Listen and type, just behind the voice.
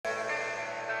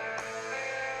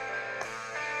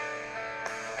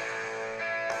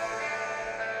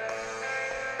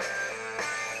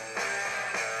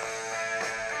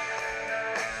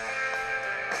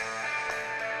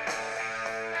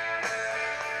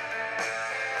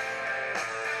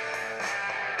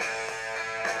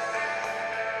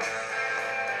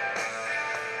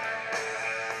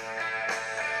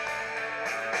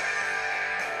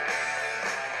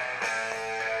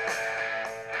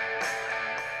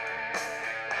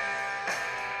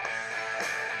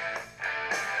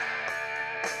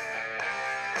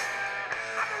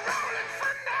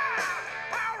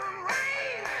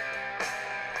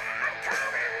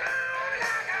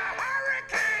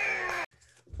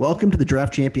Welcome to the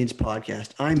Draft Champions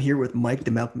podcast. I'm here with Mike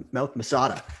the Mouth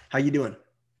Masada. How you doing?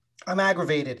 I'm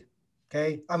aggravated.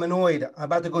 Okay. I'm annoyed. I'm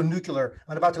about to go nuclear.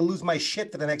 I'm about to lose my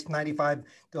shit for the next 95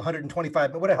 to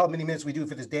 125. But what the hell many minutes we do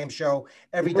for this damn show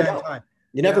every damn time.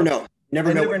 You never know. You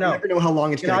never know. Never know. You never know how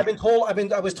long it's going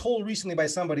to. I was told recently by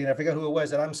somebody, and I forget who it was,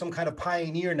 that I'm some kind of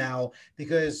pioneer now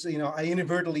because, I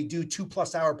inadvertently do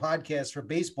 2+ hour podcasts for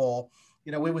baseball.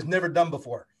 It was never done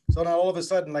before. So now all of a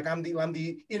sudden, like I'm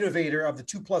the innovator of the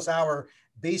 2+ hour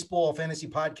baseball fantasy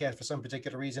podcast for some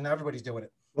particular reason. Now everybody's doing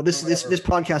it. Well, this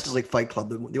podcast is like Fight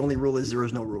Club. The only rule is there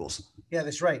is no rules. Yeah,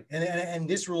 that's right. And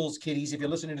this rules, kiddies, if you're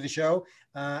listening to the show,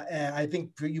 I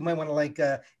think you might want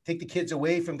to take the kids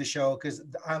away from the show because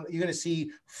you're going to see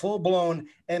full-blown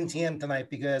MTM tonight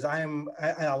because I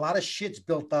a lot of shit's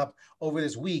built up over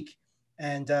this week.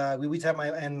 And we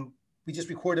just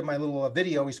recorded my little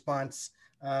video response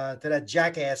to that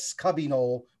jackass Cubby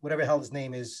Knoll, whatever the hell his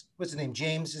name is. What's his name?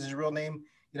 James is his real name.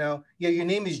 Your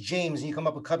name is James and you come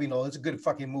up with Cubby Knoll. It's a good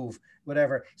fucking move,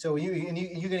 whatever. So you're going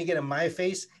to get in my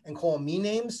face and call me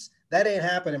names? That ain't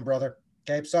happening, brother.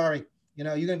 Okay, I'm sorry. You're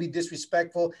going to be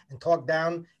disrespectful and talk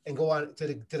down and go on to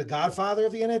the godfather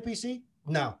of the NFBC?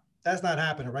 No, that's not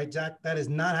happening, right, Jack? That is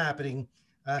not happening.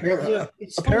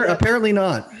 Apparently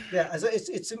not. Yeah,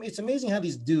 it's amazing how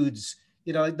these dudes,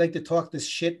 like to talk this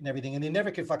shit and everything, and they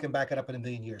never can fucking back it up in a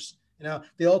million years.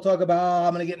 They all talk about,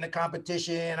 I'm going to get in the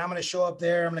competition. I'm going to show up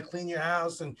there. I'm going to clean your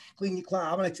house and clean your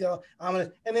closet.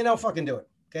 And they don't fucking do it.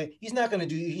 Okay. He's not going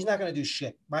to do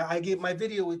shit. I gave my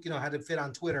video, had to fit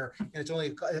on Twitter and it's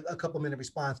only a couple minute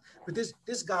response. But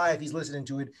this guy, if he's listening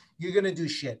to it, you're going to do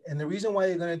shit. And the reason why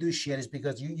you're going to do shit is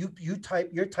because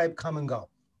your type come and go.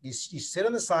 You sit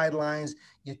on the sidelines,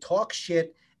 you talk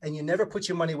shit, and you never put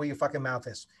your money where your fucking mouth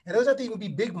is. And those have to even be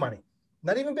big money.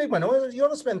 Not even big money. You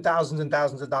don't spend thousands and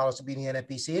thousands of dollars to be in the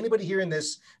NFBC. Anybody hearing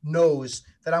this knows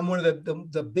that I'm one of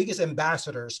the biggest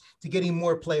ambassadors to getting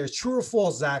more players. True or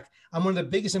false, Zach? I'm one of the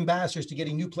biggest ambassadors to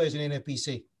getting new players in the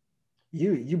NFBC.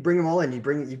 You bring them all in. You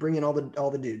bring in all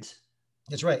the dudes.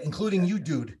 That's right, including you,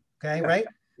 dude. Okay, right?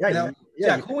 Yeah.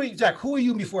 Jack, who are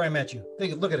you before I met you?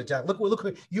 Look at it, Jack.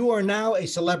 Look. You are now a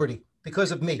celebrity because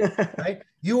of me. Right?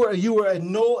 You are a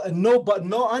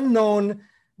no unknown.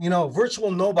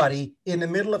 Virtual nobody in the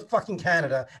middle of fucking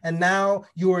Canada. And now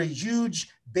you are a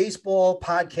huge baseball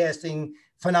podcasting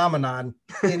phenomenon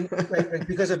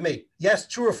because of me. Yes,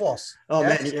 true or false? Oh,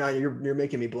 yes? Man, you're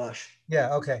making me blush.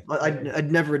 Yeah, okay.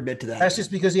 I'd never admit to that. That's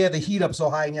just because you have the heat up so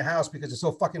high in your house because it's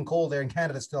so fucking cold there in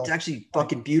Canada still. It's actually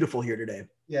fucking beautiful here today.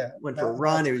 Yeah. Went for a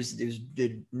run. It was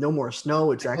no more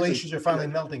snow. It's actually glaciers are finally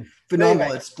melting. Phenomenal.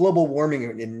 Anyway. It's global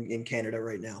warming in Canada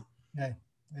right now.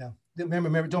 Yeah.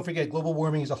 Remember, don't forget, global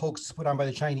warming is a hoax put on by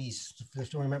the Chinese.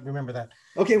 Just remember that.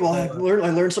 Okay, well, I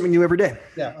learn something new every day.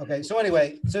 Yeah. Okay. So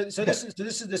anyway, this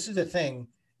is the thing.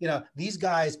 These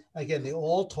guys again, they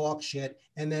all talk shit,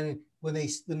 and then when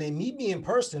they meet me in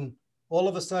person, all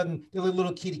of a sudden they're like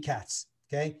little kitty cats.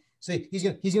 Okay. So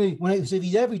if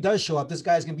he ever does show up, this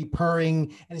guy's gonna be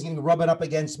purring and he's gonna rub it up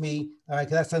against me. All right,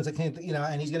 because that sounds like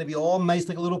and he's gonna be all nice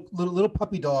like a little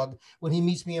puppy dog when he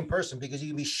meets me in person because he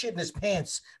can be shitting his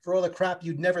pants for all the crap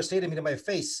you'd never say to me to my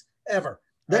face ever.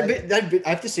 Right? I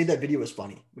have to say that video was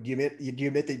funny. Do you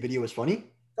admit the video was funny?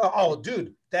 Oh,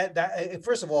 dude, that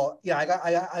first of all,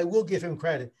 yeah, I will give him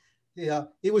credit. Yeah,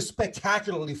 it was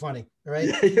spectacularly funny, right?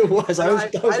 Yeah, it was. I was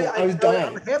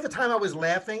dying. Half the time I was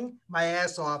laughing my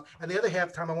ass off, and the other half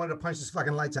the time I wanted to punch his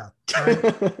fucking lights out. Right?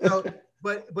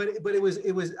 But it was.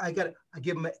 I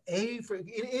give him an A for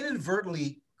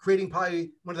inadvertently creating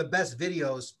probably one of the best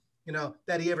videos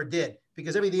that he ever did,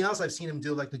 because everything else I've seen him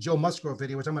do, like the Joe Musgrove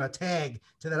video, which I'm going to tag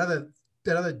to that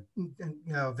other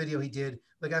video he did,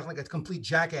 like acting like a complete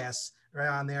jackass right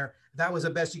on there. That was the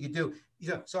best you could do.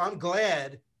 So I'm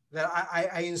glad that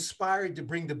I inspired to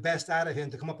bring the best out of him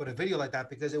to come up with a video like that,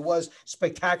 because it was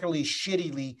spectacularly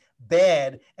shittily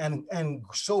bad and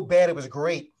so bad it was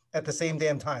great at the same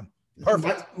damn time.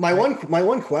 Perfect. My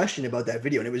one question about that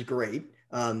video, and it was great.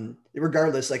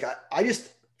 Regardless, I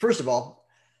just, first of all,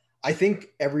 I think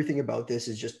everything about this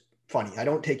is just funny. I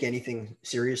don't take anything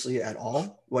seriously at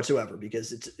all whatsoever,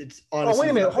 because it's honestly. Oh, wait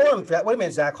a minute. Hold on. Wait a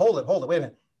minute, Zach. Hold it. Wait a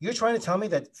minute. You're trying to tell me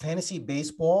that fantasy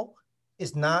baseball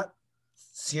is not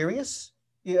serious?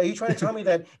 Are you trying to tell me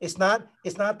that it's not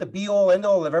the be all end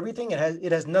all of everything?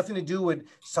 It has nothing to do with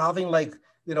solving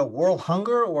world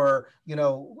hunger or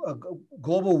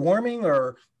global warming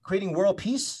or creating world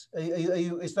peace?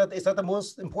 Is that the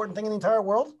most important thing in the entire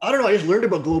world? I don't know. I just learned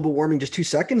about global warming just 2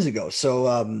 seconds ago, so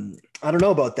I don't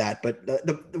know about that. But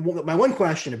my one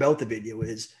question about the video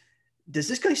is, does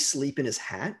this guy sleep in his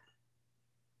hat?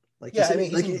 Like, Yeah, I mean,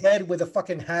 he's in bed with a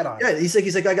fucking hat on. Yeah, he's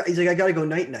like, I gotta go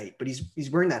night, but he's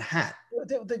wearing that hat.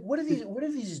 What are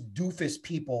these doofus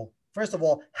people? First of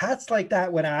all, hats like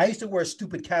that. When I used to wear a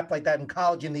stupid cap like that in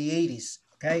college in the '80s,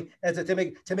 okay, to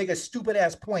make a stupid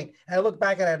ass point, and I look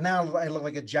back at it now, I look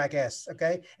like a jackass,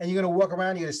 okay. And you're gonna walk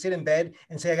around, you're gonna sit in bed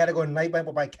and say I gotta go night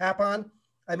with my cap on.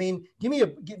 I mean, give me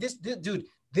this dude.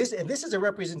 This is a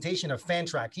representation of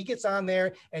Fantrax. He gets on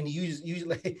there and usually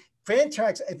like,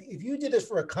 Fantrax. If you did this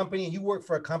for a company and you work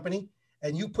for a company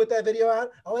and you put that video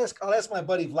out, I'll ask my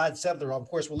buddy Vlad Sedler. Of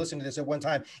course, we'll listen to this at one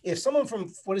time. If someone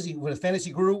from what a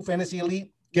Fantasy Guru, Fantasy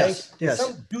Elite, okay,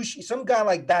 yes, some guy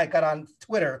like that got on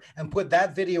Twitter and put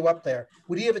that video up there,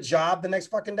 would he have a job the next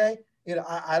fucking day? You know,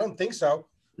 I don't think so.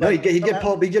 No, he get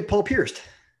Paul Pierce.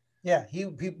 Yeah, he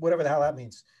whatever the hell that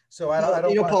means. So I don't.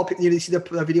 You know, Paul. You see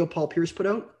the video Paul Pierce put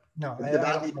out? No,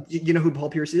 you know who Paul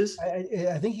Pierce is?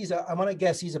 I think I'm gonna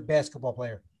guess he's a basketball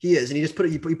player. He is, and he just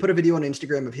he put a video on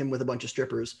Instagram of him with a bunch of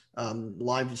strippers,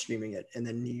 live streaming it, and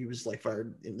then he was like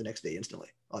fired in the next day instantly.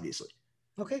 Obviously.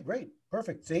 Okay, great,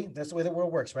 perfect. See, that's the way the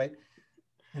world works, right?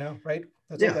 You know, right?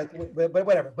 That's yeah. But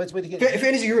whatever. But it's way to get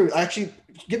Fantasy Guru. Actually,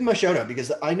 give him a shout out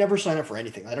because I never sign up for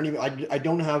anything. I don't even. I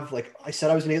don't have like I said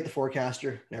I was gonna get the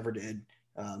forecaster, never did.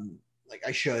 Like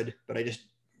I should, but there's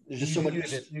just so much.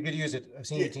 You could use it. I've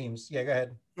seen your teams. Yeah, go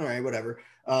ahead. All right, whatever.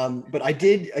 But I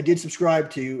did subscribe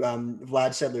to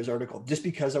Vlad Sedler's article just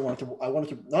because I wanted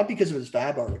to not because of his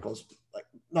Fab articles, like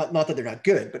not that they're not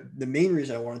good, but the main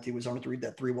reason I wanted to read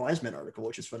that Three Wise Men article,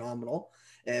 which is phenomenal,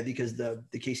 and because the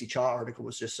Casey Cha article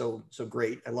was just so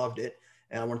great. I loved it,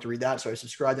 and I wanted to read that, so I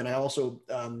subscribed. And I also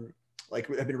like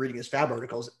I've been reading his Fab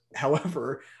articles.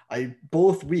 However,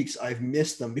 both weeks I've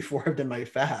missed them before I've done my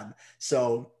Fab.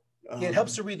 So it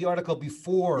helps to read the article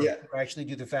before you actually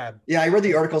do the Fab. Yeah, I read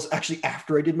the articles actually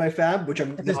after I did my Fab, which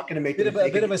I'm not going to make a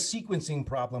bit of a sequencing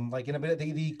problem, like in a bit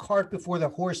the cart before the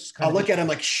horse. I'll look at them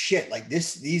like shit. Like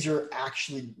this is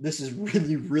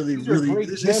really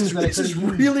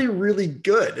really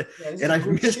good, and I've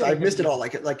missed it all.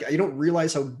 Like you don't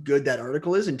realize how good that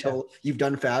article is until you've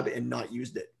done Fab and not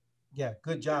used it. Yeah,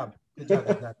 good job.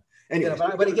 Anyway,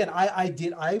 but again, I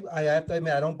have to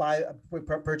admit I don't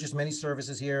purchase many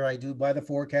services here. I do buy the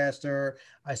Forecaster.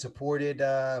 I supported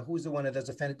who's the one that does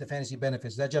the fantasy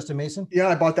benefits? Is that Justin Mason? Yeah,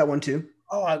 I bought that one too.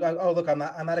 Oh, look, I'm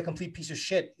not a complete piece of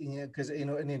shit because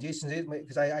and Jason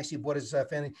because I actually bought his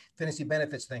fantasy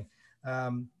benefits thing.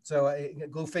 So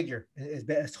go figure.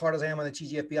 As hard as I am on the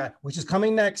TGFBI, which is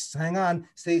coming next. Hang on,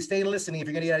 stay listening if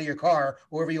you're gonna get out of your car,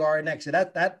 wherever you are next. So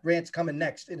that rant's coming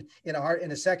next in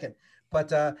a second.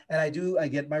 But and I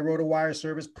get my RotoWire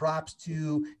service. Props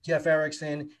to Jeff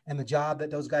Erickson and the job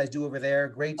that those guys do over there.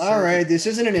 Great service. All right, this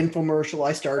isn't an infomercial.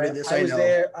 I started this. I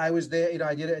was there. You know,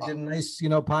 I did a nice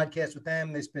podcast with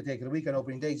them. They spent taking a week on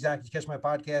opening day. Zach, did you catch my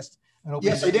podcast?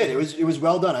 Yes, I did. It was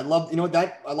well done. I love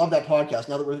that podcast.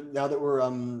 Now that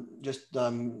we're just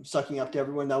sucking up to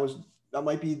everyone. That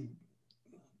might be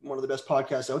one of the best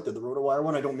podcasts out there. The RotoWire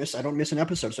one. I don't miss an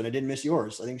episode, so I didn't miss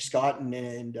yours. I think Scott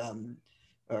and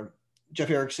Jeff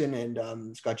Erickson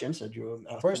and Scott Jensen do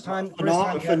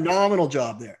a phenomenal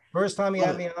job there. First time he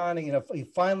had me on, he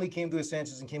finally came to his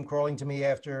senses and came crawling to me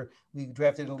after we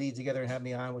drafted a lead together and had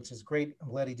me on, which is great. I'm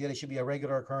glad he did. It should be a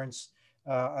regular occurrence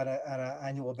on an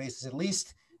annual basis at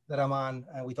least that I'm on.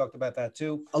 We talked about that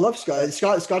too. I love Scott.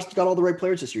 Scott's got all the right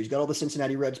players this year. He's got all the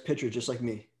Cincinnati Reds pitchers just like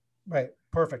me. Right.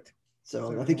 Perfect.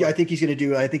 So I think he's going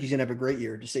to have a great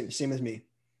year. Just same as me.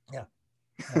 Yeah.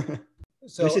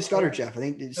 So did I say Scott or Jeff? I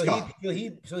think it's Scott.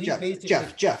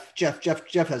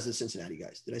 Jeff has the Cincinnati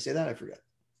guys. Did I say that? I forgot.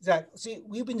 Zach, see,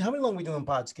 how many long we doing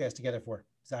podcasts together for?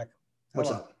 Zach, what's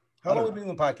up? How long have we been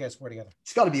doing podcasts for together?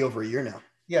 It's got to be over a year now.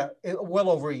 Yeah, well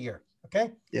over a year.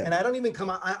 Okay. Yeah. And I don't even come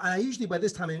out. I usually by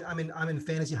this time I'm in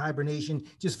fantasy hibernation,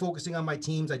 just focusing on my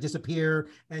teams. I disappear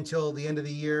until the end of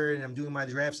the year, and I'm doing my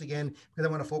drafts again because I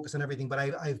want to focus on everything. But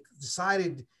I've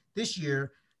decided this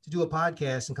year to do a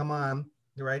podcast and come on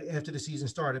right after the season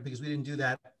started because we didn't do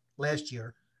that last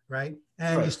year, right?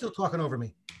 And You're still talking over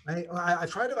me, right?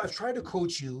 I've tried to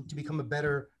coach you to become a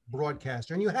better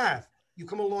broadcaster, and you have. You've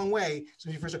come a long way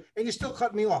since you first, and you're still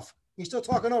cutting me off. You're still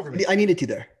talking over me. I needed to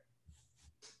there.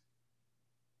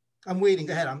 I'm waiting.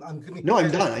 Go ahead. I'm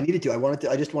done. I needed to.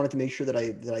 I just wanted to make sure that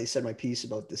I said my piece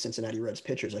about the Cincinnati Reds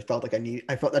pitchers. I felt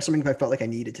that's something I felt like I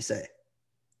needed to say.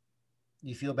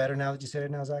 You feel better now that you said it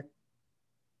now, Zach?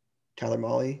 Tyler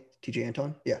Mahle, TJ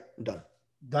Anton. Yeah, I'm done.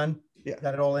 Done? Yeah.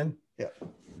 Got it all in? Yeah.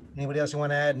 Anybody else you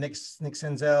want to add? Nick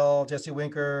Senzel, Jesse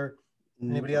Winker.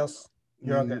 Anybody else?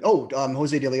 You're okay.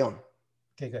 Jose De Leon.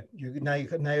 Okay, good. Now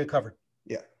you're covered.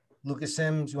 Yeah. Lucas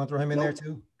Sims, you want to throw him in there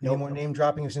too? No more name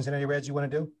dropping of Cincinnati Reds you want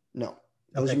to do? No.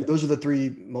 Those Okay. are those are the three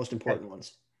most important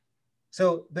ones.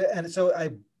 So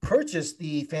I purchased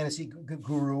the Fantasy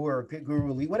Guru or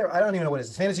Guru Elite, whatever. I don't even know what it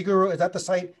is. Fantasy Guru, is that the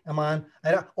site I'm on?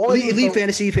 I don't, all I do is Elite go,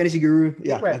 Fantasy Guru.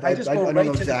 Yeah, right. I just go I don't right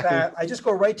know to exactly. I just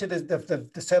go right to the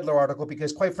Sedler article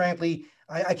because, quite frankly,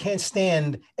 I can't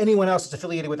stand anyone else that's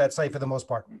affiliated with that site for the most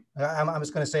part. I'm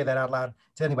just going to say that out loud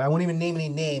to anybody. I won't even name any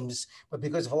names, but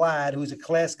because Vlad, who's a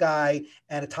class guy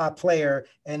and a top player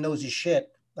and knows his shit,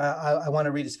 I want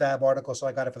to read his Fab article, so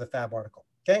I got it for the Fab article.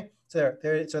 Okay, so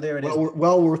there it is.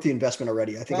 Well worth the investment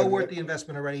already. I think Well worth the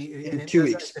investment already. In And 2 as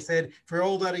weeks. I said, for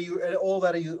all that of you,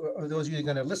 or those of you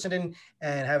going to listen in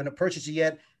and haven't purchased it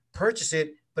yet, purchase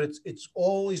it. But it's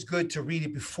always good to read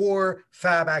it before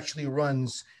Fab actually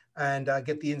runs and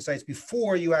get the insights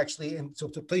before you actually, and so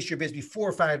to place your bids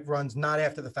before Fab runs, not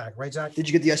after the fact, right, Zach? Did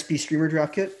you get the SP Streamer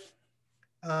Draft Kit?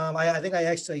 I think I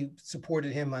actually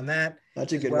supported him on that.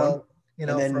 That's a good well, one. You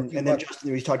know, and then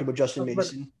Justin, we talked about Justin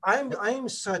Mason. I am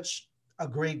such a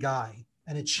great guy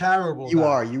and a charitable you guy.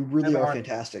 are. You really are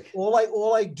fantastic.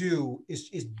 All I do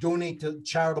is donate to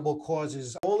charitable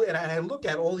causes. And I look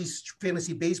at all these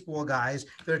fantasy baseball guys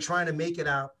that are trying to make it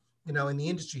out, you know, in the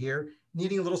industry here,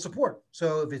 needing a little support.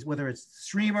 So if it's whether it's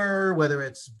Streamer, whether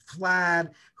it's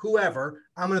Vlad, whoever,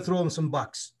 I'm going to throw them some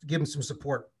bucks to give them some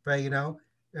support, right? You know,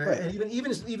 right. And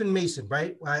even Mason,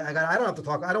 right? I don't have to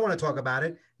talk. I don't want to talk about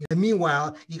it. And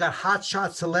meanwhile, you got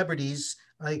hotshot celebrities,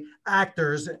 like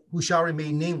actors who shall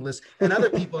remain nameless, and other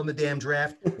people in the damn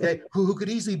draft, okay, who could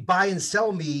easily buy and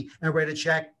sell me and write a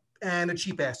check, and are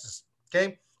cheap asses.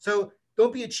 Okay, so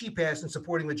don't be a cheap ass in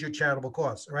supporting with your charitable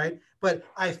cause, all right? But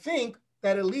I think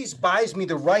that at least buys me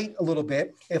the right a little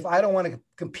bit, if I don't want to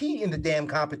compete in the damn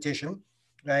competition,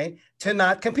 right, to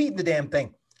not compete in the damn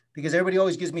thing, because everybody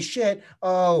always gives me shit.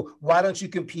 Oh, why don't you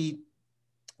compete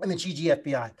in the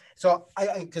GGFBI? So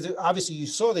because obviously you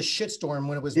saw the shitstorm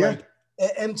when it was like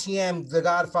MTM, The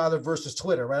Godfather versus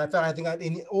Twitter, right? I think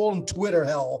all Twitter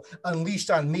hell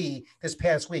unleashed on me this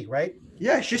past week, right?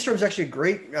 Yeah, shitstorm is actually a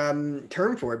great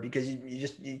term for it, because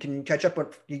you can catch up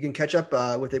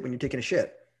with it when you're taking a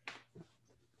shit.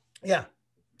 Yeah,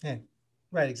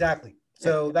 right, exactly.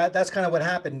 So that's kind of what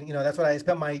happened. You know, that's what I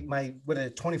spent my with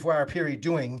a 24-hour period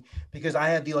doing, because I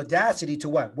had the audacity to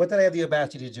what? What did I have the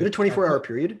audacity to do? You had a 24-hour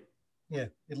period? Yeah,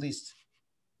 at least.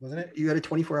 Wasn't it? You had a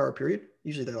 24-hour period?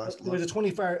 Usually they last. It was a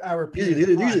 24-hour period.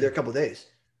 Usually they're a couple of days.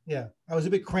 Yeah, I was a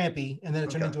bit crampy, and then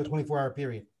it turned into a 24-hour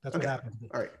period. That's what happened.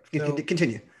 All right,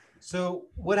 continue. So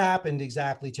what happened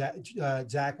exactly, Zach?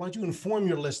 Why don't you inform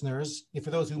your listeners, if for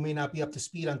those who may not be up to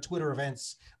speed on Twitter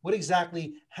events, what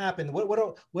exactly happened?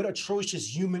 What atrocious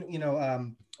human,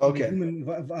 human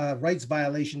rights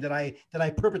violation that I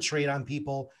perpetrate on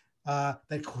people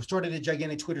that started a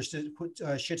gigantic Twitter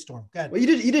shitstorm? Well,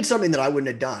 you did something that I wouldn't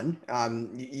have done.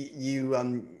 You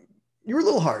were a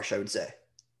little harsh, I would say.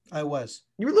 I was.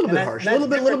 You were a little bit harsh, a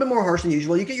little bit more harsh than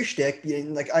usual. You get your shtick.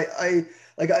 A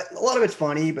lot of it's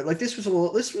funny, but like this was a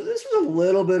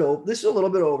little bit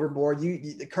overboard.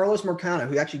 Carlos Marcano,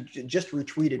 who actually just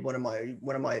retweeted one of my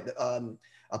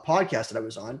a podcast that I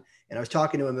was on, and I was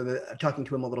talking to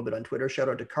him a little bit on Twitter. Shout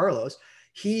out to Carlos.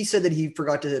 He said that he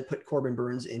forgot to put Corbin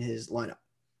Burns in his lineup.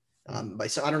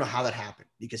 So I don't know how that happened,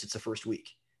 because it's the first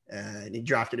week, and he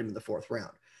drafted him in the 4th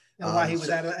round. And why he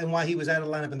was out of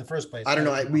the lineup in the first place? I don't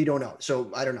know. We don't know.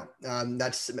 So I don't know.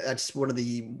 That's one of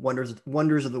the wonders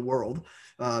of the world.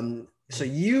 So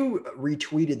you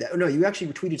retweeted that. Oh, no, you actually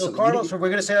retweeted something. Carlos, we're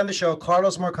going to say on the show,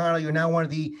 Carlos Marcano, you're now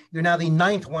the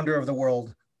 9th wonder of the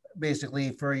world, basically,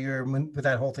 for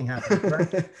that whole thing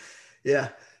happening. Yeah.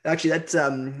 Actually, that's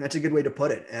a good way to put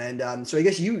it. And so I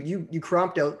guess you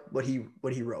cropped out what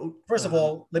he wrote. First of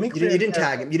all, let me. You didn't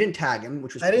tag him. You didn't tag him,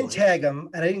 which was. I didn't tag him,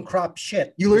 and I didn't crop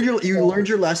shit. You learned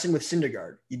your lesson with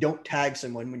Syndergaard. You don't tag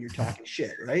someone when you're talking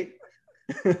shit, right?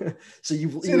 So you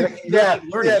learned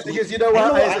it. Because you know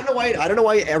what? I don't know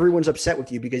why everyone's upset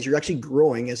with you, because you're actually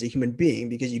growing as a human being,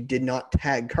 because you did not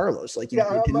tag Carlos like you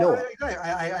didn't know it.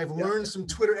 I've learned some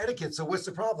Twitter etiquette. So what's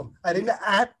the problem? I didn't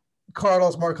at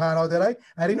Carlos Marcano, did I?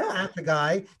 I didn't at the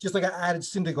guy, just like I added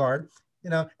Syndergaard,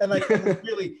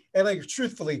 and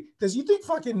truthfully, does you think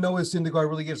fucking Noah Syndergaard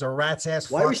really gives a rat's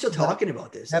ass? Why are we still talking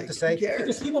about this? I have to say,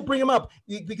 because people bring him up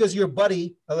because your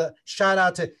buddy, shout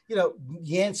out to,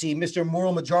 Yancey, Mr.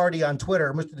 Moral Majority on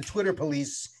Twitter, Mr. the Twitter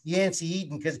Police, Yancey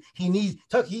Eaton, because he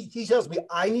tells me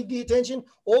I need the attention.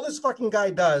 All this fucking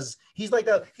guy does, he's like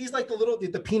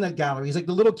the peanut gallery. He's like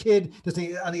the little kid that's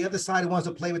on the other side who wants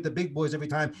to play with the big boys every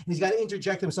time, and he's got to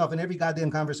interject himself in every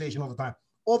goddamn conversation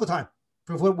all the time.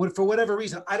 For whatever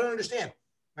reason, I don't understand,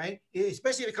 right?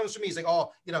 Especially if it comes from me, he's like,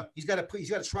 he's got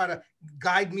to try to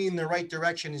guide me in the right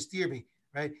direction and steer me.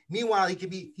 right? Meanwhile,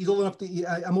 he's old enough to,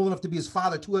 I'm old enough to be his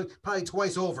father, probably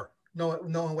twice over,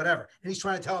 knowing whatever. And he's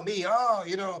trying to tell me,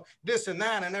 oh, this and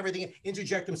that and everything,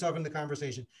 interject himself in the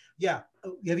conversation. Yeah.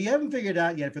 If you haven't figured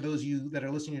out yet, for those of you that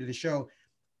are listening to the show,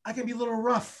 I can be a little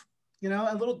rough,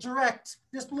 a little direct,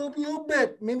 just a little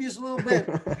bit, maybe just a little bit,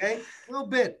 okay? A little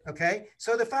bit, okay?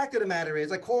 So the fact of the matter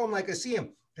is, I call him like I see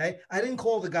him. Okay, I didn't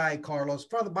call the guy Carlos.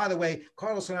 By the way,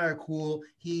 Carlos and I are cool.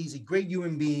 He's a great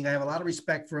human being. I have a lot of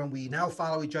respect for him. We now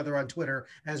follow each other on Twitter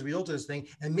as a result of this thing.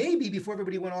 And maybe before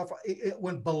everybody went off, it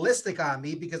went ballistic on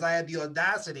me because I had the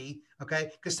audacity, okay?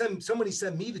 Because somebody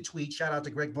sent me the tweet. Shout out to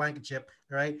Greg Blankenship,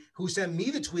 all right, who sent me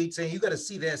the tweet saying you got to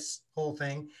see this whole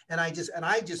thing, and I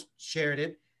just shared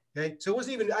it. Okay, so I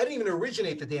didn't even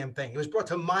originate the damn thing. It was brought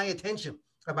to my attention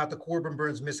about the Corbin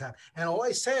Burnes mishap. And all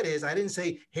I said is, I didn't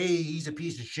say, hey, he's a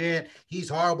piece of shit, he's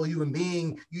a horrible human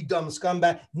being, you dumb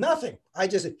scumbag, nothing. I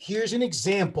just said, here's an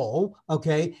example,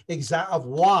 okay, of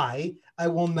why I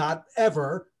will not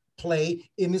ever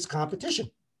play in this competition,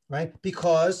 right?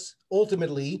 Because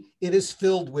ultimately it is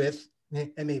filled with,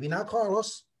 and maybe not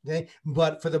Carlos, okay,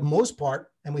 but for the most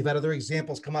part, and we've had other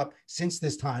examples come up since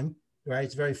this time, right?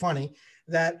 It's very funny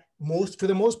that for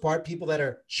the most part, people that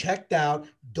are checked out,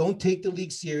 don't take the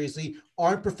league seriously,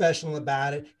 aren't professional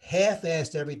about it,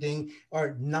 half-assed everything,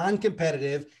 are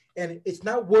non-competitive, and it's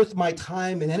not worth my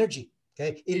time and energy.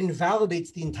 Okay, it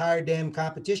invalidates the entire damn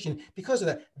competition because of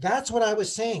that. That's what I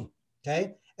was saying.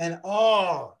 Okay, and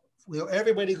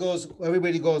everybody goes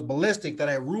ballistic that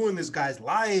I ruined this guy's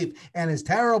life and it's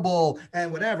terrible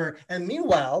and whatever. And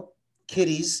meanwhile,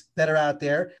 kiddies that are out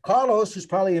there, Carlos, who's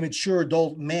probably a mature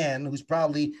adult man, who's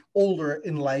probably older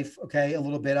in life, okay, a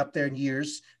little bit up there in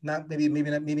years, not maybe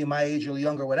my age or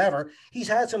younger, whatever. He's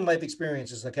had some life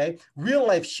experiences, okay, real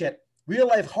life shit, real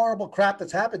life horrible crap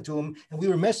that's happened to him, and we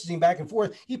were messaging back and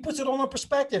forth. He puts it all in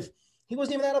perspective. He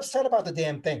wasn't even that upset about the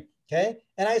damn thing. Okay.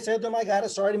 And I said to him, I got it.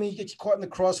 Sorry to me, you get caught in the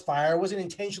crossfire. I wasn't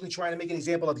intentionally trying to make an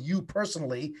example of you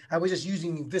personally. I was just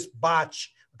using this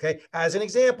botch, okay, as an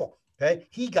example. Okay,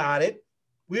 he got it.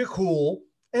 We're cool,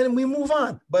 and we move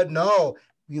on. But no,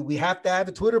 we have to have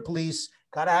the Twitter police.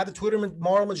 Got to have the Twitter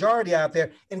moral majority out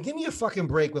there. And give me a fucking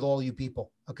break with all you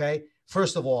people. Okay,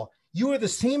 first of all, you are the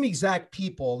same exact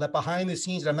people that behind the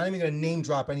scenes, and I'm not even going to name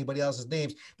drop anybody else's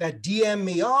names, that DM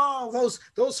me. Oh,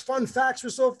 those fun facts were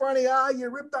so funny. You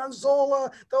ripped on Zola.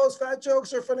 Those fat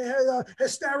jokes are funny,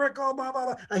 hysterical. Blah blah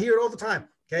blah. I hear it all the time.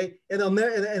 Okay, and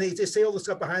they just say all this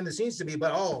stuff behind the scenes to me.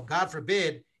 But oh, God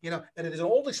forbid. And it is an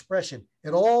old expression.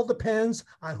 It all depends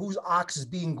on whose ox is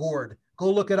being gored.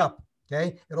 Go look it up,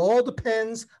 okay? It all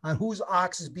depends on whose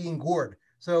ox is being gored.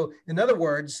 So, in other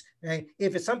words, okay,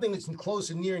 if it's something that's close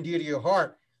and near and dear to your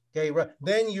heart, okay,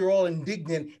 then you're all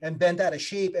indignant and bent out of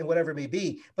shape and whatever it may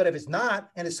be. But if it's not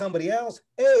and it's somebody else,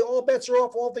 hey, all bets are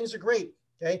off. All things are great.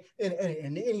 Okay,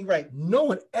 and right, no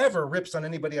one ever rips on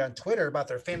anybody on Twitter about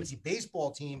their fantasy baseball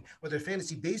team or their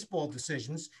fantasy baseball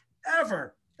decisions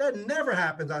ever. That never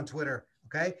happens on Twitter,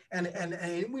 okay? And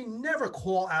we never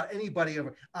call out anybody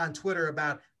on Twitter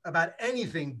about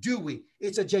anything, do we?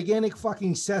 It's a gigantic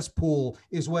fucking cesspool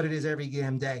is what it is every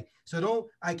damn day. So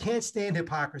I can't stand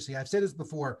hypocrisy. I've said this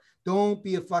before. Don't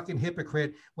be a fucking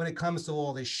hypocrite when it comes to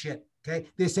all this shit, okay?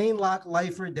 This ain't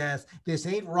life or death. This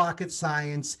ain't rocket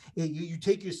science. You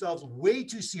take yourselves way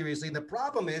too seriously. And the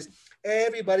problem is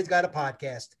everybody's got a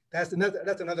podcast. That's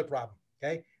another problem,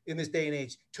 okay? In this day and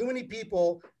age, too many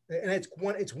people, and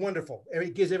it's wonderful.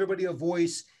 It gives everybody a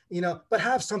voice, but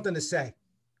have something to say,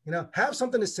 have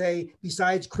something to say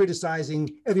besides criticizing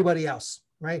everybody else,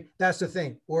 right? That's the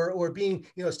thing. Or being,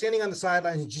 standing on the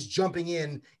sidelines and just jumping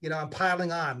in, and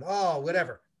piling on,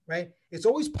 whatever, right? It's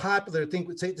always popular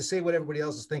to say what everybody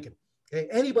else is thinking. Okay,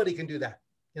 anybody can do that.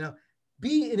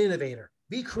 Be an innovator,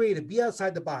 be creative, be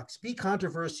outside the box, be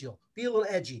controversial, be a little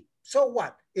edgy. So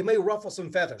what? It may ruffle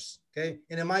some feathers, okay?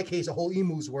 And in my case, a whole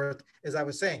emu's worth, as I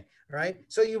was saying, all right?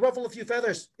 So you ruffle a few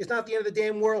feathers. It's not the end of the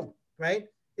damn world, right?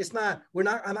 It's not.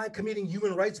 I'm not committing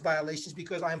human rights violations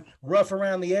because I'm rough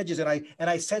around the edges and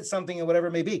I said something and whatever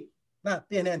it may be.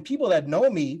 And people that know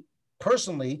me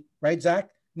personally, right, Zach,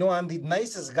 know I'm the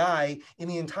nicest guy in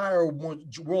the entire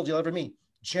world you'll ever meet.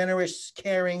 Generous,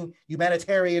 caring,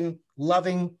 humanitarian,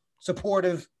 loving,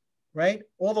 supportive, right?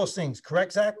 All those things.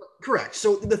 Correct, Zach? Correct.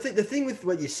 So the thing with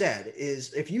what you said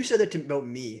is if you said that about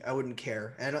me, I wouldn't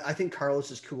care. And I think Carlos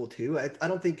is cool too. I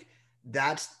don't think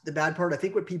that's the bad part. I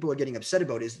think what people are getting upset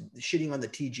about is shitting on the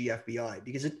TGFBI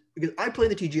because I play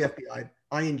the TGFBI.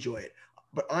 I enjoy it.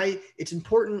 But it's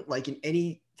important, like in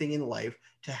anything in life,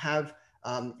 to have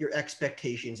your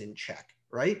expectations in check,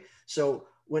 right? So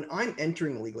when I'm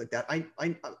entering a league like that, I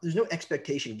there's no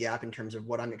expectation gap in terms of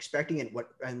what I'm expecting and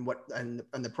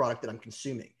the product that I'm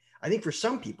consuming. I think for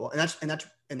some people, and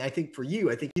I think for you,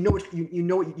 I think you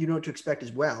know what to expect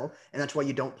as well, and that's why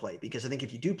you don't play, because I think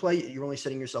if you do play, you're only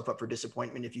setting yourself up for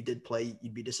disappointment. If you did play,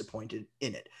 you'd be disappointed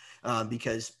in it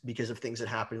because of things that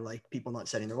happen, like people not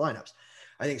setting their lineups.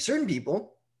 I think certain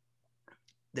people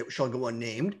that shall go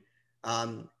unnamed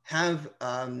have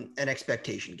an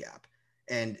expectation gap,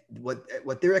 and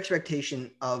what their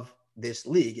expectation of this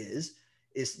league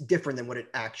is different than what it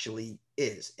actually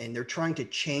is, and they're trying to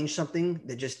change something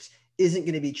that just isn't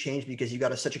going to be changed because you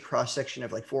got such a cross section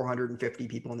of like 450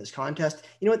 people in this contest.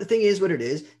 You know what, the thing is what it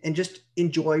is, and just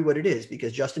enjoy what it is,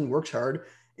 because Justin works hard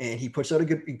and he puts out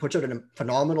a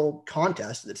phenomenal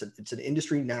contest. It's an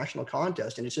industry national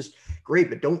contest, and it's just great.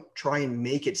 But don't try and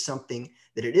make it something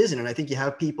that it isn't. And I think you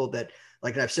have people that,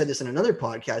 like, and I've said this in another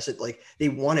podcast, that like they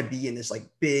want to be in this like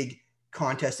big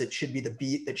contest that should be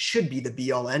the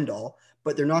be all end all,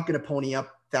 but they're not going to pony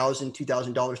up $1,000,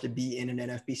 $2,000 to be in an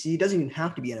NFBC. It doesn't even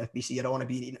have to be an FBC. I don't want to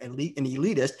be an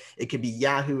elitist. It could be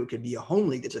Yahoo. It could be a home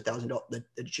league that's $1,000.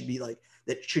 That should be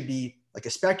like a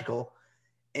spectacle.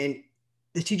 And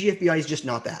the TGFBI is just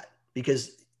not that,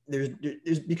 because there's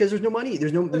no money. So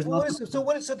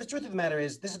the truth of the matter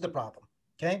is, this is the problem.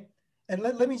 Okay. And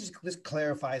let me just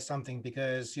clarify something,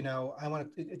 because, you know, I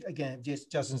want to, again,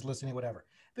 just Justin's listening, whatever.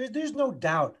 There's no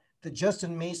doubt that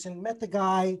Justin Mason met the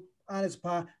guy on his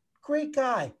pod. Great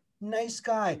guy, nice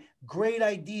guy, great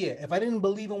idea. If I didn't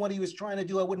believe in what he was trying to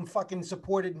do, I wouldn't fucking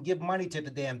support it and give money to the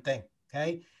damn thing.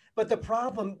 Okay. But the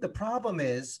problem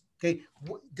is, okay,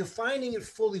 defining it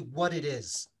fully what it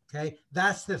is. Okay.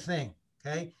 That's the thing.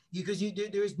 Okay.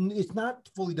 It's not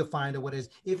fully defined of what it is.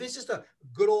 If it's just a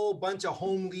good old bunch of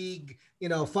home league, you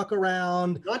know, fuck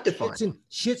around, not defined,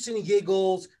 shits and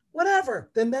giggles, whatever,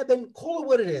 then call it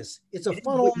what it is. It's a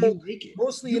fun old,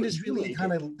 mostly industry league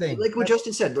kind of thing. Like what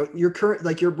Justin said, your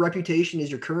reputation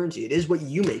is your currency. It is what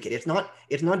you make it. It's not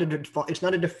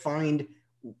a defined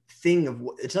thing of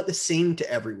what, it's not the same to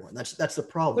everyone. That's the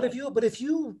problem. But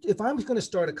if I'm going to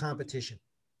start a competition,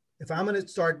 if I'm going to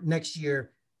start next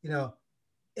year, you know,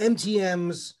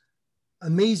 MTM's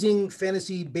amazing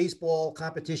fantasy baseball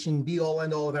competition, be all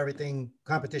end all of everything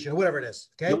competition, or whatever it is.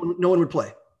 Okay. No one would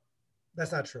play.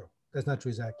 That's not true. That's not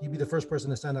true, Zach. You'd be the first person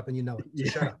to sign up, and you know it. So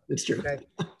yeah, shut up. It's true.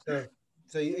 Okay.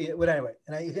 But anyway,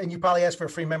 and you probably asked for a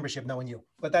free membership knowing you,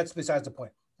 but that's besides the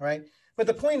point. All right. But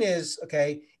the point is,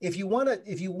 okay, if you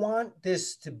want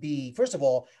this to be, first of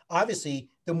all, obviously,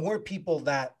 the more people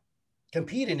that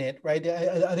compete in it, right?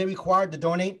 Are they required to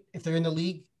donate if they're in the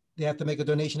league? They have to make a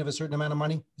donation of a certain amount of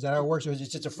money. Is that how it works, or is it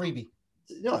just a freebie?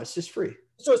 No, it's just free.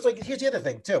 So it's like, here's the other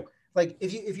thing too. Like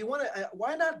if you want to,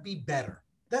 why not be better?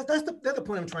 That's the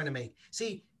point I'm trying to make.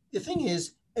 See, the thing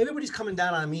is, everybody's coming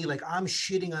down on me like I'm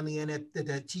shitting on the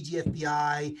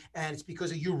TGFBI, and it's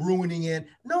because of you ruining it.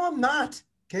 No, I'm not.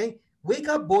 Okay. Wake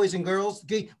up, boys and girls.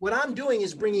 Okay. What I'm doing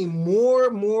is bringing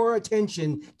more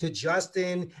attention to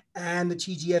Justin and the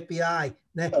TGFBI.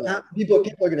 Now, people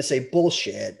are going to say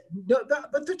bullshit. No,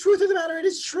 but the truth of the matter, it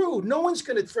is true. No one's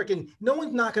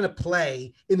not going to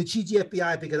play in the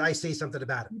TGFBI because I say something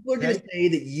about it. People are going to say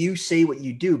that you say what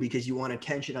you do because you want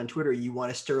attention on Twitter. You want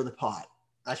to stir the pot.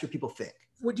 That's what people think.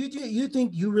 Would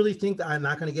you really think that I'm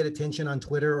not going to get attention on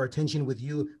Twitter or attention with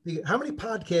you? How many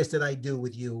podcasts did I do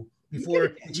with you before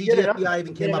TGFBI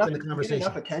even came up in the conversation?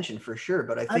 Enough attention for sure,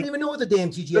 but I don't even know what the damn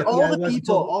TGFBI was.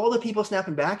 All the people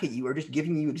snapping back at you are just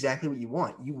giving you exactly what you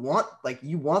want. You want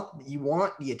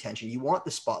the attention. You want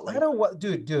the spotlight. I don't want,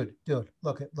 dude.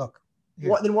 Look.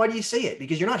 Then why do you say it?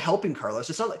 Because you're not helping Carlos.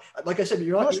 It's not like I said.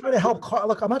 I'm not trying to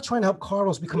help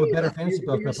Carlos become a better fantasy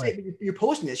player. You're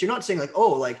posting this. You're not saying like,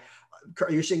 oh, like.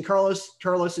 You're saying Carlos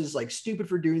is like stupid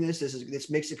for doing this. This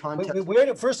makes the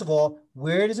content. First of all,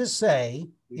 where does it say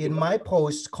in my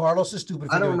post Carlos is stupid?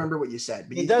 I don't remember what you said.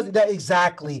 But it doesn't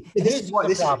exactly. This is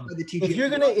the problem.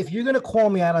 If you're gonna call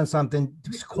me out on something,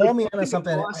 just call me out on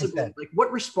something. Like,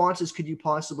 what responses could you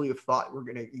possibly have thought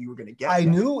you were gonna get? I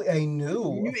knew. You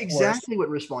knew exactly what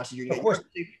responses you're gonna get. Of course,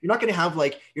 you're not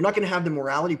gonna have the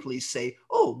morality police say,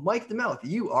 "Oh, Mike the Mouth,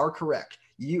 you are correct."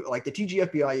 You like the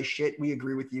TGFBI is shit. We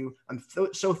agree with you. I'm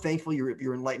so thankful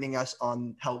you're enlightening us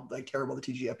on how like terrible the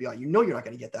TGFBI. You know you're not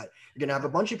going to get that. You're going to have a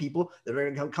bunch of people that are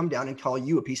going to come down and call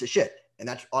you a piece of shit, and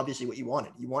that's obviously what you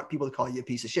wanted. You want people to call you a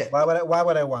piece of shit. Why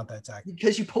would I want that, Zach?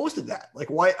 Because you posted that.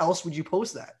 Like, why else would you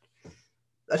post that?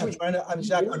 That's I'm what trying to, I'm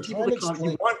Zach, I'm trying to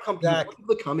explain, you want Zach,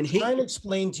 people to come and hate trying to you.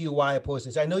 explain to you why I post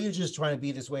this. I know you're just trying to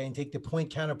be this way and take the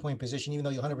point counterpoint position, even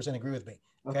though you 100% agree with me.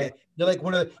 Okay. You're like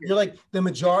you're like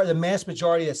the mass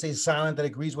majority that stays silent, that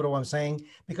agrees with what I'm saying,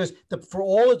 because for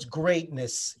all its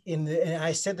greatness and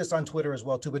I said this on Twitter as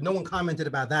well too, but no one commented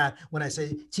about that when I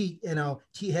say hashtag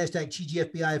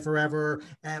TGFBI forever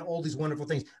and all these wonderful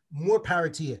things. More power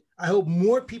to you. I hope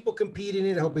more people compete in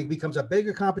it. I hope it becomes a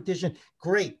bigger competition.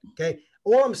 Great. Okay.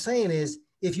 All I'm saying is,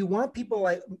 if you want people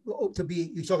like to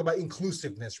be, you talk about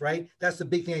inclusiveness, right? That's the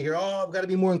big thing I hear. Oh, I've got to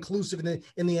be more inclusive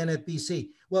in the NFBC.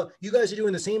 Well, you guys are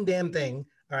doing the same damn thing,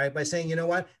 all right, by saying, you know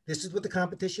what, this is what the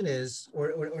competition is,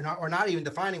 or not even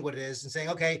defining what it is and saying,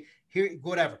 okay, here,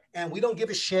 whatever. And we don't give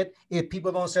a shit if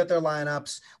people don't set their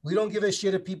lineups. We don't give a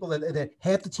shit if people that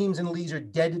half the teams in the leagues are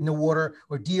dead in the water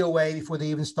or DOA before they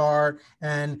even start,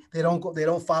 and they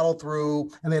don't follow through,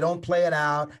 and they don't play it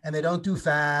out, and they don't do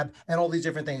fab, and all these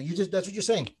different things. That's what you're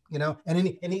saying,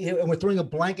 And we're throwing a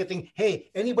blanket thing.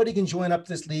 Hey, anybody can join up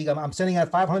this league. I'm sending out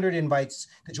 500 invites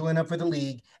to join up for the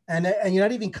league, and you're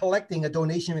not even collecting a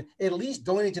donation. At least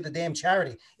donate to the damn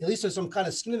charity. At least there's some kind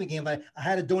of skin in the game. Like I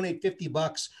had to donate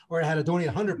 $50 or I had to donate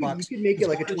 $100. You could make it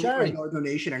like a $25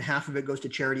 donation, and half of it goes to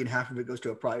charity and half of it goes to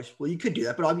a prize. Well, you could do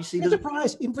that, but obviously, the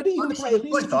prize. But even the prize, at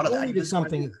least if you donated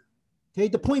something. Okay.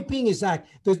 The point being is, Zach,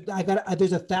 there's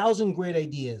 1,000 great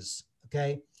ideas.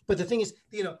 Okay. But the thing is,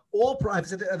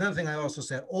 another thing I also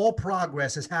said, all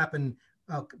progress has happened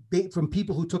from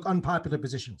people who took unpopular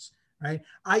positions. Right.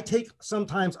 I take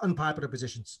sometimes unpopular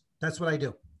positions. That's what I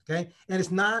do. Okay. And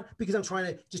it's not because I'm trying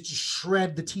to just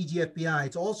shred the TGFBI.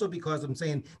 It's also because I'm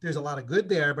saying there's a lot of good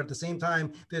there. But at the same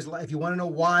time, if you want to know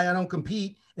why I don't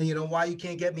compete and why you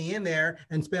can't get me in there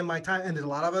and spend my time, and there's a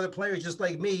lot of other players just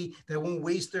like me that won't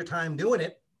waste their time doing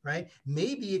it. Right.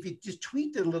 Maybe if you just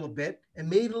tweaked it a little bit and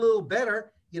made it a little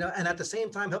better, and at the same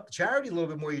time help the charity a little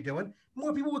bit more, you're doing,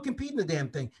 more people would compete in the damn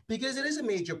thing, because it is a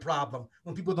major problem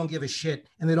when people don't give a shit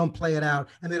and they don't play it out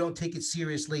and they don't take it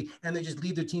seriously and they just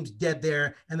leave their teams dead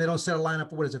there and they don't set a lineup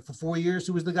for, what is it, for 4 years?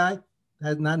 Who was the guy that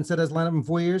has not set his lineup in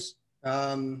 4 years?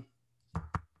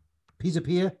 Pizza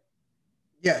Pia?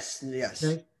 Yes.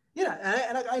 Okay. Yeah,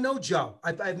 and I know Joe.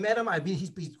 I've met him.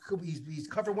 He's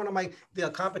covered one of the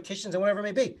competitions and whatever it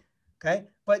may be. Okay,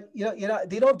 but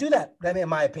they don't do that. In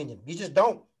my opinion, you just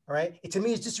don't. All right. To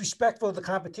me, it's disrespectful to the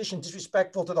competition,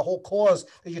 disrespectful to the whole cause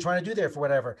that you're trying to do there for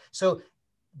whatever. So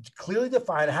clearly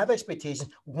define, have expectations,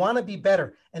 want to be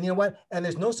better. And you know what? And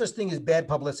there's no such thing as bad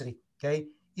publicity. Okay.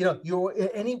 You're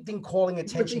anything calling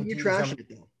attention. You're trashing it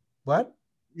though. What?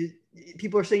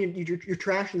 People are saying you're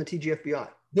trashing the TGFBI.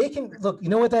 They can look. You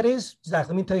know what that is, Zach?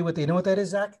 Let me tell you what you know what that is,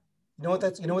 Zach. You know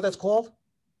what that's called?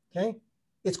 Okay.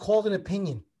 It's called an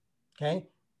opinion. Okay.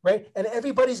 Right. And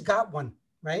everybody's got one.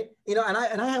 Right. And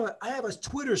I have a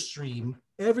Twitter stream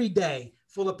every day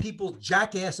full of people's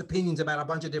jackass opinions about a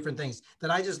bunch of different things that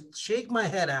I just shake my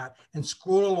head at and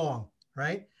scroll along.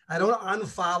 Right. I don't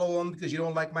unfollow them because you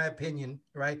don't like my opinion.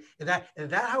 Right. And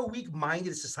that how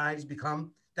weak-minded society's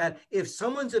become, that if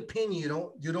someone's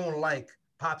opinion you don't like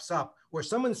pops up, or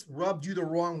someone's rubbed you the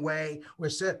wrong way, or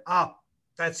said, oh,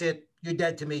 that's it, you're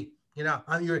dead to me. You're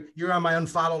on my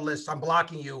unfollow list. I'm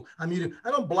blocking you. I'm muted.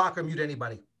 I don't block or mute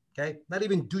anybody. Okay. Not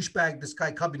even douchebag, this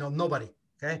guy Cubby. No, nobody.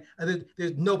 Okay.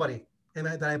 There's nobody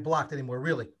that I blocked anymore,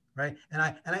 really. Right.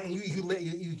 And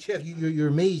you're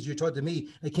amazed. You're talking to me.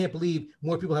 I can't believe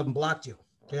more people haven't blocked you.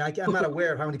 Okay. I'm not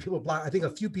aware of how many people block. I think a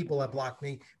few people have blocked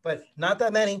me, but not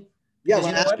that many. Yeah.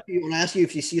 When I ask you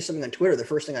if you see something on Twitter, the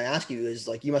first thing I ask you is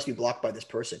like, you must be blocked by this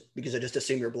person, because I just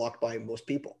assume you're blocked by most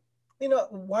people.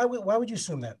 Why would you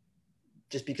assume that?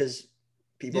 Just because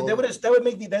people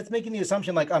that's making the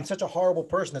assumption like I'm such a horrible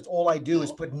person. That's all I do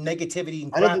is put negativity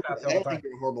and crap out there. I don't think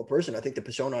you're a horrible person. I think the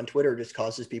persona on Twitter just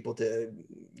causes people to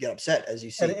get upset, as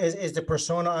you see. And is the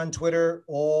persona on Twitter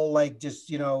all like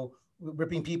just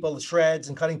ripping people to shreds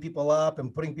and cutting people up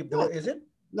and putting people? Is it?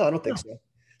 No, I don't think so.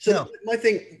 So my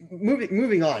thing,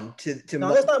 moving on to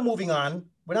no, that's not moving on.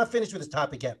 We're not finished with this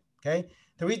topic yet. Okay.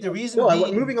 The reason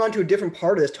moving on to a different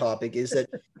part of this topic is that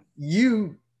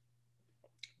you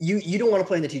don't want to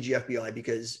play in the TGFBI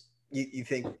because you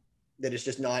think that it's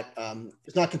just not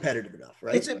it's not competitive enough,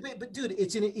 right? But dude,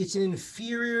 it's an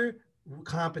inferior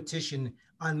competition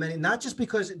on many, not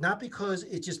because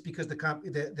it's just because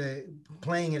the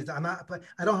playing it.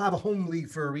 I don't have a home league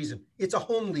for a reason. It's a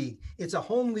home league. It's a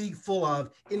home league full of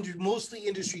mostly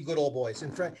industry good old boys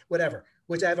and whatever,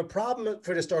 which I have a problem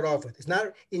for to start off with. It's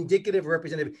not indicative or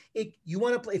representative. You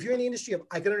want to play, if you're in the industry,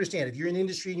 I can understand. If you're in the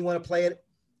industry and you want to play it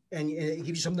and it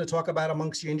gives you something to talk about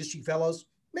amongst your industry fellows,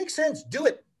 makes sense. Do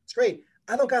it. It's great.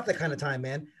 I don't got that kind of time,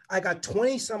 man. I got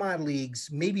 20 some odd leagues,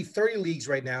 maybe 30 leagues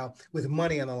right now with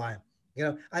money on the line. You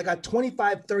know, I got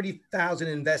 25, 30,000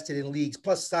 invested in leagues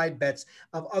plus side bets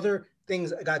of other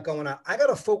things I got going on. I got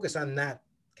to focus on that.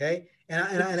 Okay.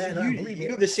 You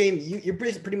do the same, you're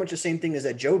pretty much the same thing as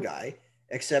that Joe guy,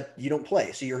 except you don't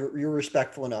play. So you're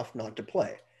respectful enough not to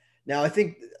play. Now, I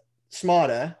think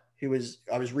Smada,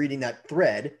 I was reading that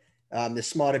thread, the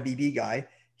Smada BB guy,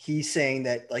 he's saying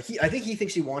that I think he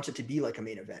thinks he wants it to be like a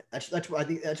main event. That's what I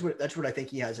think. That's what I think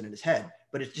he has in his head,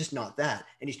 but it's just not that.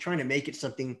 And he's trying to make it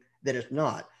something that it's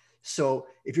not. So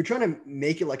if you're trying to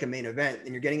make it like a main event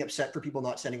and you're getting upset for people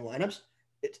not sending lineups,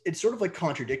 it's sort of like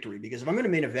contradictory, because if I'm in a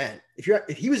main event,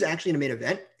 if he was actually in a main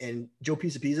event and Joe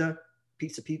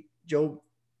Joe,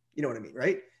 you know what I mean,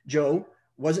 right? Joe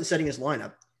wasn't setting his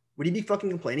lineup, would he be fucking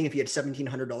complaining if he had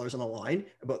 $1,700 on the line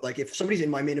about, like, if somebody's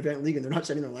in my main event league and they're not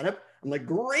setting their lineup? I'm like,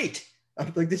 great.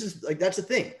 I'm like, this is like, that's the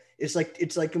thing. It's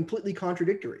like completely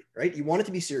contradictory, right? You want it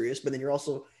to be serious, but then you're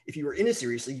also, if you were in it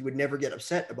seriously, you would never get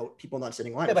upset about people not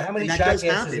setting lineups. Yeah, but how many that does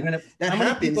happen. That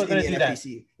happens in the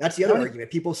NFBC. That's the other argument.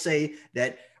 People say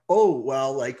that, oh,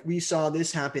 well, like we saw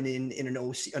this happen in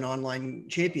an online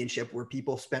championship where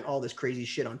people spent all this crazy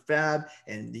shit on Fab,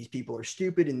 and these people are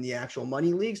stupid in the actual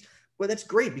money leagues. Well, that's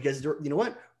great, because you know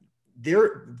what?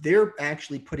 They're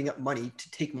actually putting up money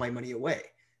to take my money away.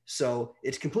 So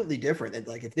it's completely different. And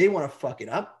like, if they want to fuck it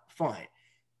up, fine.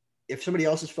 If somebody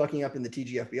else is fucking up in the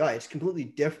TGFBI, it's completely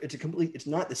different. It's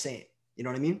not the same. You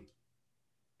know what I mean?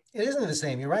 It isn't the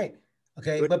same. You're right.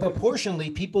 Okay. But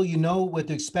proportionally, people, you know what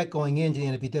to expect going into the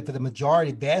NFP. For the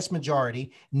majority, vast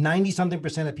majority,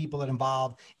 90-something% of people that are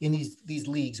involved in these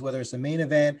leagues, whether it's a main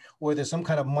event or there's some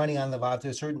kind of money on the involved to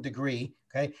a certain degree,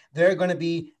 okay, they're going to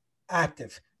be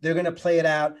active. They're going to play it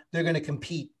out. They're going to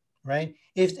compete, right?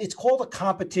 If it's called a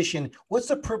competition, what's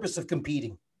the purpose of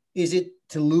competing? Is it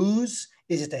to lose?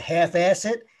 Is it to half-ass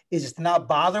it? Is it to not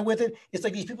bother with it? It's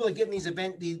like these people that get in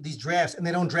these drafts and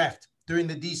they don't draft during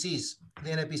the DCs, the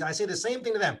NFBC. I say the same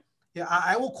thing to them. Yeah,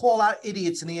 I will call out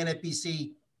idiots in the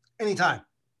NFBC anytime.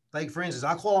 Like, for instance,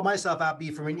 I'll call myself out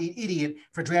for an idiot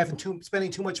for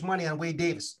spending too much money on Wade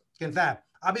Davis. Get that?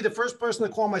 I'll be the first person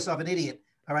to call myself an idiot.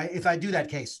 All right, if I do that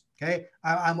case, okay,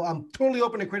 I'm totally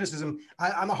open to criticism.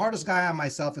 I'm the hardest guy on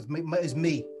myself is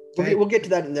me. Okay? We'll get to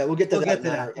that. We'll get to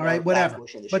that. All right, whatever.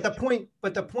 But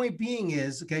the point being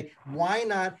is, okay, why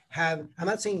not have? I'm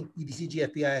not saying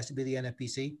EDCGFBI has to be the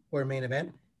NFBC or a main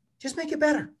event. Just make it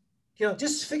better. You know,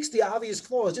 just fix the obvious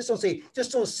flaws. Just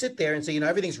don't sit there and say, you know,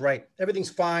 everything's right, everything's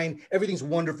fine, everything's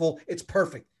wonderful, it's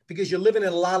perfect. Because you're living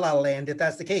in la la land if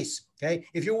that's the case. Okay,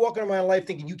 if you're walking around life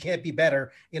thinking you can't be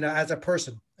better, you know, as a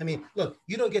person. I mean, look,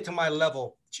 you don't get to my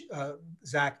level,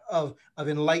 Zach, of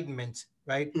enlightenment,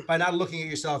 right, by not looking at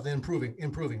yourself and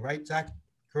improving, right, Zach?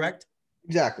 Correct?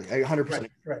 Exactly, 100%.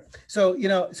 Right. So, you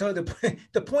know, so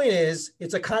the point is,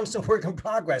 it's a constant work in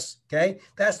progress. Okay,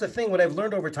 that's the thing. What I've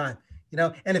learned over time, you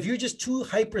know, and if you're just too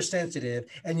hypersensitive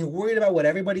and you're worried about what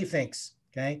everybody thinks,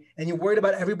 okay, and you're worried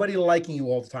about everybody liking you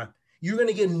all the time, you're going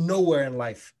to get nowhere in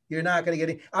life. You're not going to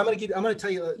get it. I'm going to tell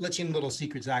you, let you in a little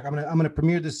secret, Zach. I'm going to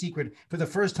premiere the secret for the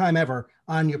first time ever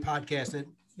on your podcast. And,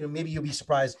 you know, maybe you'll be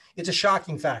surprised. It's a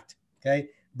shocking fact. Okay.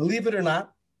 Believe it or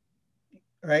not.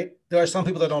 Right. There are some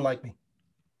people that don't like me.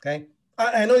 Okay.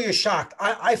 I know you're shocked.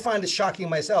 I find it shocking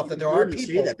myself that there are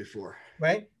people. Say that before.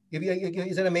 Right.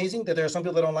 Is it amazing that there are some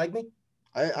people that don't like me?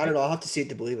 I don't know. I'll have to see it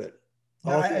to believe it.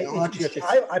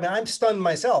 I'm stunned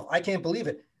myself. I can't believe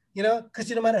it. You know, because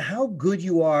no matter how good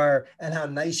you are and how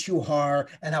nice you are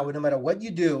and how no matter what you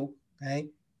do, okay,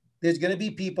 there's going to be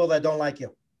people that don't like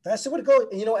you. That's the way to go.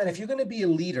 You know, and if you're going to be a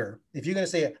leader, if you're going to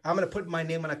say, I'm going to put my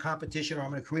name on a competition or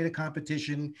I'm going to create a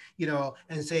competition, you know,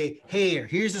 and say, hey,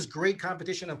 here's this great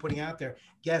competition I'm putting out there.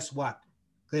 Guess what?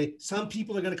 Okay, some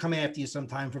people are going to come after you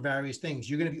sometime for various things.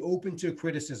 You're going to be open to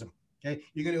criticism. Okay,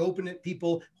 you're going to open it.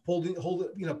 People holding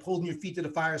your feet to the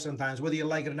fire sometimes, whether you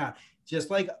like it or not. Just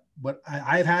like what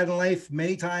I've had in life,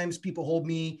 many times people hold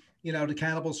me, you know,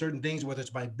 accountable certain things, whether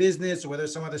it's my business or whether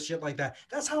it's some other shit like that.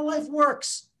 That's how life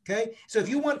works. Okay, so if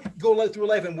you want to go through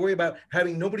life and worry about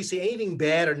having nobody say anything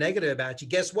bad or negative about you,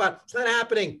 guess what? It's not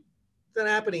happening. It's not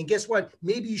happening. Guess what?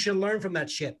 Maybe you should learn from that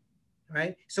shit.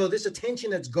 Right. So this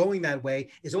attention that's going that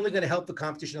way is only going to help the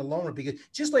competition in the long run, because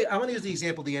just like I want to use the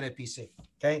example of the NFBC.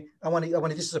 Okay. I want to,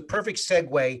 this is a perfect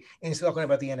segue into talking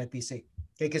about the NFBC. Okay.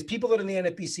 Because people that are in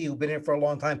the NFBC who've been in it for a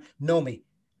long time know me.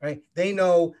 Right. They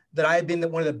know that I've been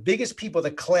one of the biggest people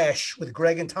that clash with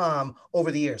Greg and Tom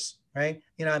over the years. Right.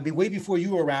 You know, I'd be way before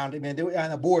you were around. I mean, they were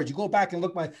on the board. You go back and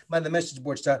look the message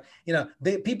board stuff. You know,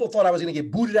 people thought I was going to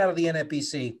get booted out of the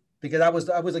NFBC because I was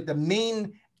like the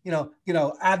main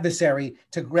adversary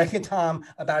to Greg and Tom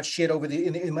about shit over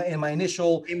in my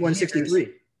initial Game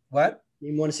 163. What?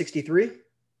 Game 163.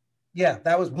 Yeah,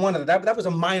 that was one of that was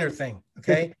a minor thing.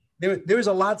 Okay. There was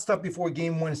a lot of stuff before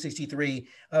game 163.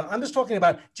 I'm just talking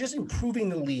about just improving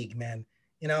the league, man.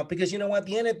 Because you know what?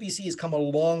 The NFBC has come a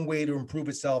long way to improve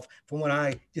itself from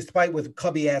when despite what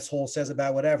Cubby asshole says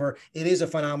about whatever, it is a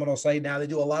phenomenal site now. They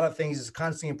do a lot of things. It's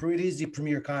constantly improving. It is the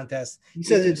premier contest. He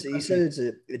says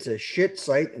it's a shit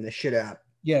site and a shit app.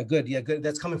 Yeah, good. Yeah, good.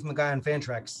 That's coming from the guy on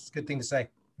Fantrax. It's a good thing to say.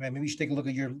 Right, maybe you should take a look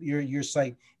at your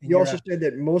site. You also said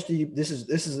that most of you, this is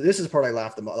the part I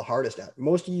laughed the hardest at.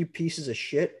 Most of you pieces of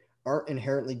shit aren't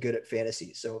inherently good at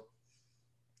fantasy. So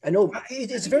I know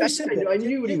it's very simple. I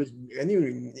knew what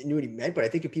he meant, but I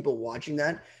think of people watching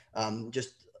that,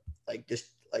 just like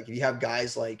if you have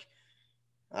guys like,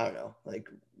 I don't know, like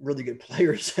really good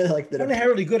players like that are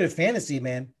inherently good at fantasy,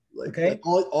 man. Okay, like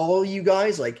all you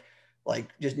guys like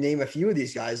just name a few of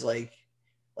these guys like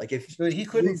if he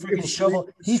couldn't freaking shovel,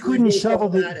 he couldn't shovel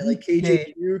that, like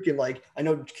KJ Duke and like I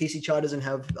know Casey Chaw doesn't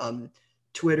have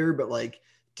Twitter, but like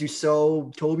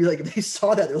Dussault, Toby, like if they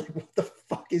saw that, they're like, what the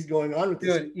fuck is going on with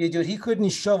this? Dude, he couldn't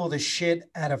shovel the shit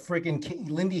out of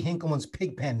freaking Lindy Hinkleman's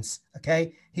pig pens.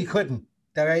 Okay, he couldn't.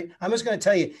 All right, I'm just gonna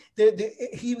tell you,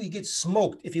 he gets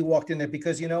smoked if he walked in there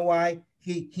because you know why?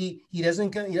 He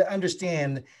doesn't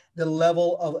understand the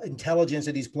level of intelligence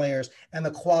of these players and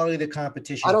the quality of the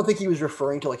competition. I don't think he was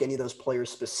referring to like any of those players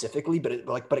specifically, but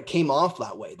it came off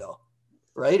that way though,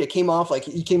 right? It came off like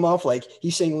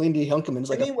he's saying Lindy Hinkleman's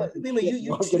like you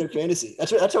get at fantasy.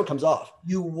 That's how it comes off.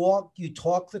 You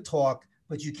talk the talk,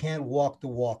 but you can't walk the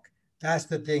walk. That's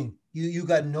the thing. You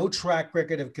got no track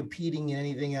record of competing in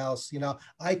anything else.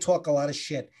 I talk a lot of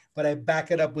shit, but I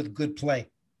back it up with good play.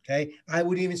 Okay. I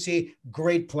would even say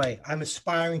great play. I'm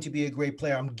aspiring to be a great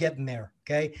player. I'm getting there.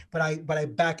 Okay. But I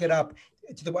back it up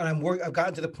I've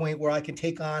gotten to the point where I can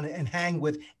take on and hang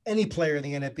with any player in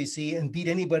the NFBC and beat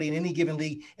anybody in any given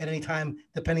league at any time,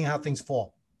 depending how things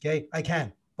fall. Okay. I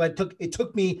can, but it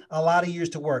took me a lot of years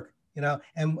to work,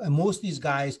 and most of these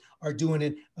guys are doing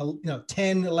it,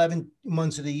 10, 11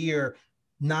 months of the year,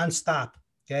 nonstop.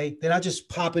 Okay. They're not just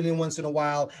popping in once in a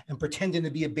while and pretending to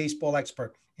be a baseball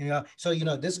expert. So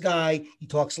this guy, he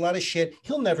talks a lot of shit.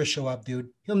 He'll never show up, dude.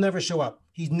 He'll never show up.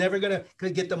 He's never gonna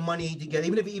get the money together.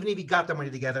 Even if he got the money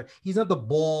together, he's not the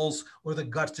balls or the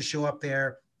guts to show up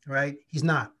there, right? He's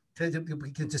not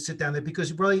to sit down there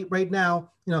because right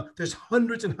now, there's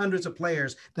hundreds and hundreds of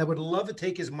players that would love to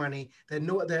take his money that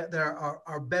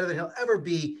are better than he'll ever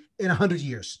be in 100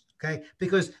 years. Okay,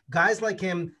 because guys like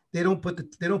him, they don't put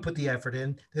the effort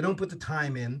in, they don't put the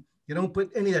time in. They don't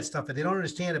put any of that stuff in. They don't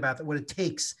understand about what it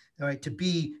takes, right, to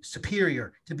be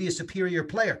superior, to be a superior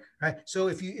player, right? So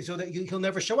he'll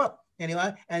never show up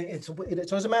anyway, and it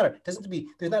doesn't matter. It doesn't be.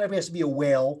 There's not everybody has to be a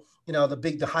whale,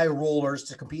 the high rollers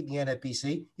to compete in the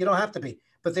NFBC. You don't have to be,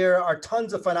 but there are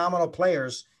tons of phenomenal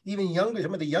players, even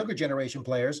some of the younger generation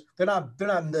players. They're not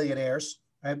millionaires,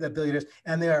 right? They're billionaires,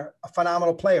 and they're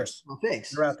phenomenal players. Well,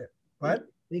 thanks. They're out there, right?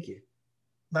 Thank you.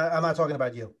 I'm not talking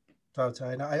about you. So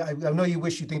I know you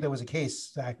wish you think that was a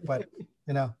case, Zach, but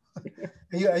and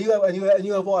you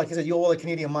have all, like I said, you have all the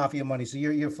Canadian mafia money, so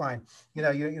you're fine. We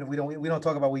don't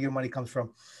talk about where your money comes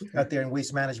from out there in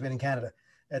waste management in Canada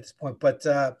at this point. But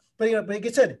like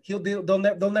I said,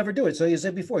 they'll never do it. So you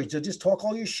said before, so just talk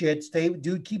all your shit,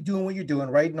 keep doing what you're doing,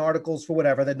 writing articles for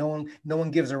whatever that no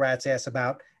one gives a rat's ass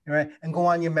about, all right, and go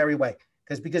on your merry way.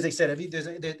 Because they said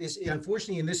there's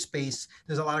unfortunately in this space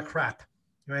there's a lot of crap.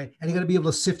 Right. And you got to be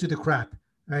able to sift through the crap,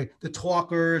 right? The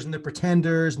talkers and the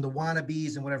pretenders and the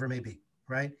wannabes and whatever it may be.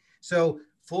 Right. So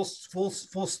full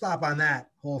stop on that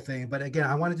whole thing. But again,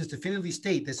 I want to just definitively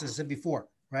state this, as I said before,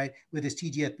 right? With this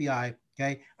TGFBI.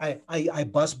 Okay. I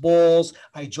bust balls.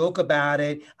 I joke about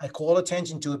it. I call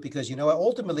attention to it because,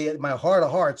 ultimately at my heart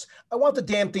of hearts, I want the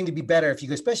damn thing to be better.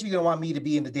 Especially if you don't want me to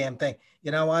be in the damn thing,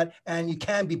 you know what? And you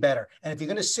can be better. And if you're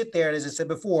going to sit there, as I said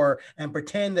before, and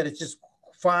pretend that it's just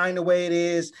fine the way it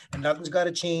is and nothing's got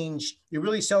to change, you're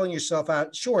really selling yourself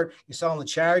out short. You're selling the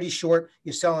charity short.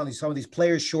 You're selling some of these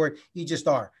players short. You just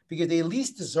are, because they at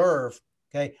least deserve,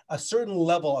 okay, a certain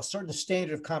level, a certain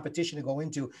standard of competition to go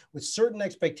into with certain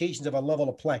expectations of a level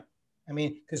of play. I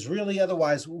mean, because really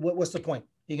otherwise, what's the point?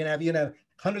 You're going to have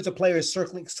hundreds of players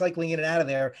cycling in and out of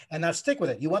there and not stick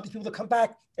with it. You want these people to come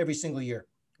back every single year,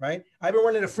 right? I've been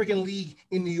running a freaking league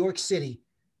in New York City,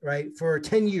 right, for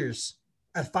 10 years.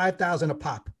 At $5,000 a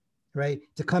pop, right?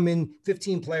 To come in,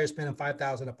 15 players spending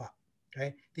 $5,000 a pop.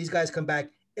 Okay, these guys come back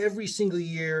every single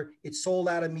year. It's sold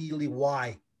out immediately.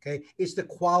 Why? Okay, it's the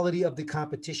quality of the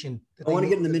competition. I want to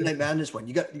get in the Midnight Madness one.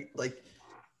 You got like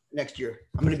next year.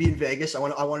 I'm going to be in Vegas. I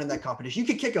want in that competition. You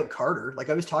could kick out Carter. Like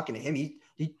I was talking to him. He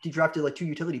drafted like 2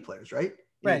 utility players, right?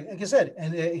 Right, like I said,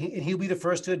 and he'll be the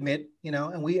first to admit,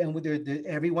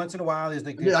 every once in a while there's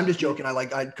like. I'm just joking.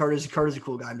 Carter's a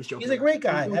cool guy. I'm just joking. He's a great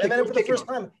guy. I met him for the first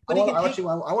time. But I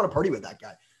want to party with that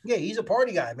guy. Yeah, he's a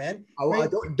party guy, man. I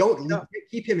don't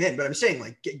keep him in, but I'm saying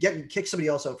like kick somebody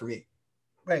else out for me.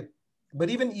 Right,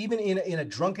 but even in a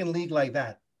drunken league like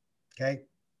that, okay,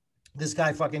 this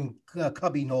guy fucking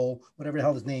Cubby Knoll, whatever the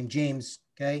hell his name, James.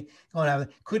 Okay,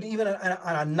 could even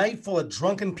on a night full of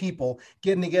drunken people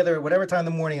getting together at whatever time in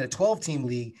the morning in a 12-team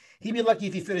league, he'd be lucky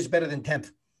if he finished better than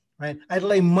 10th, right? I'd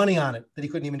lay money on it that he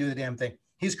couldn't even do the damn thing.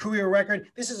 His career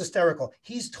record, this is hysterical.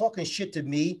 He's talking shit to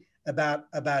me about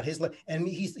his, and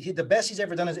the best he's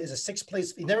ever done is a 6th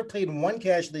place. He never played in one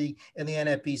cash league in the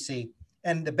NFBC,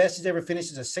 and the best he's ever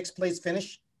finished is a 6th place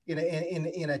finish in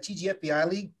a TGFBI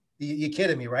league. You're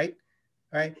kidding me, right?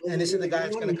 All right, and this is the guy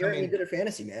that's going to come in. You're good at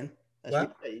fantasy, man.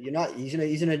 You're not. He's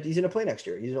gonna play next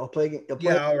year. He'll play.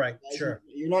 Yeah, all right, sure.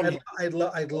 You're not. I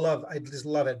just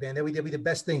love it, man. That'd be the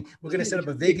best thing. We're gonna set up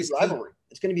a Vegas rivalry.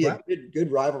 It's gonna be a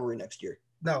good rivalry next year.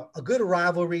 No, a good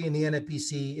rivalry in the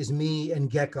NFPC is me and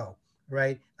Gecko,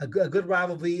 right? A good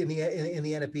rivalry in the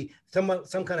NFP,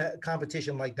 some kind of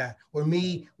competition like that, or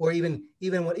me, or even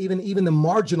the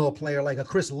marginal player like a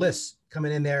Chris Liss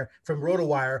coming in there from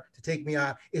RotoWire to take me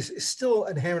out is still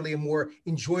inherently a more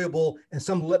enjoyable and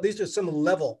there's just some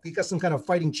level. You got some kind of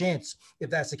fighting chance if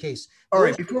that's the case. All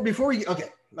right, before we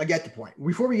I get the point.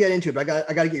 Before we get into it, I got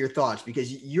to get your thoughts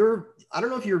because I don't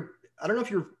know if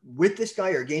you're with this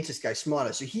guy or against this guy,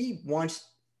 Smada. So he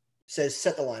says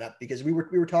set the lineup because we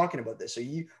were talking about this. So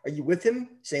are you with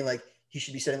him saying like he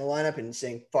should be setting the lineup and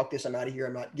saying fuck this, I'm out of here,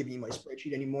 I'm not giving you my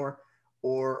spreadsheet anymore,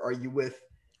 or are you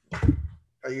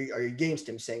against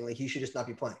him saying like he should just not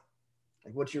be playing?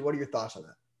 Like what are your thoughts on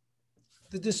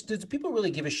that? Does people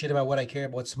really give a shit about what I care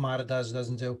about, what Smada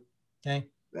doesn't do? Okay.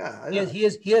 Yeah.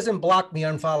 He hasn't blocked me,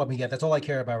 unfollowed me yet. That's all I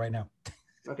care about right now.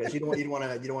 Okay, so you don't want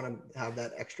to have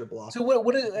that extra block. So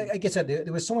what is, I guess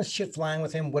there was so much shit flying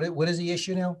with him. What is the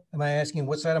issue now? Am I asking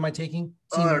what side am I taking?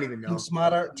 I don't even know.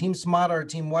 Team Smada or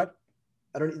team what?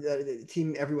 I don't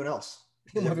team everyone else.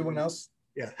 Team everyone else?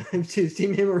 Yeah,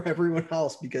 team him or everyone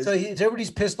else because everybody's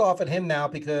pissed off at him now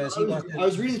because I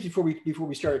was reading this before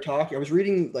we started talking. I was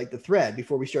reading like the thread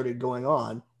before we started going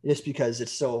on, just because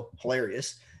it's so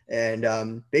hilarious.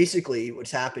 And basically, what's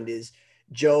happened is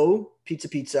Joe Pizza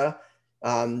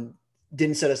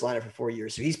didn't set his lineup for 4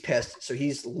 years, so he's pissed. So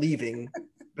he's leaving,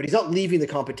 but he's not leaving the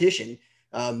competition.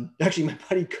 Actually, my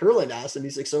buddy Curlin asked him.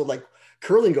 He's like, so like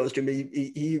Curlin goes to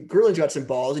him. Curlin's got some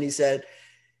balls, and he said.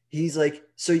 He's like,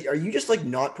 so are you just like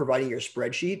not providing your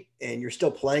spreadsheet and you're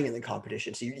still playing in the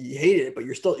competition? So you hated it, but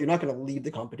you're not going to leave the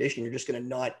competition. You're just going to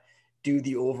not do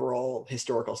the overall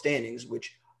historical standings,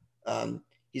 which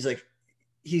he's like,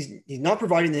 he's not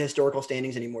providing the historical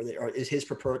standings anymore. That is his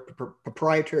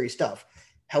proprietary stuff.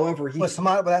 However,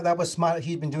 that was smart.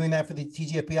 He'd been doing that for the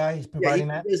TGFBI. He's providing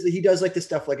that. He does like the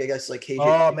stuff like I guess like KJ.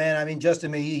 Oh man, I mean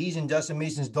he's in Justin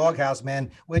Mason's doghouse,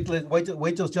 man. Wait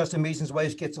till Justin Mason's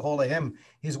wife gets a hold of him.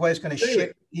 His wife's gonna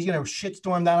shit. He's gonna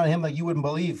shitstorm down on him like you wouldn't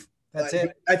believe. That's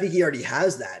it. I think he already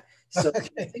has that. So okay.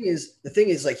 the thing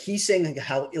is like he's saying like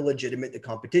how illegitimate the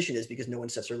competition is because no one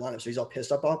sets their lineup. So he's all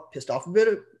pissed off a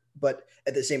bit. But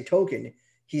at the same token,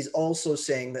 he's also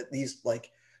saying that these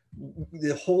like.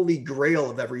 The holy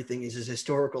grail of everything is his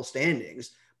historical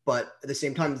standings, but at the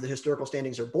same time, the historical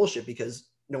standings are bullshit because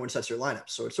no one sets their lineups.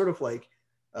 So it's sort of like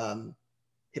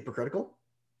hypocritical,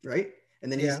 right?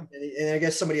 And then and I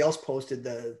guess somebody else posted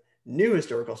the new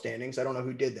historical standings. I don't know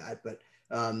who did that, but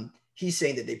he's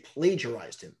saying that they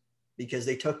plagiarized him because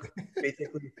they took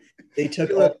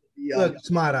Look,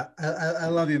 Smada, I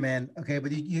love you, man. Okay,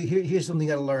 but here's something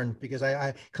you got to learn because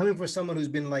I coming from someone who's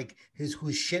been like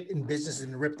who's shit in business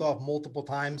and ripped off multiple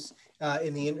times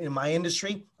in my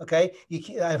industry. Okay,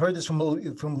 I've heard this from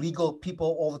legal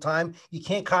people all the time. You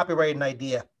can't copyright an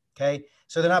idea. Okay,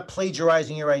 so they're not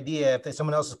plagiarizing your idea if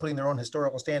someone else is putting their own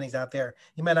historical standings out there.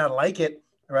 You might not like it,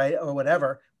 right, or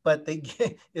whatever. But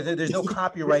there's no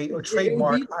copyright or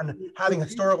trademark on having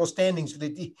historical standings for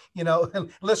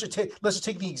unless you take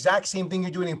the exact same thing you're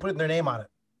doing and putting their name on it.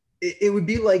 It would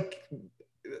be like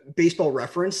Baseball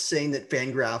Reference saying that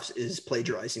Fangraphs is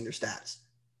plagiarizing their stats.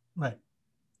 Right.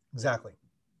 Exactly.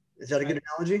 Is that a good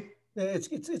analogy? It's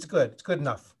good. It's good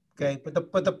enough. Okay.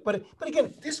 But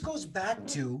again, this goes back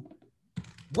to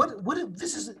what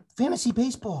this is fantasy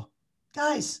baseball,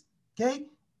 guys. Okay.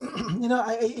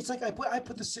 It's like I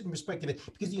put this shit in perspective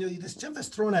because the stuff that's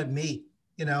thrown at me.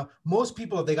 Most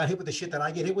people, if they got hit with the shit that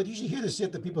I get hit with, usually hear the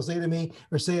shit that people say to me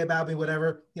or say about me,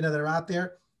 whatever, that are out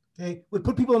there. okay, would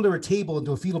put people under a table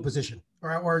into a fetal position,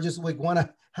 or just like want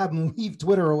to have them leave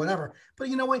Twitter or whatever. But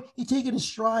you know what? You take it in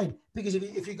stride, because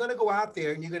if you're going to go out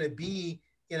there and you're going to be,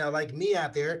 like me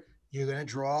out there, you're going to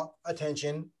draw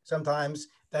attention sometimes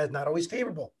that's not always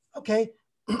favorable. Okay,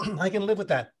 I can live with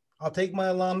that. I'll take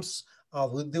my lumps.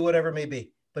 I'll do whatever it may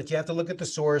be. But you have to look at the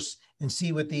source and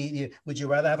see what would you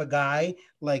rather have a guy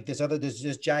like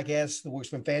this jackass that works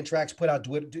from Fantrax put out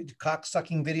cock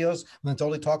sucking videos, and that's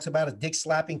all he talks about is dick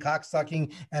slapping, cock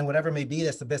sucking, and whatever it may be.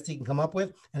 That's the best he can come up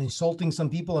with, and insulting some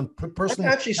people. And personally,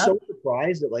 I'm actually so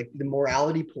surprised that like the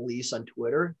morality police on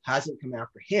Twitter hasn't come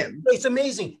after him. It's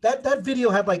amazing that video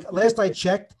had, like, last I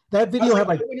checked, that video had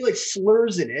like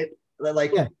slurs in it.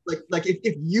 Like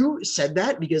if you said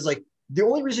that, because like the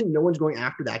only reason no one's going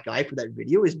after that guy for that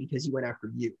video is because he went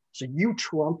after you. So you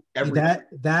trump everything.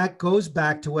 That goes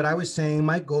back to what I was saying,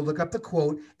 Mike. Go look up the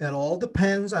quote. It all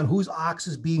depends on whose ox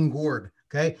is being gored.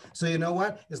 Okay. So you know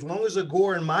what? As long as they're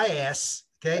goring my ass,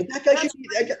 okay. And that guy should be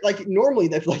like normally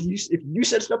that, like, if you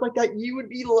said stuff like that, you would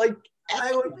be like,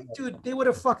 dude, they would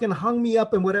have fucking hung me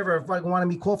up and whatever if I wanted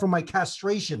me call for my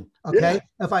castration. Okay.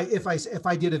 Yeah. If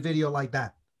I did a video like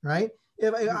that, right?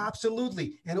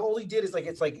 Absolutely. And all he did is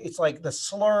it's like the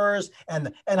slurs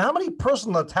and how many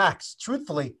personal attacks,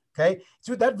 truthfully. Okay.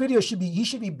 So that video he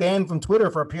should be banned from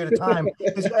Twitter for a period of time.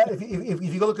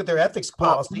 if you go look at their ethics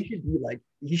policy,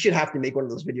 he should have to make one of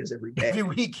those videos every day. Every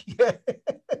week. Yeah.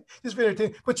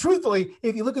 But truthfully,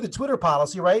 if you look at the Twitter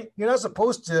policy, right, you're not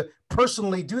supposed to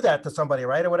personally do that to somebody,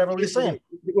 right? Or whatever you're saying.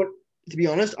 To be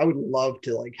honest, I would love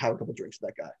to like have a couple drinks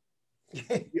with that guy.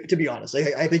 To be honest,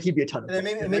 I think he'd be a ton of fun.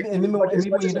 As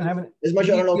much as I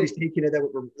don't know if he's taking it that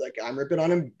we're like I'm ripping on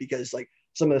him, because like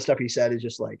some of the stuff he said is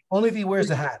just like only if he wears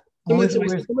the hat. Some of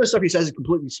the stuff he says is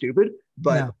completely stupid,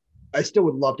 but I still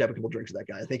would love to have a couple drinks with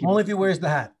that guy. I think only if he wears the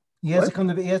hat. He has to come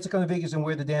to Vegas and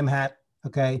wear the damn hat.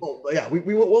 Okay. Oh yeah,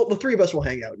 we will. The three of us will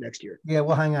hang out next year. Yeah,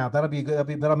 we'll hang out. That'll be good.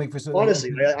 That'll make for some.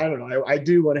 Honestly, I don't know. I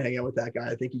do want to hang out with that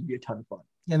guy. I think he'd be a ton of fun.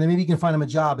 Yeah, and then maybe you can find him a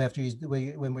job after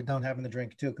when we're done having the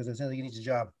drink too, because it sounds like he needs a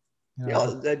job. You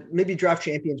know? Yeah, maybe Draft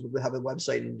Champions will have a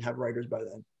website and have writers by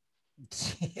then.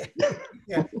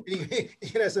 Yeah, he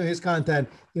has some of his content,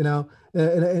 and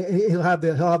he'll have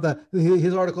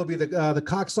his article be the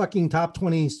cock sucking top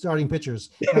 20 starting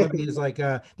pitchers. That'll be his like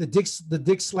the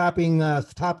dick slapping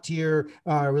top tier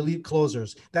elite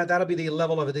closers. That'll be the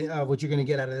level of what you're going to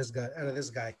get out of this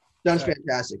guy. Sounds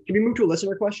fantastic. Can we move to a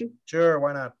listener question? Sure,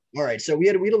 why not? All right, so we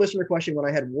had a listener question when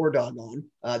I had War Dog on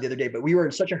the other day, but we were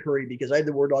in such a hurry because I had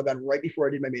the War Dog on right before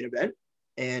I did my main event,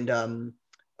 and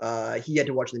he had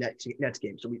to watch the Nets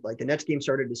game. So the Nets game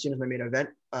started as soon as my main event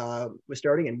was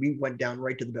starting, and we went down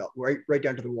right to the bell, right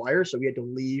down to the wire. So we had to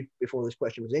leave before this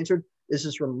question was answered. This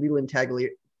is from Leland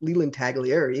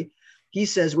Taglieri. He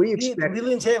says, "What do you expect?"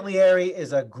 Leland Taglieri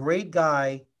is a great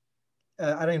guy.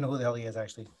 I don't even know who the hell he is,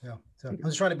 actually. No. So I'm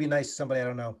just trying to be nice to somebody I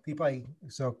don't know.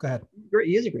 So go ahead.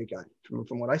 He is a great guy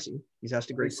from what I see. He's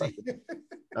asked a great question.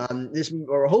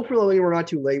 Hopefully we're not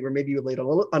too late. We're maybe late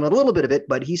on a little bit of it,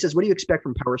 but he says, what do you expect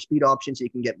from power speed options so you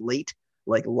can get late,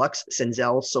 like Lux,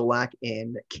 Senzel, Solak,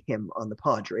 and Kim on the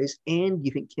Padres? And do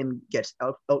you think Kim gets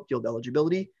outfield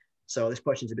eligibility? So this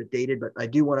question's a bit dated, but I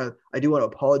do want to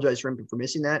apologize for him for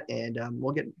missing that, and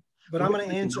we'll get. But I'm going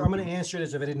to answer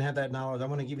this if I didn't have that knowledge. I'm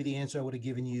going to give you the answer I would have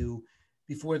given you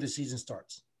before the season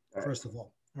starts. All first of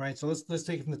all. All right. So let's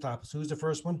take it from the top. So who's the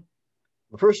first one?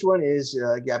 The first one is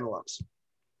Gavin Lux.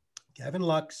 Gavin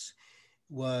Lux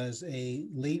was a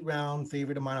late round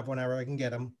favorite of mine whenever I can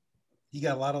get him. He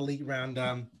got a lot of late round,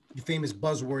 the famous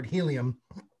buzzword helium.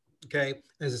 Okay.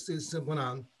 As it went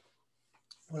on,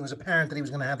 when it was apparent that he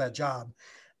was going to have that job.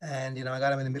 And, I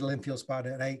got him in the middle infield spot,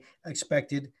 and I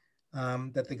expected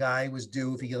that the guy was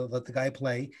due, if he let the guy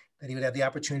play, that he would have the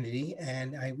opportunity.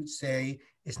 And I would say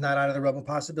it's not out of the realm of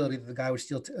possibility that the guy would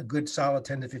steal a good solid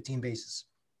 10 to 15 bases,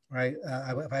 right?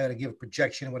 If I had to give a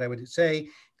projection, what I would say,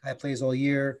 guy plays all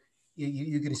year,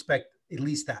 you can expect at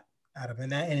least that out of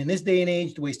him. And in this day and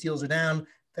age, the way steals are down,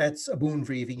 that's a boon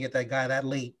for you if you can get that guy that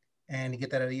late and you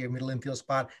get that out of your middle infield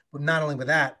spot. But not only with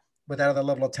that, but out of the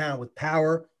level of talent with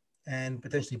power and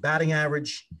potentially batting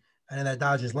average and in that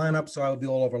Dodgers lineup. So I would be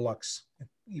all over Lux,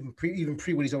 even pre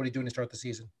what he's already doing to start the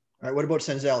season. All right. What about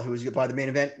Senzel, who was by the main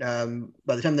event?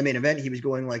 By the time of the main event, he was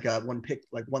going like one pick,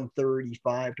 like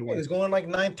 135 to 1. He was going like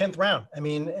 9th, 10th round. I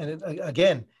mean, and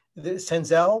again,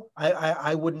 Senzel,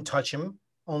 I wouldn't touch him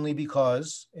only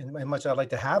because, and much I'd like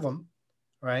to have him,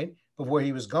 right? But where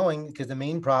he was going, because the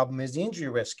main problem is the injury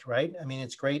risk, right? I mean,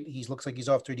 it's great. He looks like he's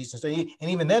off to a decent start. And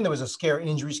even then, there was an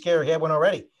injury scare. He had one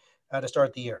already to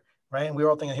start the year. Right. And we were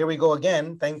all thinking, here we go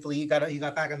again. Thankfully, he got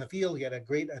back on the field. He had a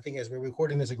great, I think as we're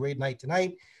recording this, a great night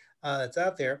tonight. that's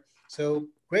out there. So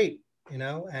great,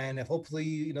 and if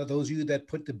hopefully, those of you that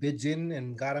put the bids in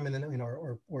and got him in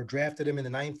the, or drafted him in the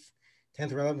 9th,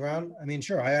 10th or 11th round. I mean,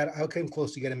 sure, I came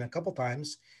close to get him a couple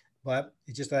times, but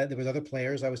it's just that there was other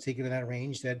players I was taking in that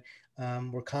range that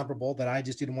were comparable that I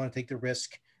just didn't want to take the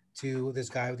risk to this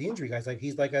guy with the injury. Guys, like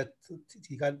he got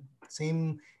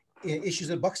same issues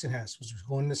that Buxton has, was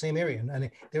going in the same area, and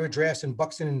they were drafts, and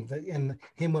Buxton and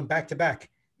him went back to back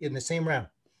in the same round.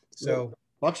 So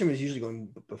Buxton was usually going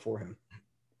before him,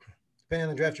 depending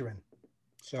on the draft you're in.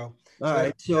 So all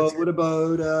right. So what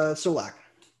about Solak?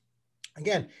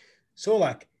 Again,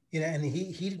 Solak, and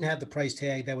he didn't have the price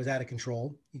tag that was out of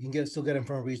control. You can still get him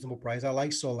for a reasonable price. I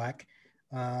like Solak.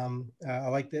 I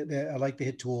like the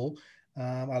hit tool.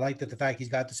 I like that the fact he's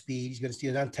got the speed. He's going to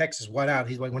steal down Texas. Why out?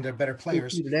 He's like one of their better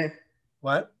players. Today.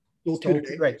 What? Stole two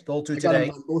today. Right. Stole two today.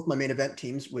 On both my main event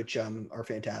teams, which are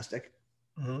fantastic.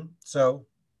 Mm-hmm. So,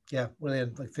 yeah, what are they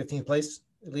in, like 15th place?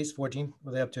 At least 14?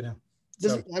 What are they up to now?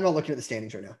 I'm not looking at the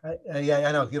standings right now. Yeah,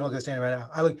 I know. You don't look at the standings right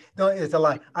now. No, it's a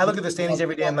lie. I look at the standings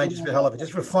every damn night just for the hell of it.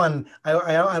 Just for fun.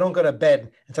 I don't go to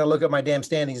bed until I look at my damn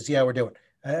standings and see how we're doing.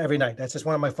 Every night. That's just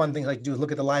one of my fun things I like to do, is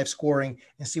look at the live scoring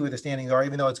and see where the standings are,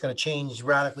 even though it's going to change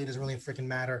radically. It doesn't really freaking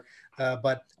matter.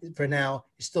 But for now,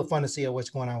 it's still fun to see what's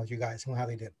going on with you guys and how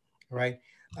they did. All right.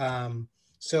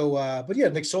 But yeah,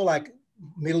 Nick Solak,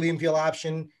 middle infield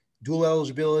option, dual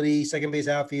eligibility, second base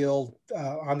outfield,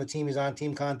 on the team. He's on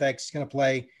team contacts. He's going to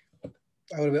play.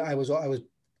 I was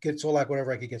get Solak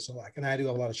whatever I could get Solak. And I do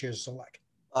have a lot of shares of Solak.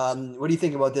 What do you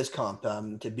think about this comp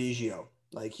to Biggio?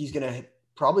 Like, he's going to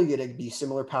probably going to be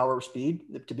similar power or speed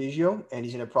to Biggio, and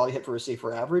he's going to probably hit for a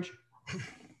safer average.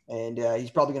 And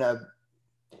he's probably going to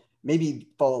maybe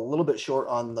fall a little bit short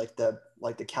on like the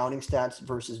counting stats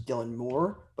versus Dylan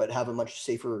Moore, but have a much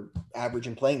safer average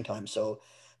in playing time. So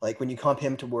like when you comp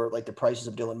him to where like the prices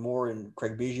of Dylan Moore and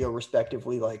Craig Biggio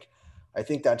respectively, like I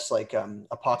think that's like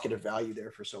a pocket of value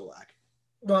there for Solak.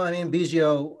 Well, I mean,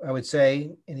 Biggio, I would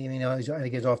say, and I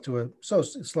think he's off to a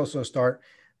slow start,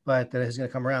 but that is going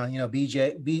to come around.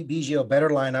 Biggio, better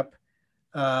lineup,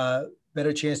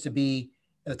 better chance to be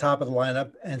at the top of the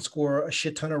lineup and score a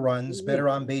shit ton of runs, better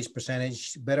on base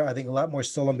percentage, better, I think a lot more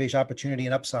stolen base opportunity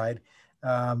and upside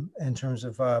in terms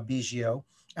of Biggio,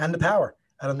 and the power.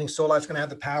 I don't think Solak's going to have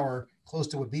the power close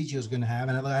to what Biggio is going to have.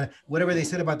 And whatever they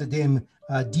said about the damn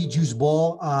D-juice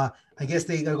ball, I guess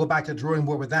they got to go back to the drawing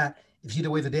board with that. If you see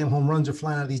the way the damn home runs are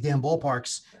flying out of these damn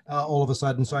ballparks all of a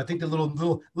sudden. So I think the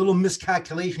little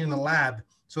miscalculation in the lab,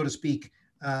 so to speak,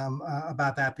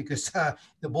 about that, because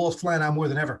the ball's flying out more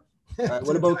than ever.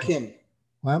 What about Kim?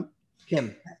 Well,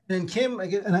 Kim. And Kim,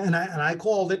 and I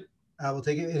called it. I will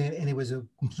take it. And it was a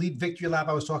complete victory lap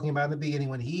I was talking about in the beginning.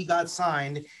 When he got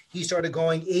signed, he started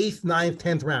going 8th, 9th,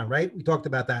 10th round, right? We talked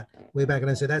about that way back.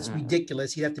 And I said, that's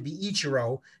ridiculous. He'd have to be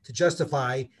Ichiro to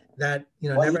justify that,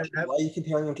 why are you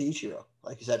comparing him to Ichiro?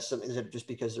 Like, is it just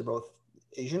because they're both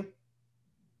Asian?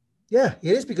 Yeah,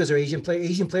 it is because they're Asian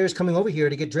players coming over here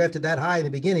to get drafted that high in the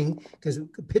beginning, because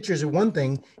pitchers are one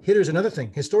thing, hitters another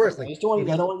thing, historically. I don't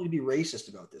want you to be racist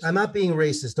about this. I'm not being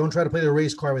racist. Don't try to play the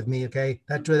race card with me, okay?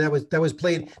 That was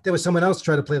played. There was someone else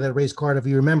trying to play that race card, if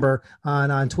you remember,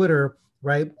 on Twitter,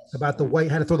 right? About the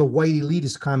white, how to throw the white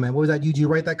elitist comment. What was that? Did you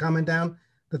write that comment down?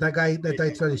 That guy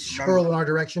started hurl in our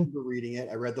direction? Reading it.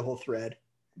 I read the whole thread.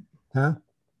 Huh?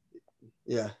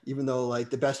 Yeah, even though like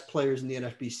the best players in the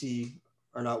NFBC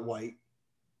are not white.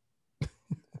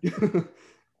 but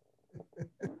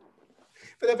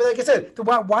like I said,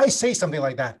 why say something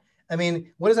like that? I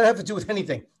mean, what does that have to do with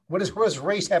anything? What does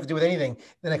race have to do with anything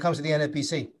when it comes to the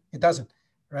NFBC? It doesn't,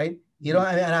 right?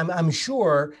 And I'm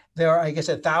sure there are, like I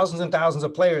said, thousands and thousands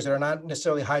of players that are not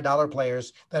necessarily high dollar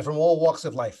players, that are from all walks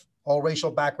of life, all racial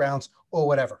backgrounds or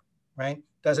whatever, right?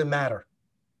 Doesn't matter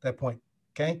at that point,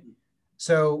 okay?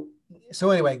 So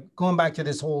anyway, going back to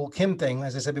this whole Kim thing,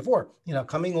 as I said before,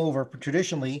 coming over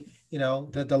traditionally,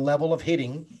 the level of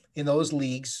hitting in those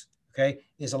leagues, okay,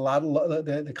 is a lot.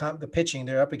 The pitching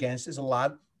they're up against is a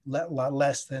lot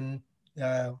less than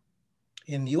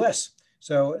in the U.S.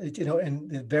 So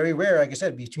and very rare, like I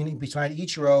said, between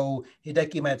Ichiro,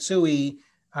 Hideki Matsui.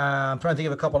 I'm trying to think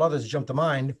of a couple others that jump to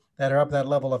mind that are up that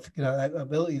level of that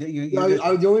ability that you.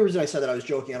 The only reason I said that, I was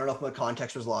joking. I don't know if my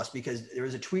context was lost, because there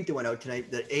was a tweet that went out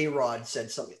tonight that A-Rod said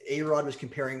something. A-Rod was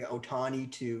comparing Ohtani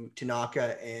to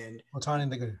Tanaka and Ohtani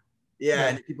the good. Yeah,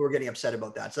 and people were getting upset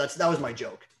about that. So that was my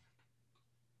joke.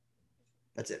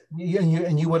 That's it.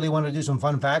 And you really want to do some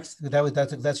fun facts?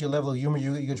 That's your level of humor.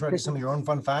 You can try to do some of your own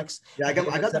fun facts. Yeah, I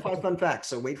got the 5 fun facts.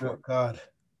 So wait for it. God.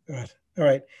 All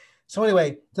right. So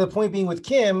anyway, the point being with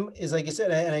Kim is, like I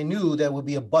said, and I knew that would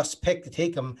be a bust pick to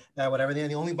take him, whatever.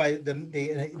 The only by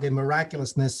the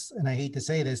miraculousness, and I hate to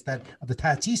say this, that of the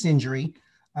Tatis injury,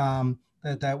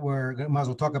 that we're might as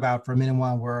well talk about for a minute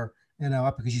while we're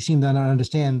up, because you seem to not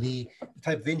understand the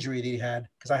type of injury that he had,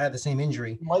 because I had the same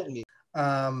injury. With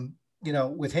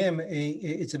him,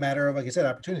 it's a matter of, like I said,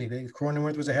 opportunity.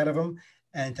 Cronenworth was ahead of him,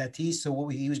 and Tatis, so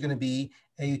he was going to be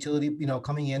a utility,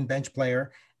 coming in bench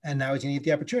player. And now he's going to get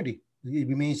the opportunity. It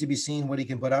remains to be seen what he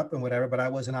can put up and whatever, but I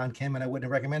wasn't on Kim, and I wouldn't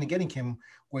have recommended getting Kim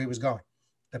where he was going.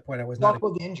 At that point, I was not. Talk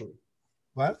about the injury.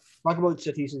 What? Talk about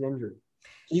Tatis's injury.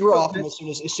 So you were off him as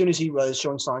soon as he was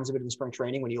showing signs of it in spring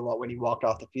training when he walked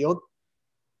off the field.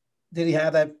 Did he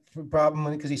have that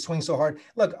problem because he swings so hard?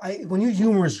 Look, when your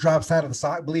humerus drops out of the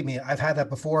sock, believe me, I've had that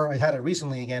before. I had it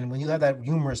recently again. When you have that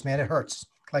humerus, man, it hurts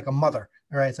like a mother.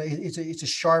 All right, so it's a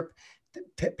sharp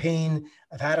pain.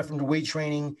 I've had it from the weight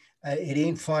training. It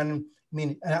ain't fun. I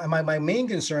mean, my main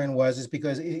concern is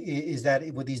because is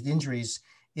that with these injuries,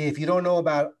 if you don't know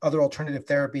about other alternative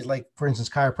therapies, like for instance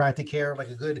chiropractic care, like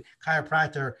a good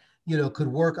chiropractor, could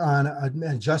work on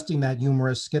adjusting that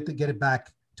humerus, get it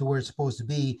back to where it's supposed to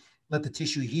be, let the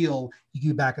tissue heal. You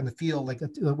get back in the field, like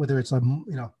whether it's a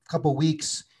couple of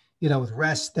weeks, with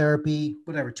rest therapy,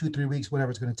 whatever, 2-3 weeks,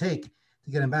 whatever it's going to take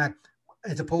to get him back.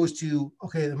 As opposed to,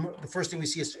 okay, the first thing we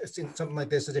see is something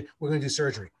like this, is that we're going to do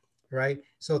surgery, right?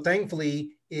 So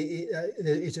thankfully,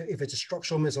 if it's a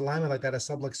structural misalignment like that, a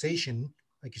subluxation,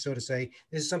 like you so to say,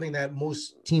 this is something that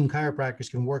most team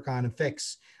chiropractors can work on and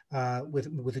fix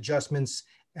with adjustments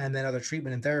and then other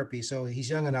treatment and therapy. So he's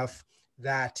young enough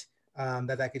that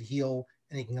that could heal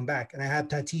and he can come back. And I had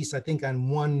Tatis, I think, on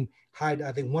one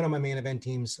of my main event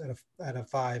teams out of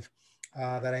 5.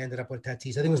 That I ended up with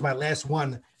Tatis. I think it was my last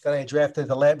one that I drafted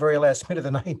the very last minute of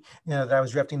the night, that I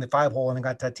was drafting the 5-hole and I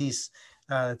got Tatis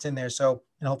that's in there. So,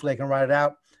 hopefully I can ride it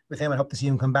out with him. I hope to see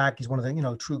him come back. He's one of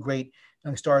the, true great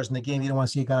young stars in the game. You don't want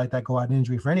to see a guy like that go out in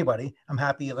injury for anybody. I'm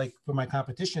happy, like, for my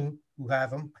competition who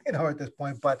have him, at this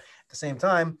point, but at the same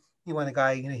time, he won the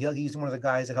guy, he's one of the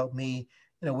guys that helped me,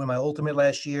 win my ultimate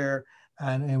last year.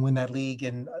 And win that league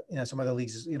and some other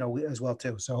leagues, as well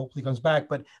too. So hopefully he comes back.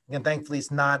 But again, thankfully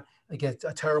it's not like a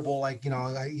terrible,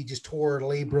 he just tore the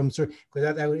labrum.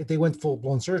 Because if they went full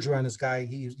blown surgery on this guy,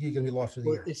 he's going to be lost for the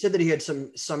year. It said that he had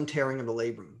some tearing of the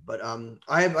labrum, but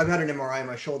I've had an MRI on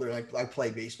my shoulder. And I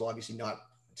play baseball, obviously not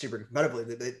super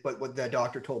competitively, but what that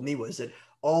doctor told me was that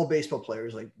all baseball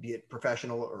players, like be it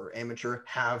professional or amateur,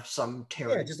 have some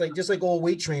tearing. Yeah, just like all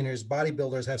weight trainers,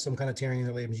 bodybuilders have some kind of tearing in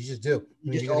their labrums. You just do.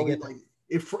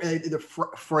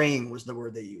 Fraying was the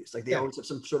word they used. Like they always have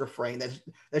some sort of fraying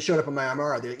that showed up on my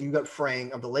MRI. You got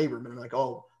fraying of the labrum, and I'm like,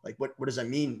 oh, like what does that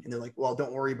mean? And they're like, well,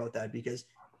 don't worry about that because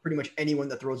pretty much anyone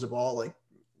that throws a ball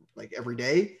like every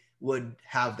day would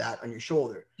have that on your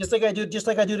shoulder. Just like I do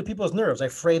to people's nerves. I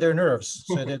fray their nerves.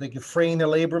 So they're like fraying their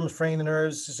labrum, fraying the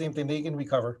nerves, the same thing. They can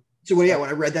recover. So when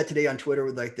I read that today on Twitter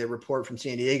with like the report from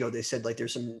San Diego, they said like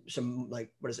there's some like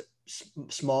what is it,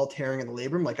 small tearing in the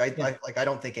labrum. I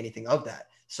don't think anything of that.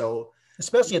 So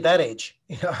especially at that age,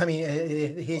 I mean,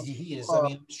 he is. I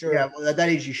mean, sure. Yeah, well, at that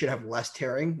age you should have less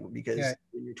tearing because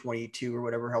you're 22 or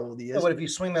whatever, how old he is. But if you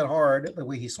swing that hard, the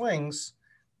way he swings,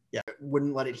 it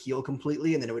wouldn't let it heal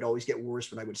completely, and then it would always get worse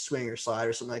when I would swing or slide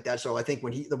or something like that. So I think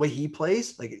the way he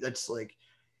plays, like that's like.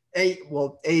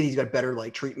 He's got better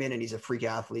like treatment and he's a freak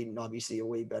athlete and obviously a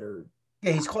way better.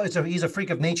 Yeah, he's a freak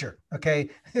of nature. Okay.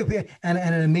 and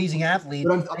an amazing athlete.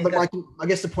 I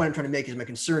guess the point I'm trying to make is my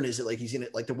concern is that like he's in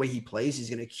it, like the way he plays, he's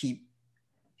going to keep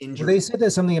injured. Well, they said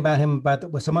there's something about him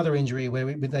with some other injury where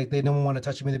like they don't want to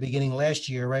touch him in the beginning last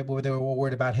year, right? Where they were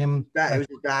worried about him. It was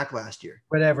his back last year.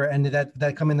 Whatever. And did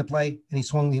that come into play? And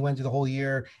he went through the whole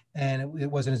year and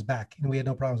it wasn't his back and we had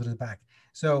no problems with his back.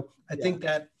 So I think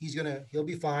that he'll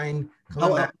be fine.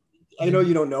 I know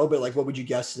you don't know, but like, what would you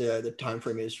guess the time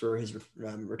frame is for his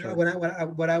return?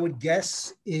 What I would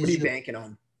guess is. What are you banking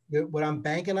on? What I'm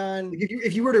banking on.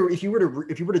 If you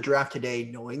were to draft today,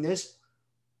 knowing this,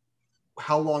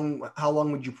 how long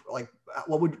would you like?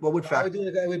 What would factor?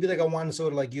 It would be like a Juan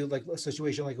Soto, like a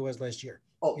situation like it was last year.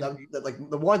 Oh, like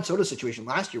the Juan Soto situation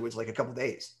last year was like a couple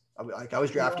days. I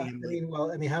was drafting him.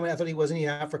 I thought he wasn't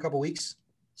out for a couple of weeks.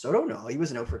 Soto, no, he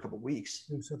wasn't out for a couple of weeks.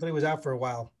 So I thought he was out for a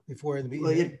while before in the beginning.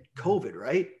 Well, he had COVID,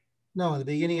 right? No, in the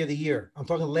beginning of the year. I'm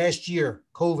talking last year,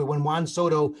 COVID, when Juan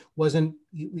Soto wasn't,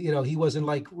 he wasn't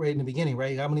like right in the beginning,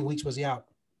 right? How many weeks was he out?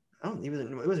 He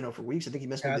wasn't out for weeks. I think he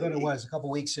missed. I thought it was a couple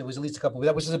of weeks. It was at least a couple.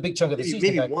 That was just a big chunk of the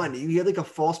season. Maybe one. He had like a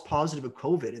false positive of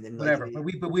COVID, and then whatever. But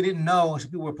we didn't know. So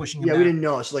people were pushing him. Yeah, we didn't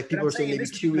know. So like people were saying maybe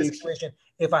 2 weeks.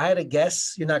 If I had to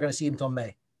guess, you're not going to see him until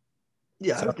May.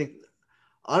 Yeah, so, I don't think.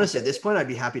 Honestly, at this point, I'd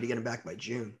be happy to get him back by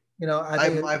June. You know, I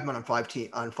have him on five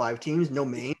teams, no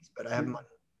mains, but I have him on.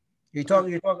 You're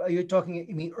talking.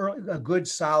 I mean, a good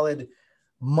solid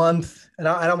month, and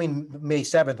I don't mean May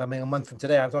 7th. I mean a month from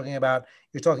today. I'm talking about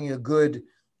you're talking a good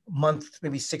month,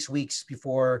 maybe 6 weeks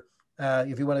before.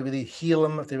 If you want to really heal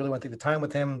him, if they really want to take the time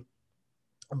with him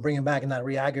and bring him back and not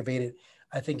re-aggravate it,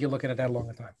 I think you're looking at that a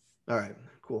longer time. All right,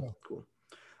 cool.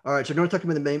 All right, so do you want to talk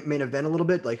about the main event a little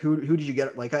bit? Like, who did you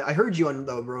get? Like, I heard you on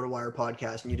the RotoWire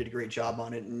podcast, and you did a great job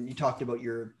on it, and you talked about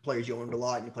your players you owned a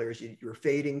lot and your players you were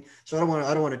fading. So I don't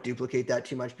want to duplicate that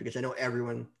too much because I know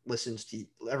everyone listened to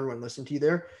you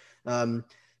there.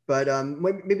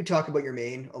 Maybe talk about your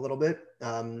main a little bit.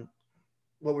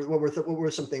 What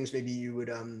were some things maybe you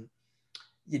would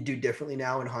you'd do differently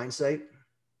now in hindsight?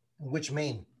 Which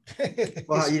main?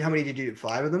 Well, how many did you do?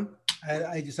 5 of them?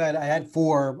 I decided I had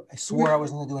 4. I swore I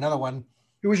was going to do another one.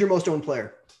 Who was your most owned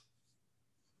player?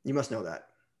 You must know that.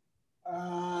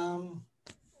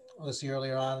 Let's see.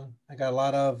 Earlier on, I got a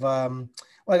lot of.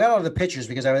 I got all of the pitchers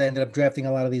because I ended up drafting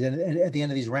a lot of these at the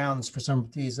end of these rounds for some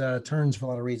of these turns for a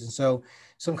lot of reasons. So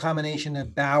some combination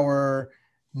of Bauer,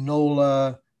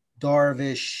 Nola,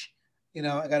 Darvish. You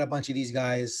know, I got a bunch of these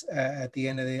guys at the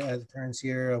end of the turns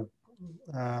here.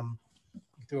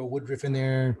 Threw a Woodruff in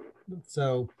there.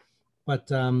 So.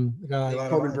 But I got a lot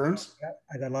Corbin Burns.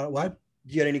 I got a lot of what?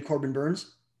 Do you got any Corbin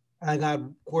Burns? I got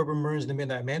Corbin Burns in the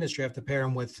midnight madness draft to pair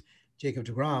him with Jacob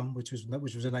deGrom, which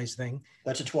was a nice thing.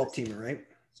 That's a 12-teamer, right?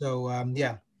 So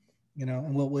yeah, you know,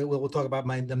 and we'll talk about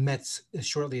the Mets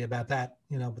shortly about that.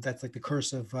 You know, but that's like the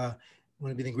curse of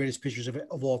one of the greatest pitchers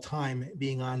of all time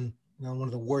being on one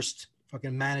of the worst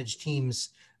fucking managed teams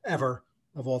ever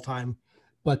of all time.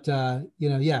 But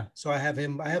yeah. So I have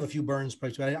him. I have a few Burns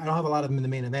picks, but I don't have a lot of them in the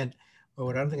main event. But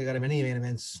I don't think I got him in any main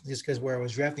events just because where I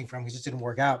was drafting from, it just didn't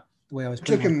work out the way I was. I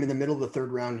took him in the middle of the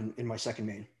 3rd round in my second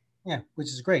main. Yeah, which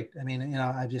is great. I mean,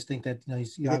 I just think that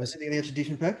he's obviously think that's a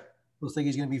decent pick. I think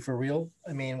he's going to be for real.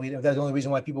 I mean, that's the only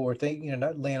reason why people were thinking,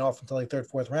 not laying off until like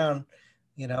 3rd, 4th round.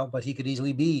 But he could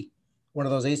easily be one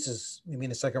of those aces, maybe in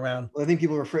the 2nd round. Well, I think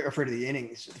people were afraid of the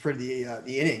innings, the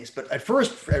innings. But at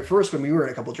first, when we were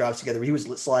in a couple of drafts together, he was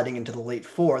sliding into the late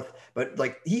 4th. But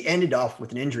like he ended off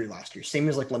with an injury last year, same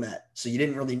as like Lamet. So you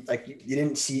didn't really you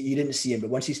didn't see him. But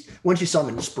once you saw him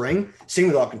in the spring, same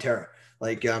with Alcantara.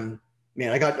 Like man,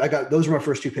 I got those were my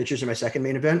first 2 pitchers in my second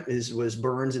main event. Was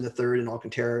Burns in the 3rd and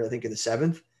Alcantara I think in the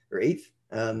 7th or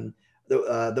 8th.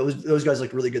 Those guys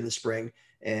looked really good in the spring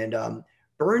and.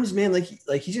 Burns, man, like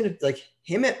he's gonna like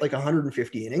him at like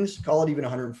 150 innings, call it even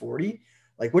 140.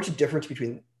 Like, what's the difference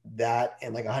between that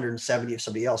and like 170 of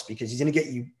somebody else? Because he's gonna get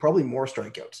you probably more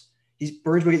strikeouts.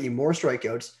 Burns will get you more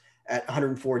strikeouts at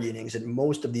 140 innings than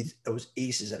most of those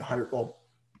aces at 100. Well,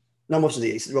 not most of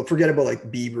the aces. Well, forget about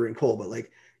like Bieber and Cole, but like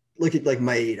look at like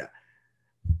Maeda.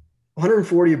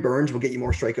 140 of Burns will get you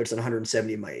more strikeouts than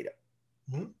 170 of Maeda.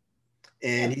 Mm-hmm.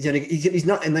 And he's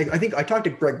not, and like I think I talked to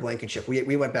Greg Blankenship.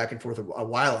 We went back and forth a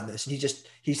while on this, and he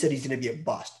said he's going to be a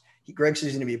bust. Greg says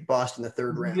he's going to be a bust in the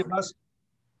 3rd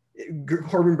round.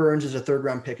 Corbin Burns is a 3rd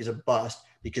round pick is a bust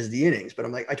because of the innings. But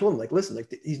I told him like, listen,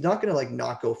 like he's not going to like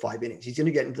not go 5 innings. He's going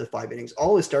to get into the 5 innings.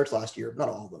 All his starts last year, not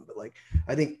all of them, but like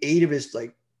I think 8 of his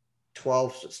like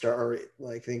 12 start.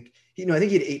 Like I think he had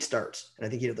 8 starts, and I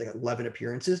think he had like 11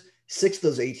 appearances. 6 of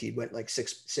those 8 he went like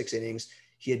six innings.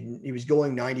 He was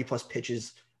going 90 plus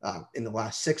pitches in the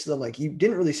last 6 of them. Like he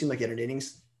didn't really seem like he had an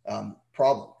innings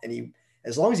problem. And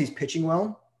as long as he's pitching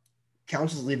well,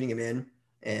 Counts is leaving him in.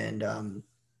 And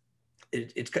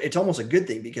it's almost a good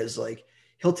thing because like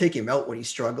he'll take him out when he's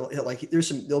struggling.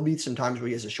 There'll be some times where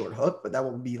he has a short hook, but that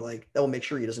will make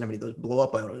sure he doesn't have any of those blow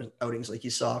up outings like you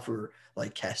saw for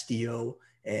like Castillo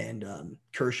and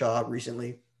Kershaw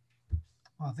recently.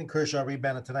 Well, I think Kershaw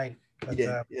rebounded tonight. But, he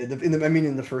did.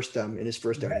 In his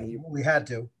first outing, we had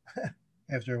to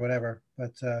after whatever.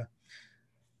 But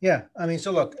yeah, I mean,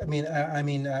 so look, I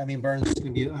mean, Burns is going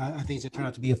to be. I think it's going to turn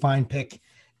out to be a fine pick,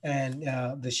 and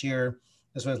this year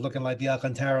that's what it's looking like. The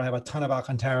Alcantara, I have a ton of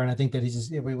Alcantara, and I think that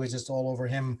it was just all over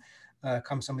him.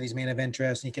 Come some of these main event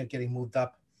drafts, and he kept getting moved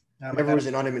up. I never was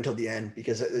in on him until the end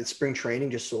because spring training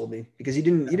just sold me because he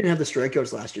didn't have the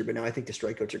strikeouts last year, but now I think the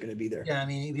strikeouts are going to be there. Yeah, I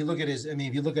mean, if you look at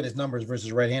his numbers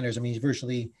versus right-handers, I mean, he's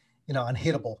virtually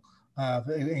unhittable.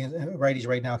 Righties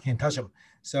right now can't touch him.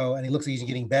 So, and he looks like he's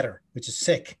getting better, which is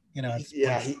sick.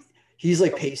 He's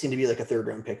like pacing to be like a 3rd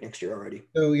round pick next year already.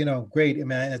 So great. I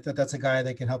mean, that's a guy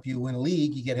that can help you win a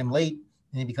league. You get him late,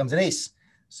 and he becomes an ace.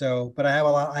 So, but I have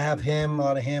a lot of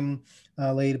him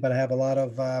late, but I have a lot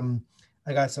of.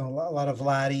 I got a lot of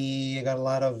Vladdy. I got a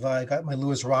lot of. I got my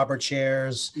Lewis Robert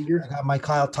shares. I Eager. got my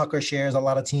Kyle Tucker shares. A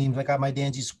lot of teams. I got my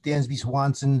Dansby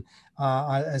Swanson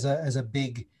as a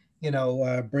big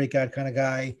breakout kind of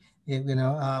guy.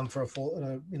 For a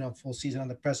full full season on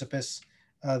the precipice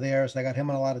there. So I got him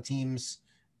on a lot of teams.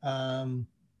 Um,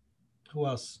 who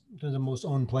else? They're the most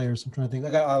owned players. I'm trying to think. I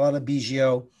got a lot of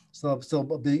Biggio. Still a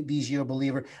Biggio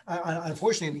believer.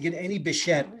 Unfortunately, to get any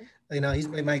Bichette, he's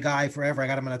been my guy forever. I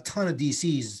got him in a ton of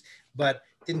DCs, but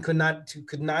could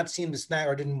not seem to snag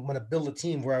or didn't want to build a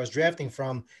team where I was drafting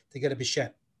from to get a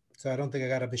Bichette. So I don't think I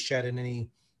got a Bichette in any.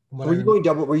 Were you going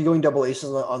double? Were you going double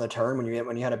aces on the turn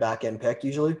when you had a back end pick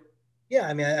usually? Yeah,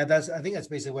 I mean, I think that's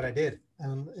basically what I did.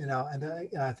 And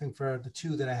I think for the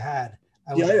two that I had,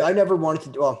 I never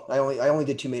wanted to. Well, I only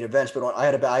did two main events, but I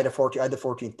had the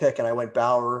 14th pick, and I went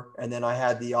Bauer, and then I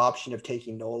had the option of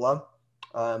taking Nola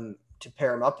to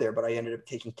pair him up there, but I ended up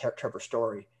taking Trevor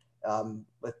Story in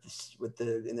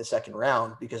the second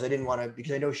round because I didn't want to,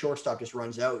 because I know shortstop just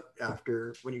runs out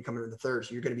after when you come into the third,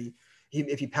 so you're going to be,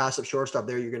 if you pass up shortstop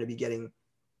there, you're going to be getting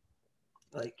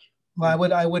like.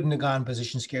 Well, I wouldn't have gone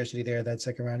position scarcity there that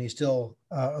second round. There's still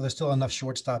enough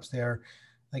shortstops there.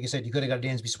 Like I said, you could have got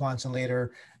Dansby Swanson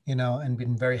later, and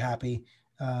been very happy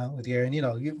with the area.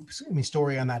 And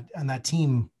Story on that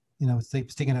team,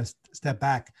 it's taking a step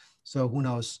back. So who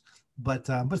knows? But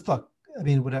look, I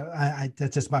mean,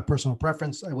 that's just my personal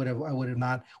preference. I would have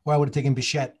not, or I would have taken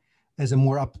Bichette as a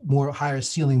more higher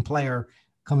ceiling player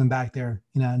coming back there,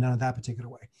 not that particular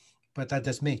way. But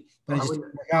that's me. But it just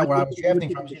didn't work out where I was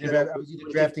drafting from. I was either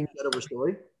drafting over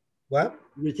Story. What?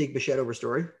 You're going to take Bichette over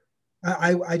Story?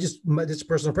 I just, it's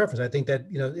personal preference. I think that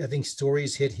I think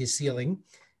Story's hit his ceiling,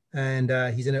 and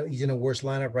he's in a worse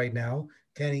lineup right now.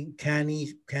 Can he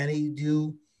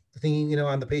do the thing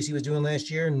on the pace he was doing last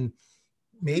year? And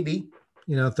maybe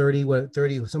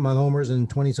 30 some odd homers and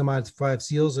 20 some odd 5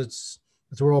 steals. That's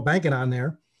what we're all banking on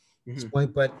there at this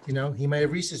point. But he might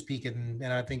have reached his peak, and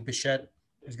I think Bichette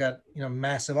has got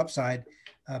massive upside,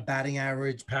 batting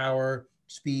average, power,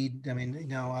 speed. I mean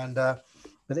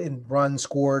but in runs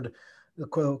scored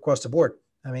across the board.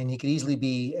 I mean, he could easily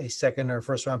be a second or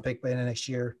first round pick by the next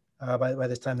year, by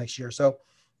this time next year. So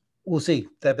we'll see.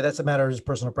 But that's a matter of his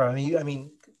personal preference. I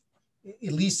mean,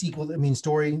 at least equal. I mean,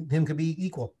 Story, him could be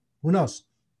equal. Who knows?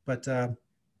 But we'll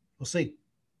see.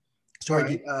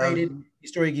 Story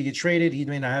get traded. He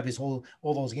may not have all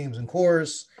those games in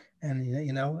course, and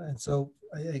and so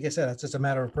like I said, it's just a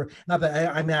matter of not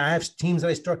that I have teams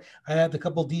that I had a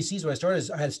couple of DCs where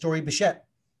I had Story Bichette.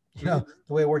 The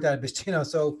way it worked out,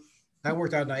 so that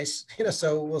worked out nice.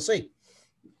 So we'll see.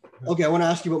 Okay, I want to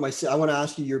ask you I want to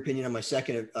ask you your opinion on my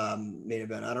second main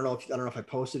event. I don't know if I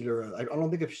posted it or I don't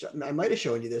think I might have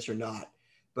shown you this or not,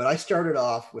 but I started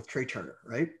off with Trey Turner,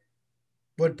 right?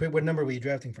 What number were you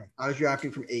drafting from? I was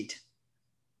drafting from 8.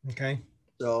 Okay.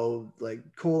 So like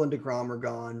Cole and DeGrom are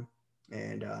gone,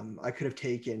 and I could have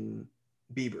taken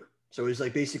Bieber. So it was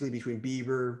like basically between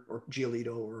Bieber or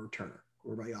Giolito or Turner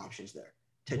were my options there.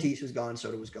 Tatis was gone,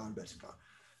 Soto was gone, Betts gone.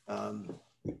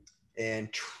 I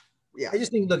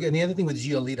just think, look, and the other thing with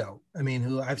Giolito, I mean,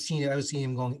 who I was seeing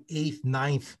him going 8th,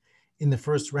 9th in the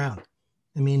first round.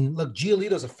 I mean, look,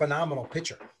 Giolito's a phenomenal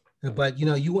pitcher, but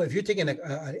if you're taking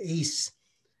an ace,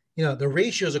 the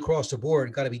ratios across the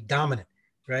board got to be dominant,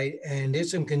 right? And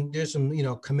there's some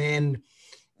command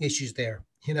issues there,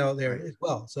 there as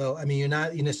well. So I mean, you're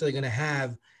not necessarily going to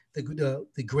have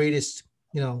the greatest,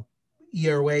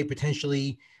 ERA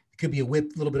potentially. It could be a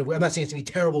whip, a little bit of. I'm not saying it's going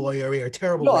to be terrible ERA or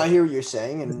terrible. No, I hear what you're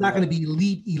saying, and it's not going to be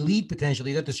elite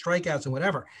potentially. You got the strikeouts and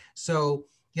whatever. So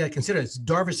you got to consider it's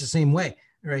Darvish the same way,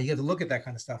 right? You got to look at that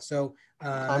kind of stuff. So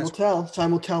time will tell.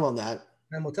 Time will tell on that.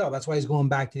 Time will tell. That's why he's going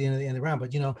back to the end of the round.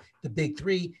 But the big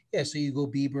three, yeah. So you go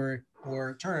Bieber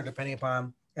or Turner, depending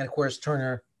upon, and of course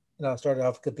Turner. Started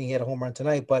off good thing he had a home run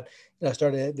tonight, but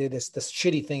started this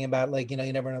shitty thing about you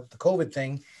never know the COVID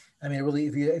thing. I mean, really,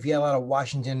 if you had a lot of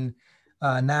Washington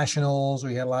Nationals,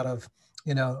 or you had a lot of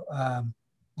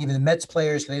even the Mets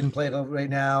players, they didn't play it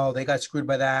right now. They got screwed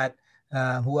by that.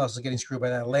 Who else is getting screwed by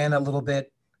that? Atlanta a little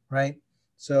bit, right?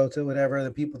 So to whatever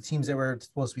the teams that were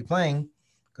supposed to be playing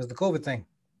because of the COVID thing.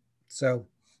 So,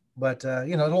 but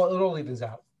it all evens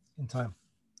out in time.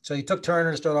 So you took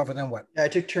Turner to start off, and then what? Yeah, I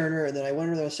took Turner, and then I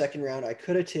went into the second round. I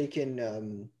could have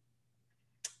taken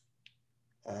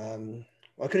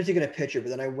I could have taken a pitcher, but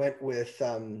then I went with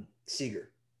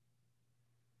Seager.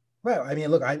 Well, I mean,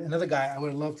 look, another guy I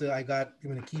would have loved to. I got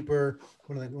him in a keeper,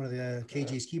 one of the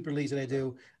KJ's keeper leagues that I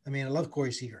do. I mean, I love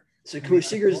Corey Seager. So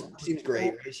Seager seems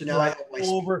great. Right? So now I have my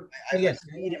over. I have my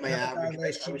speed in my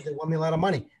average. They won me a lot of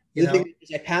money, You The know, thing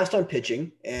is, I passed on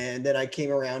pitching, and then I came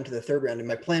around to the third round, and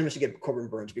my plan was to get Corbin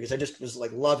Burns because I just was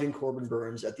like loving Corbin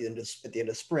Burns at the end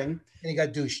of spring. and he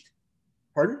got douched.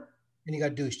 Pardon? And he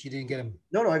got douched. You didn't get him.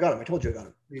 No, I got him. I told you I got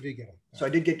him. You did get him. So I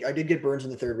did get Burns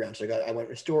in the third round. So I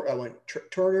went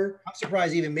Turner. I'm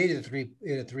surprised he even made it a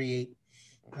 3.8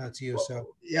 to you. Well,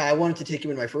 So yeah, I wanted to take him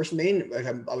in my first main. Like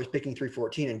I was picking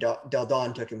 314, and Del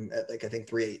Don took him at like I think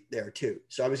 3.8 there too.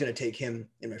 So I was going to take him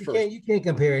in my first. you can't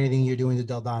compare anything you're doing to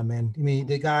Del Don, man. I mean,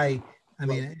 the guy. I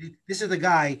mean, this is the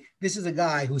guy. This is a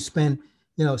guy who spent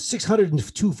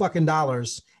 $602 fucking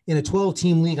dollars in a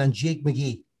 12-team league on Jake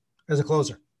McGee as a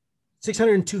closer.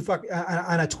 602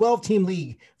 on a 12-team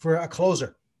league for a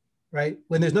closer, right?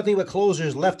 When there's nothing but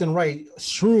closers left and right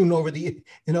strewn over the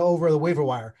over the waiver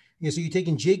wire. So you're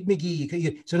taking Jake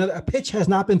McGee. So a pitch has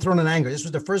not been thrown in anger. This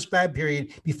was the first bad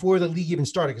period before the league even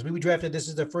started because we drafted. This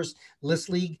is the first list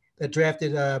league that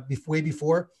drafted way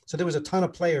before. So there was a ton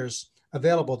of players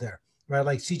available there, right?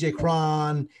 Like CJ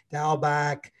Cron,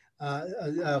 Dalback.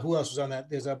 Who else was on that?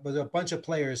 There's a bunch of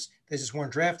players that just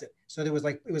weren't drafted. So it was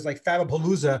like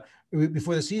Fabapalooza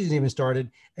before the season even started,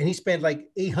 and he spent like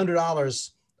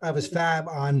 $800 of his fab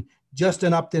on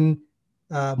Justin Upton,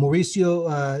 Mauricio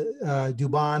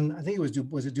Dubon. I think it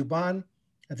was it Dubon?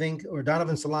 I think, or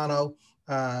Donovan Solano,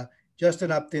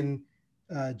 Justin Upton,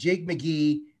 Jake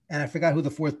McGee, and I forgot who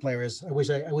the fourth player is. I wish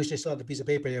I still had the piece of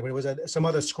paper there, but it was some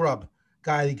other scrub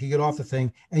guy that could get off the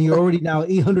thing. And you're already now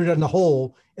 800 on the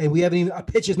hole, and we haven't even a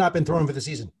pitch has not been thrown for the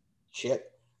season. Shit.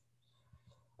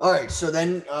 All right, so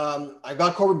then I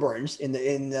got Corbin Burns in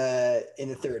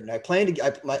the third, and I planned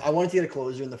to. I wanted to get a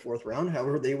closer in the fourth round.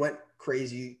 However, they went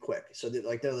crazy quick. So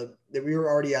we were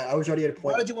already at. I was already at a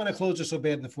point. Why did you want a closer so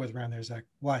bad in the fourth round, there, Zach?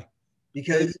 Why?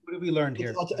 Because what have we learned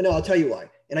here? I'll tell you why.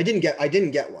 And I didn't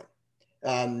get one.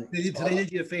 They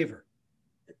did you a favor.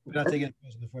 We're not taking it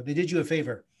in the fourth. They did you a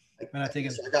favor.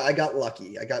 I got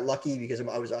lucky. I got lucky because I'm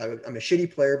a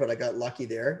shitty player, but I got lucky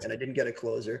there, and I didn't get a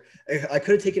closer. I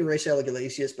could have taken Raisel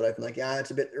Iglesias, but I'm like, it's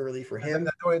a bit early for him.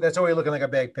 That's already looking like a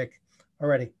bag pick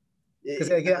already. Because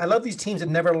again, I love these teams that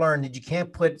never learn that you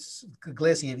can't put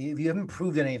Iglesias if you haven't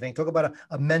proved anything. Talk about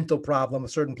a mental problem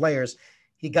with certain players.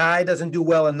 The guy doesn't do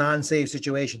well in non-save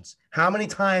situations. How many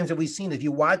times have we seen, if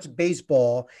you watch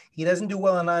baseball, he doesn't do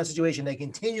well in non-situation. They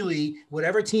continually,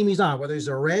 whatever team he's on, whether it's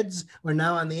the Reds or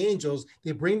now on the Angels,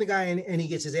 they bring the guy in and he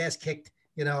gets his ass kicked,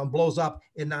 and blows up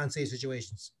in non-save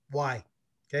situations. Why?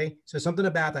 Okay. So something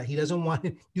about that. He doesn't want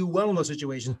to do well in those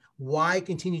situations. Why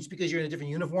continue? Just because you're in a different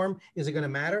uniform, is it going to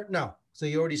matter? No. So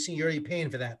you're already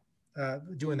paying for that,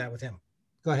 doing that with him.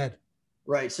 Go ahead.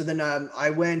 Right. So then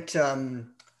I went,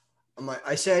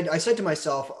 I said to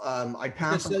myself, I'd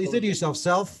pass. You said to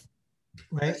yourself,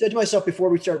 right? I said to myself before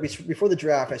the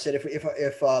draft, I said if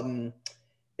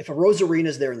a Rosarina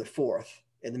is there in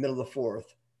the middle of the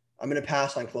fourth, I'm going to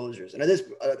pass on closers. And at this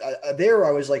there,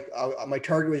 I was like, my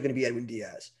target was going to be Edwin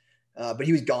Diaz, but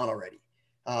he was gone already.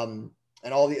 And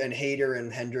Hader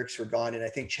and Hendricks were gone, and I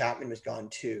think Chapman was gone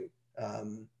too.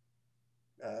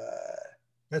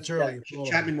 That's early. Yeah,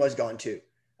 Chapman was gone too.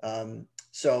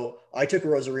 So I took a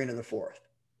Rosarina in the fourth.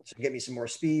 So get me some more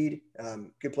speed.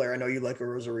 Good player. I know you like a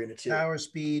Rosarina too. Power,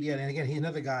 speed, yeah. And again, he's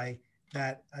another guy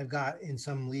that I've got in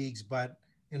some leagues, but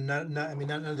not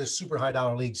none of the super high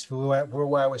dollar leagues for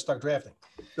where I was stuck drafting.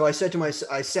 So I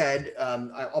said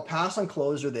I'll pass on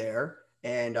closer there,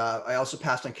 and I also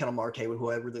passed on Kendall Marte,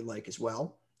 who I really like as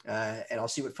well. And I'll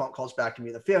see what Funk calls back to me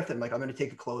in the fifth. And I'm going to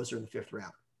take a closer in the fifth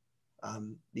round.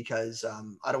 Because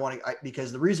I don't want to.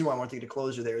 Because the reason why I want to get a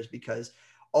closer there is because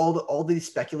all these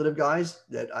speculative guys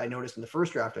that I noticed in the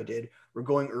first draft I did were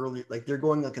going early, like they're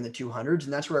going like in the 200s,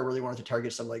 and that's where I really wanted to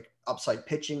target some like upside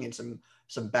pitching and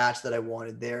some bats that I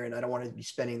wanted there, and I don't want to be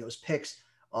spending those picks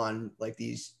on like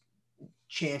these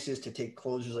chances to take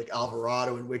closers like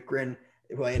Alvarado and Whitgren,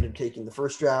 who I ended up taking the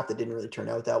first draft that didn't really turn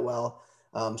out that well.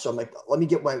 So I'm like, let me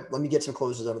get some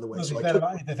closers out of the way. So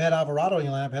if you've had Alvarado in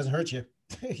your lineup, it hasn't hurt you.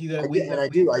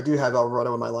 I do have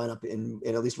Alvarado in my lineup in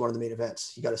at least one of the main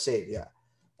events. You got to save, yeah.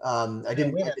 I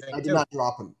did not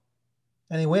drop him.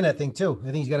 And he win, I think, too. I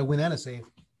think he's got a win and a save.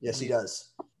 Yes, he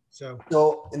does.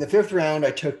 So in the fifth round,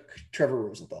 I took Trevor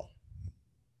Rosenthal.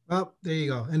 Well, there you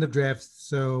go. End of draft.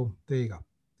 So there you go.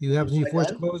 You have any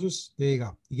forced closers? There you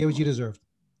go. You get what you deserved.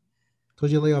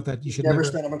 Told you to lay off that. You should never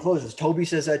spend up on closers. Toby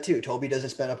says that too. Toby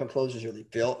doesn't spend up on closers really.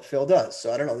 Phil does.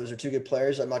 So I don't know. Those are two good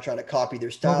players. I'm not trying to copy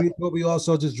their style. Toby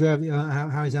also just draft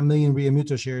how he's a million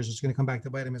Realmuto shares. It's going to come back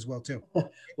to bite him as well too.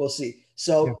 We'll see.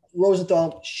 So yeah.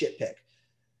 Rosenthal, shit pick.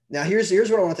 Now here's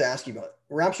what I want to ask you about.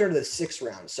 We're up to the sixth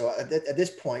round. So at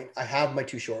this point, I have my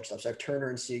two shortstops. I have Turner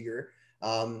and Seager.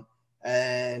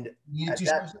 And you need two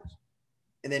shortstops?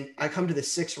 And then I come to the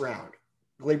 6th round.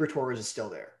 Gleyber Torres is still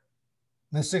there.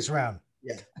 The 6th round.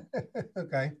 Yeah.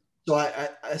 Okay. So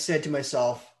I said to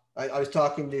myself, I was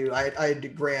talking to I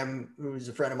had Graham, who's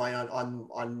a friend of mine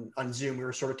on Zoom. We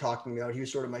were sort of talking about, he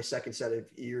was sort of my second set of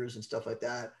ears and stuff like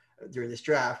that during this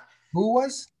draft. Who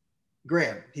was?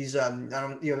 Graham. He's you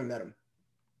haven't met him.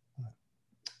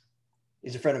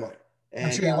 He's a friend of mine. And,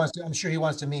 I'm sure he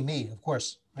wants to meet me, of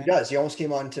course. Right? He does. He almost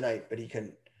came on tonight, but he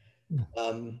couldn't.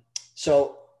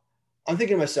 So I'm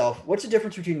thinking to myself, what's the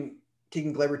difference between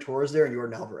taking Gleyber Torres there and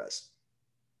Yordan Alvarez?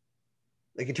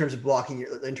 Like in terms of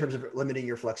in terms of limiting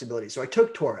your flexibility. So I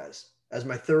took Torres as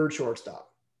my 3rd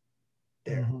shortstop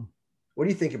there. Mm-hmm. What do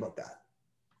you think about that?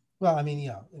 Well, I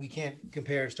mean, we can't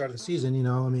compare start of the season,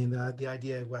 I mean, the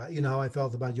idea, how I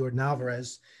felt about Yordan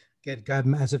Alvarez, got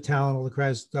massive talent, all the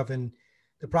crazy stuff. And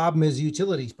the problem is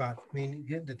utility spot. I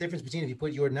mean, the difference between if you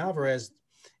put Yordan Alvarez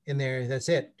in there, that's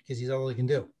it, because he's all he can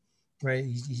do, right?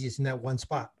 He's just in that one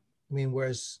spot. I mean,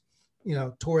 whereas,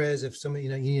 Torres, if somebody,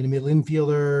 you need a middle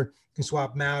infielder, you can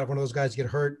swap him out if one of those guys get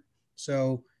hurt.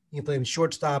 So you can play him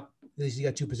shortstop. At least you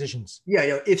got 2 positions.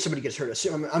 Yeah, if somebody gets hurt,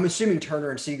 I'm assuming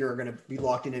Turner and Seager are going to be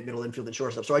locked in at middle infield and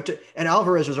shortstop. So and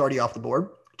Alvarez was already off the board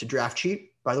to draft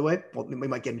sheet, by the way. Well, we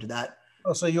might get into that.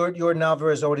 Oh, so Yordan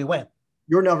Alvarez already went.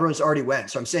 Yordan Alvarez already went.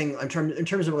 So I'm saying in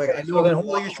terms of like, I know. So then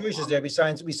who are your choices there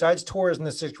besides Torres in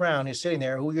the 6th round? You're sitting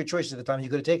there. Who are your choices at the time you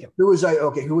could have taken? Who was I?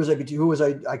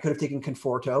 I could have taken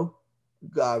Conforto,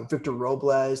 Victor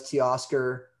Robles,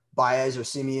 Teoscar, Baez, or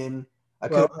Simeon. I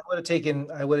would have taken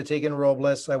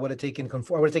Robles. I would have taken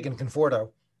Conforto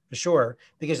for sure,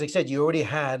 because like I said, you already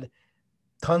had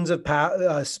tons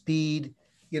of speed.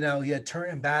 You had turn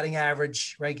and batting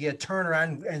average, right? You had Turner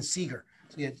and Seager.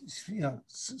 So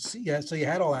so you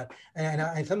had all that,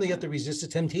 and something you have to resist the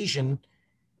temptation.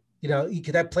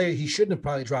 That player he shouldn't have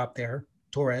probably dropped there,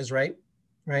 Torres, right?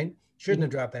 Shouldn't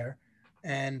have dropped there,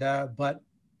 and but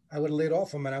I would have laid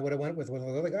off him, and I would have went with one of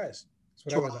the other guys.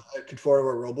 That's what I was. Conforto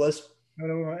or Robles.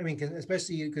 I mean,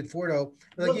 especially Conforto.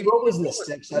 Like Robles in the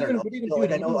 6th. I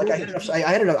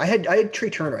don't know. I had Trey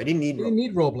Turner. I didn't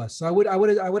need Robles. So I would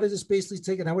have just basically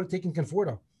taken. I would have taken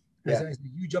Conforto. He's a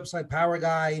huge upside power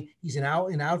guy. He's an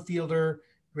outfielder.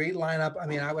 Great lineup. I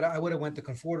mean, I would have went the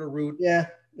Conforto route. Yeah,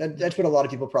 that's what a lot of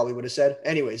people probably would have said.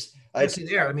 Anyways, I see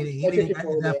there. I mean, he made it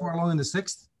that far along in the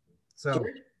 6th. So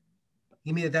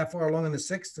he made it that far along in the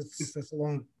 6th. That's a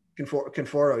long.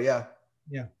 Conforto, yeah.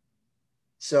 Yeah.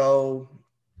 So,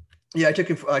 yeah, I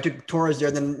took Torres there.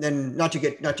 Then not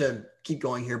to keep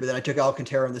going here, but then I took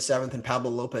Alcantara in the 7th and Pablo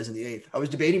Lopez in the 8th. I was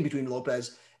debating between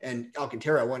Lopez and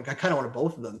Alcantara. I kind of wanted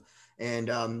both of them,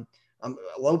 and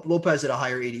Lopez at a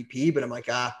higher ADP, but I'm like,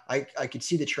 I could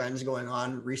see the trends going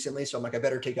on recently, so I'm like, I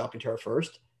better take Alcantara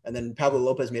first. And then Pablo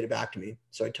Lopez made it back to me,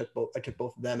 so I took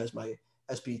both of them as my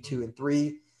SP 2 and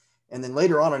 3. And then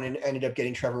later on, I ended up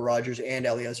getting Trevor Rogers and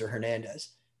Eliezer Hernandez,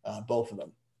 both of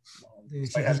them. You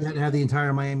had to have the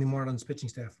entire Miami Marlins pitching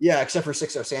staff. Yeah, except for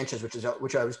Sixto Sanchez,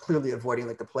 which I was clearly avoiding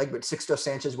like the plague. But Sixto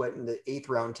Sanchez went in the 8th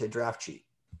round to draft sheet.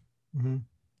 Mm-hmm.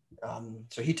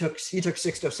 So he took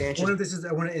Sixto Sanchez.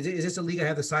 Is this a league I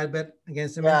have the side bet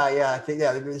against him? Yeah, I think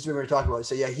this is what we were talking about.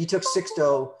 So yeah, he took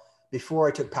Sixto before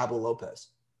I took Pablo Lopez.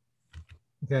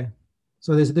 Okay,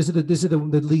 so this is the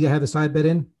league I have the side bet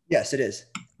in. Yes, it is.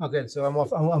 Okay, so I'm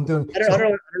off. I'm doing. I don't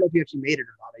know if you actually made it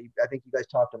or not. I think you guys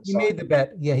talked on the side. He made the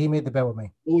bet. Yeah, he made the bet with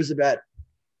me. What was the bet?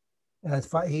 It's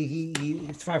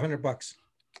 $500.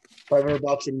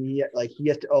 $500, and he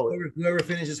has to. Whoever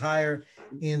finishes higher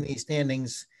in the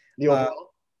standings. The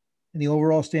overall? In the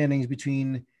overall standings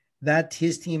between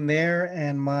his team there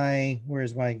and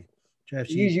where's my draft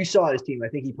sheet? You saw his team. I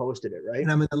think he posted it, right?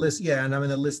 And I'm in the list. Yeah, and I'm in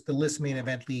the list main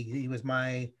event league. He was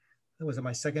my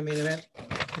second main event,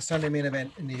 the Sunday main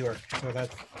event in New York. So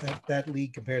that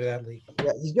league compared to that league.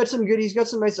 Yeah, he's got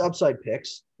some nice upside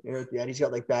picks. Yeah, he's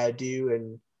got like Badu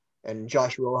and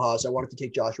Josh Rojas. I wanted to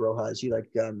take Josh Rojas. I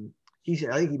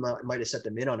think he might have set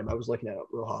them in on him. I was looking at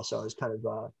Rojas, so I was kind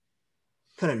of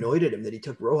annoyed at him that he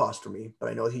took Rojas for me. But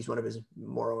I know he's one of his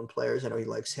more owned players. I know he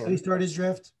likes him. How did he start his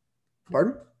draft?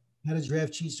 Pardon? How did his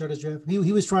draft sheet start his draft?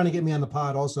 He was trying to get me on the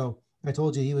pod also. I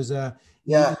told you he was about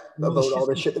all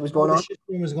the shit that was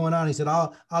going on. He said,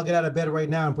 I'll get out of bed right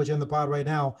now and put you on the pod right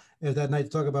now as that night to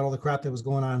talk about all the crap that was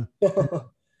going on.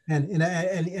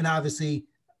 and obviously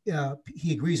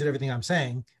he agrees with everything I'm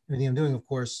saying, everything I'm doing, of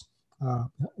course,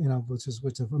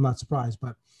 which I'm not surprised,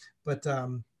 but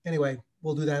anyway,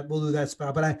 we'll do that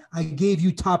spot. But I gave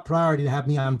you top priority to have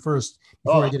me on first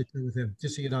before I did it with him,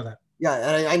 just so you know that.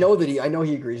 Yeah. And I know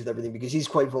he agrees with everything because he's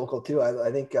quite vocal too.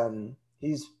 I think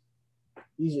he's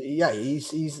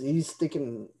He's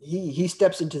thinking he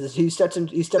steps into this. He steps in.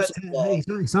 He steps.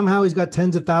 Somehow he's got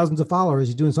tens of thousands of followers.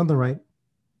 He's doing something right.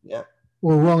 Yeah.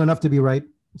 Or wrong enough to be right.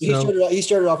 So He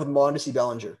started off with Mondesi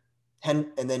Bellinger, and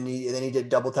then he did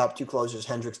double top 2 closers,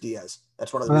 Hendricks Diaz.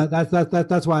 That's one of the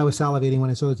that's why I was salivating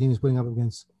when I saw the team he's putting up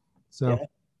against. So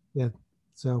yeah.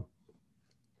 So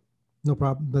no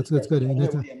problem. That's good. I'm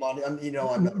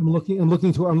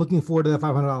looking forward to that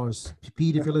 $500.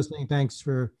 Pete, if you're listening, thanks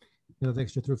for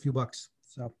thanks for through a few bucks.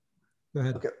 So go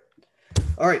ahead. Okay.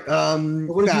 All right.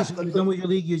 What you done with your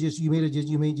league?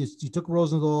 You took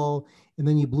Rosenthal, and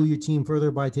then you blew your team further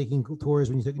by taking Torres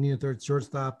when you need a third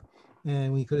shortstop,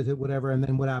 and we could have hit whatever. And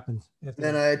then what happened?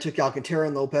 Then I took Alcantara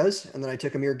and Lopez, and then I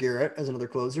took Amir Garrett as another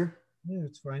closer. Yeah,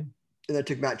 it's fine. And then I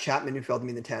took Matt Chapman, who fell to me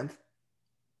in the 10th.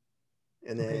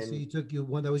 And then so you took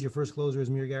one that was your first closer as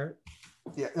Amir Garrett.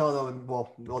 Yeah. No.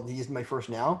 Well, he's my first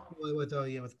now. With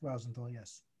Rosenthal,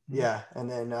 yes. Yeah, and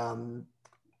then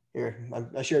here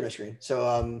I shared my screen,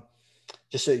 so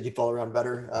just so you can follow around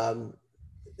better.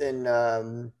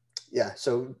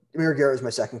 So Amir Garrett was my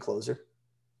second closer,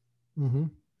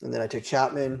 and then I took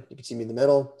Chapman. You can see me in the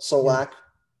middle. Solak,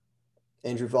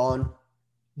 Andrew Vaughn.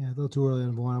 Yeah, a little too early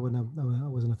on Vaughn. I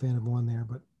wasn't a fan of Vaughn there,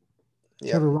 but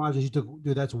Trevor Rogers, you took,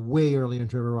 dude. That's way early in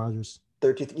Trevor Rogers.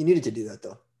 13th. You needed to do that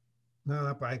though.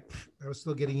 No, I was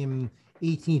still getting him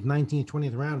 18th, 19th,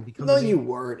 20th round. No, you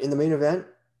weren't in the main event.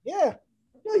 Yeah.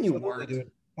 No, you weren't. Dude.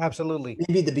 Absolutely.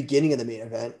 Maybe the beginning of the main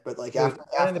event, but like after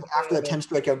the 10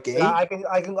 strikeout game.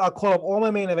 I'll call up all my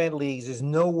main event leagues. There's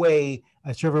no way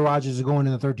Trevor Rogers is going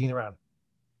in the 13th round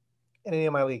in any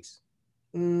of my leagues.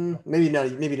 Maybe none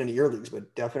of your leagues,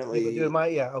 but definitely.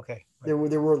 Okay. Right.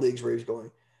 There were leagues where he was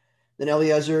going. Then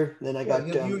Eliezer. Then I got.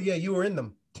 You were in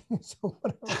them. So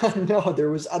no, there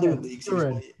was other leagues.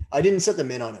 I didn't set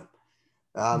them in on him.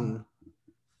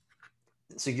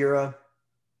 Segura.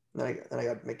 Then I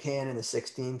got McCann in the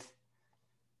 16th.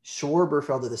 Schwarber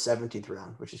fell to the 17th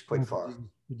round, which is quite far.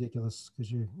 Ridiculous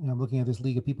because I'm looking at this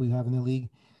league of people you have in the league.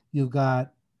 You've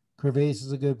got Crevace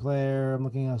is a good player. I'm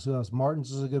looking at who else.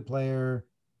 Martins is a good player.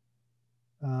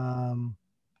 The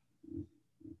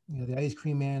Ice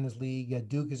Cream Man in this league. Yeah,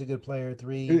 Duke is a good player.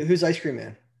 3. Who's Ice Cream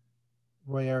Man?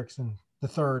 Roy Erickson, the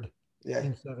 3rd. Yeah.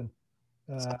 Game 7.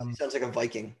 Sounds like a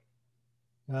Viking.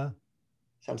 Huh?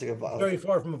 Sounds like a Viking. Very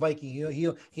far from a Viking.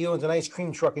 He owns an ice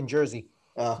cream truck in Jersey.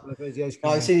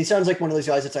 See, he sounds like one of those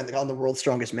guys that's on the World's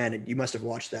Strongest Man. And you must have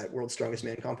watched that World's Strongest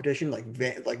Man competition, like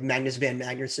Magnus Van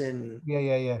Magnuson.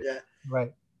 Yeah.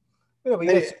 Right. Yeah, but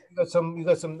you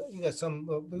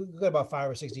got about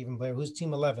 5 or 6 even players. Who's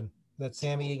team 11? That's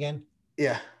Sammy again.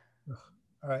 Yeah.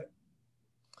 All right.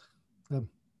 Good.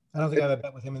 I don't think I have a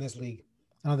bet with him in this league.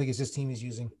 I don't think it's his team he's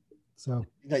using. So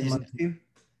not using the team.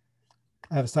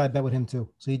 I have a side bet with him too.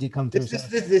 So he did come through.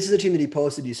 This is the team that he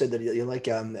posted. You said that you like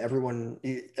everyone.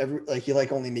 You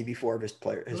like only maybe 4 of his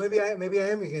players. Maybe I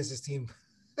am against his team.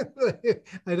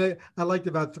 I liked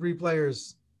about 3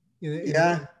 players.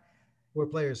 4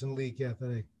 players in the league. Yeah,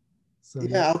 today. So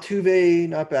Altuve,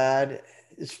 not bad.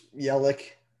 It's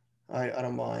Yelich. I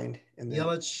don't mind. And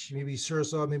Yelich, maybe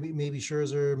Scherzer, maybe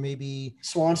Scherzer, maybe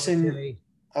Swanson. Okay.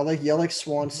 I like Yelich,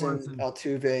 Swanson,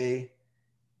 Altuve.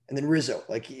 And then Rizzo,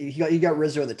 like he got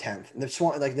Rizzo in the 10th, and the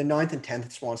 9th and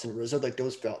 10th Swanson, Rizzo, like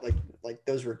those felt like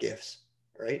those were gifts,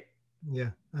 right? Yeah,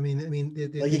 I mean,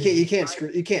 you can't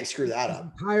screw that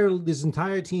up. This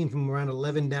entire team from around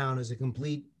 11 down is a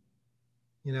complete,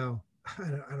 I don't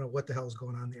know what the hell is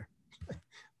going on there.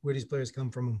 Where these players come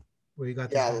from, where you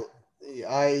got? Yeah,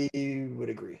 I would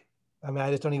agree. I mean, I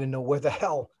just don't even know where the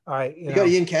hell. All right, you got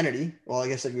Ian Kennedy. Well, I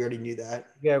guess we already knew that.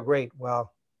 Yeah, great.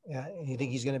 Well. Yeah, you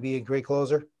think he's going to be a great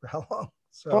closer for how long?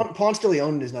 So Ponce de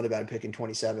Leon is not a bad pick in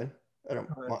 27. I don't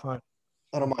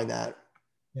mind that.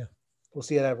 Yeah, we'll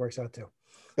see how that works out too.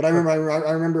 But I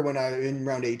remember when in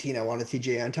round 18, I wanted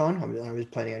TJ Anton. I was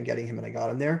planning on getting him, and I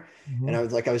got him there. And I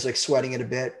was sweating it a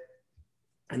bit.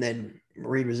 And then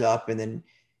Reed was up, and then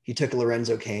he took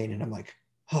Lorenzo Cain, and I'm like,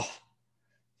 oh,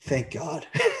 thank God.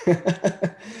 Yeah,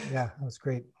 that was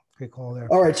great. Great call there.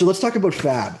 All right, so let's talk about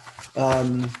Fab.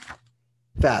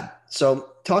 Fab.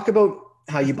 So talk about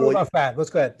how you blow. About Fab. Let's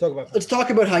go ahead. Talk about Fab. Let's talk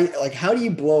about how do you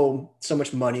blow so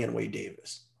much money on Wade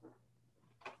Davis?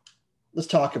 Let's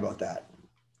talk about that.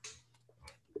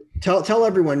 Tell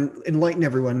everyone, enlighten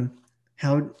everyone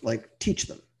how, teach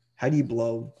them. How do you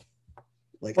blow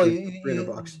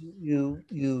 $300?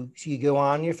 You go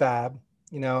on your Fab,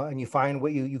 and you find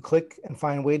what you click and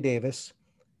find Wade Davis,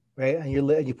 right? And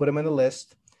you put him in the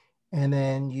list, and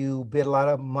then you bid a lot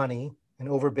of money and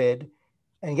overbid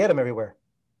and get him everywhere.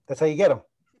 That's how you get him.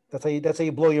 That's how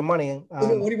you blow your money.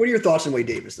 What are your thoughts on Wade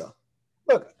Davis, though?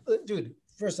 Look, dude,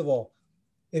 first of all,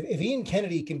 if Ian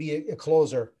Kennedy can be a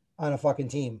closer on a fucking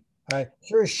team, all right,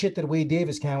 sure as shit that Wade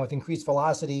Davis can with increased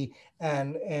velocity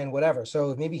and whatever.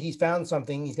 So maybe he's found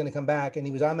something. He's going to come back, and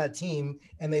he was on that team,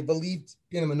 and they believed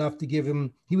in him enough to give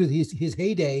him. He was his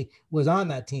heyday was on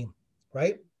that team,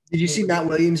 right? Did you see Matt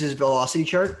Williams' velocity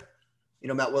chart? You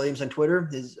know Matt Williams on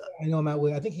Twitter. I know Matt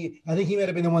Williams. I think he might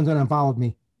have been the one that unfollowed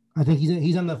me. I think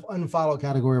he's on the unfollow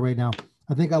category right now.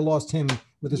 I think I lost him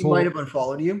with this whole. Might have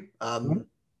unfollowed you.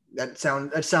 That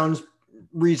sounds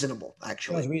reasonable,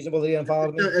 actually. Sounds reasonable that he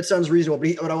unfollowed me. It sounds reasonable.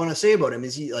 But what I want to say about him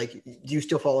is, he like, do you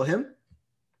still follow him?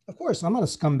 Of course, I'm not a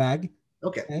scumbag.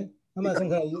 Okay. I'm not some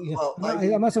kind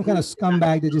of I'm not some kind of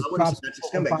scumbag that just drops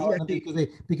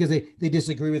because they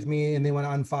disagree with me and they want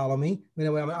to unfollow me. You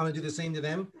know, I'm going to do the same to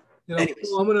them. You know,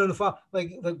 I'm going to unfollow.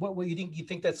 Like what you think? You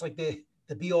think that's like the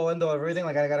be all end all of everything?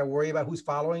 Like I got to worry about who's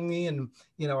following me and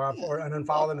or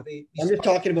unfollow them. I'm just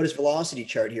talking about his velocity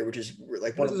chart here, which is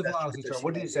like one of the velocity chart.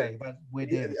 What did he say about Wade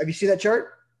Davis? Have you seen that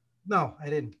chart? No, I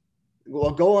didn't.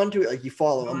 Well, go on to it. Like you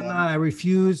follow him. I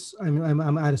refuse.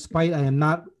 I'm out of spite. I am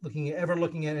not ever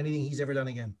looking at anything he's ever done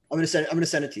again. I'm gonna send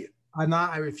it to you.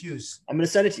 I refuse. I'm gonna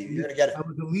send it to you. You're gonna get it. I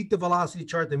will delete the velocity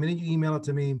chart the minute you email it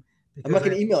to me. I'm not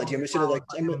gonna email it to you.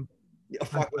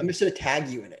 I'm just gonna tag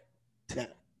you in it. Now.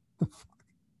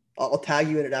 I'll tag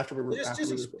you in it after we're just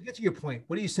get to your point.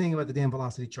 What are you saying about the damn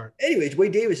velocity chart? Anyways,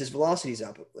 Wade Davis's velocity is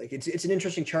up. Like it's an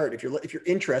interesting chart. If you're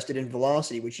interested in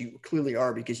velocity, which you clearly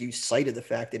are because you cited the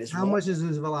fact that his much is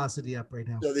his velocity up right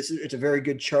now? So it's a very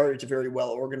good chart. It's a very well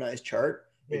organized chart.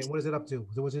 Okay, what is it up to?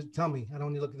 So tell me. I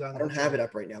don't need to look it down. I don't have it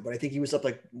up right now, but I think he was up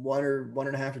like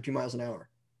 1.5 or 2 miles an hour.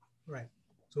 Right.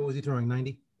 So what was he throwing?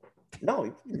 90?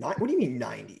 No, not. What do you mean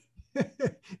 90?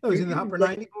 No, he's in the upper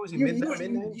 90. What was he, mid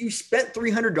 90? You spent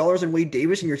 $300 on Wade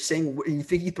Davis, and you're saying you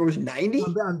think he throws 90?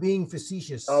 I'm being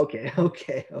facetious. Okay.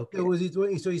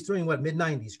 So he's throwing what, mid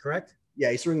 90s, correct?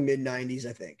 Yeah, he's throwing mid 90s,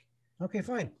 I think. Okay,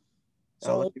 fine.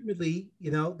 So ultimately,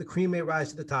 the cream may rise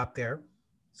to the top there.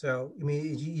 So I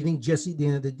mean, you think Jesse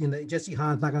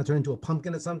Hahn's not going to turn into a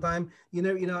pumpkin at some time?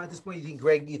 At this point, you think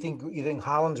Greg, you think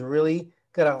Holland's really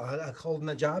got a hold in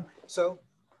the job? So.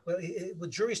 Well, the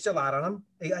jury's still out on him.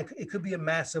 It could be a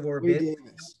massive or a bit.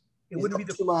 It wouldn't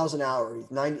be 2 miles an hour.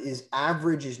 His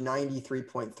average is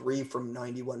 93.3 from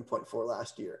 91.4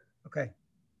 last year. Okay,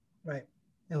 right.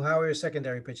 And how are his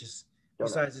secondary pitches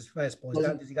besides his fastball?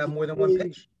 Does he got more than one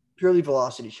pitch? Purely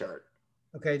velocity chart.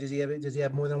 Okay. Does he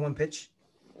have more than one pitch?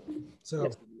 So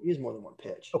he has more than one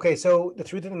pitch. Okay. So the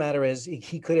truth of the matter is,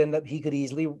 he could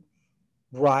easily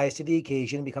rise to the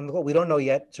occasion and become the goal. We don't know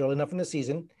yet. It's early enough in the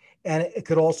season. And it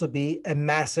could also be a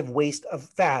massive waste of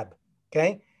fab,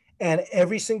 okay? And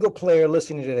every single player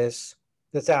listening to this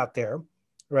that's out there,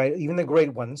 right, even the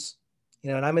great ones,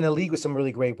 and I'm in a league with some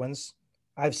really great ones.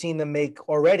 I've seen them make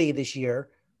already this year.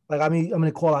 Like I'm going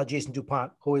to call out Jason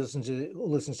DuPont, who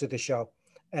listens to the show,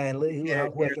 and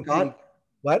Tanner Scott.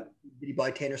 What? Did he buy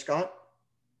Tanner Scott?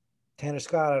 Tanner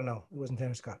Scott, I don't know. It wasn't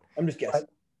Tanner Scott. I'm just guessing.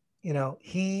 But,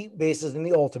 he bases in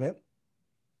the ultimate.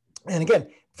 And again,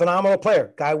 phenomenal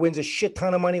player. Guy wins a shit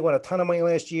ton of money, won a ton of money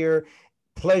last year.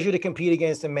 Pleasure to compete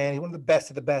against him, man. He's one of the best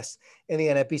in the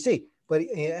NFBC. But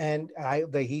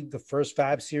the first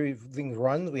Fab Series things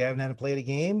runs, we haven't had to play the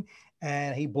game,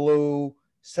 and he blew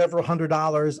several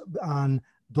 $100s on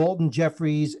Dalton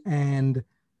Jeffries and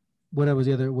what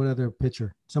other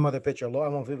pitcher? Some other pitcher. I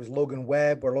don't know if it was Logan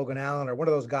Webb or Logan Allen or one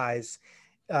of those guys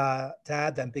to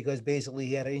add them because basically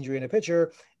he had an injury in a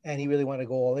pitcher and he really wanted to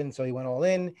go all in, so he went all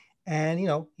in. And,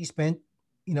 he spent,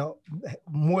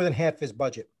 more than half his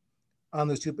budget on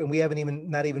those two. And we haven't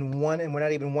not even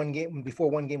one game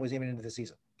before one game was even into the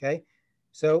season. Okay.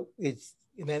 So and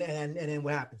then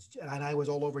what happens? And I was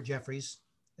all over Jeffries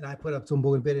and I put up some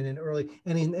bull and bid in early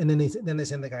and then they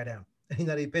send the guy down and he's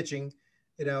not even pitching,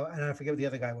 and I forget what the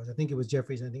other guy was. I think it was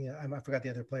Jeffries. And I forgot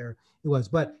the other player it was,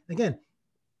 but again,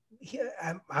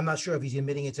 I'm not sure if he's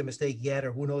admitting it's a mistake yet,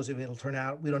 or who knows if it'll turn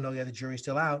out. We don't know yet. The jury's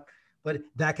still out. But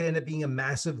that could end up being a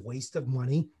massive waste of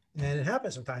money. And it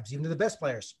happens sometimes, even to the best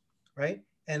players, right?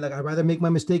 And I'd rather make my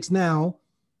mistakes now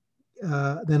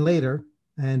than later.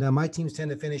 And my teams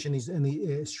tend to finish in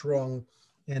the strong,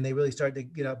 and they really start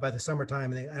to, by the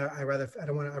summertime. And I'd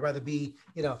rather be,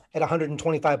 at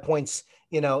 125 points,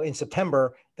 in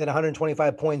September than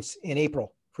 125 points in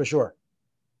April, for sure.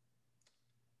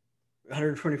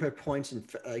 125 points in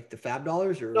like the Fab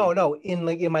dollars, or no,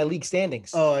 in my league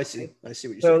standings. Oh, I see what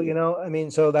you're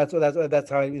saying. So that's how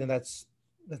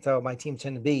that's how my teams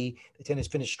tend to be. They tend to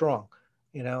finish strong,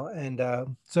 and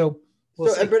so.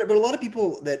 But a lot of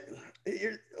people are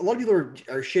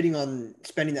shitting on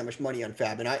spending that much money on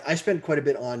Fab, and I spent quite a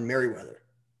bit on Merriweather.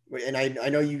 And I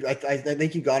know you. I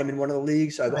think you got him in one of the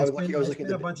leagues. I was looking. I was I looking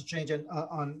spent at a the. bunch of change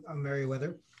on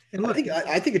Merriweather. And I look, think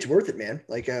I think it's worth it, man.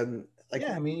 Like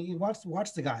yeah, I mean, you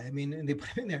watch the guy. I mean, and they put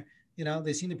him in there. You know,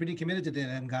 they seem to be pretty committed to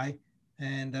that guy,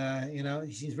 and you know,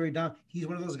 he seems very down. He's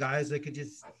one of those guys that could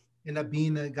just end up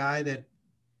being the guy that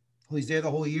he's there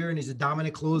the whole year, and he's a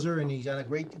dominant closer, and he's on a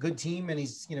good team, and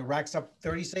he's racks up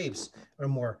 30 saves or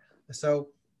more. So,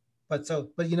 but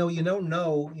you don't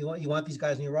know you want these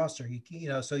guys in your roster.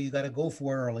 So you got to go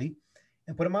for early,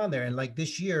 and put them on there. And like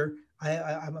this year,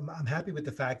 I'm happy with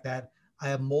the fact that I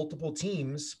have multiple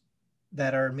teams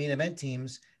that are main event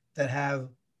teams that have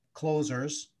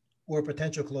closers or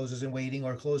potential closers in waiting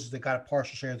or closers that got a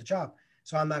partial share of the job.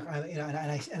 So I'm not,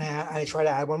 I try to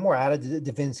add one more. I added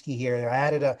Davinsky here. I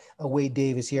added a Wade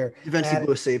Davis here. Davinsky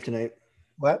blew a save tonight.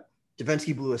 What?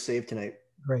 Davinsky blew a save tonight.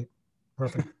 Great.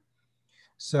 Perfect.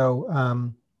 So,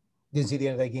 didn't see the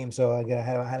end of that game. So I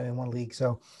had him in one league.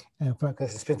 So,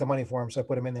 because I spent the money for him. So I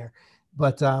put him in there,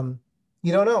 but,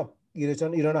 you don't know. You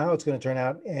don't know how it's going to turn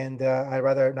out. And, I'd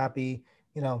rather not be,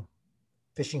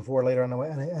 fishing for later on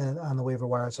the waiver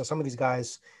wire. So some of these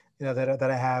guys, that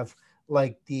I have,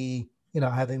 like I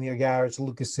have the Amir Garrett's,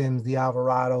 Lucas Sims, the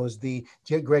Alvarados, the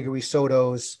Gregory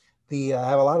Sotos, I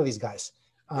have a lot of these guys.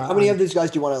 How many of these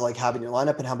guys do you want to have in your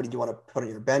lineup, and how many do you want to put on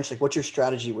your bench? Like, what's your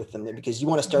strategy with them there? Because you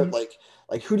want to start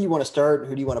like who do you want to start?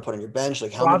 Who do you want to put on your bench?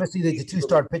 Like, obviously the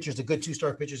two-star pitchers, the good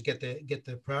two-star pitchers get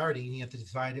the priority, and you have to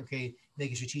decide, okay,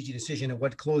 make a strategic decision of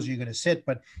what closer you're going to sit.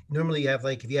 But normally you have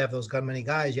if you have those many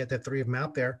guys, you have to have three of them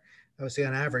out there. I would say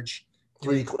on average,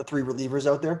 three relievers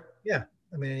out there. Yeah,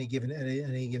 I mean, any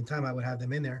given time, I would have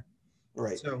them in there.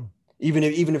 Right. So even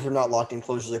if they're not locked in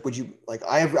closers, would you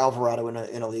I have Alvarado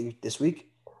in a league this week,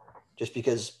 just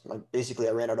because basically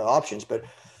I ran out of options. But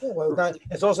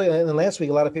it's also in the last week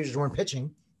a lot of pitchers weren't pitching.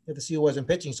 You have to see who wasn't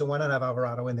pitching, so why not have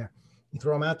Alvarado in there? You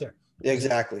throw him out there. Yeah,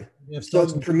 exactly. So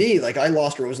for me, I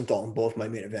lost Rosenthal in both my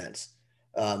main events,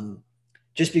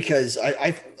 just because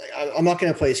I'm not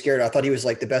going to play scared. I thought he was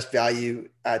the best value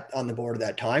on the board at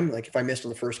that time. If I missed on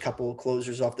the first couple of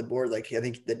closers off the board, I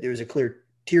think that there was a clear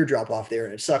teardrop off there,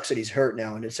 and it sucks that he's hurt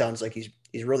now, and it sounds like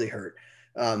he's really hurt.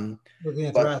 Looking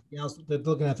at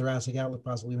thoracic outlet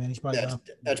possibly, man. He's probably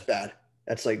that's bad.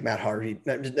 That's like Matt Harvey.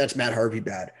 That's Matt Harvey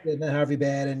bad. Yeah, Matt Harvey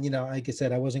bad, and like I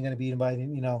said, I wasn't going to be invited. I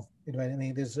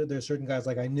mean, there's certain guys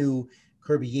I knew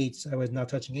Kirby Yates. I was not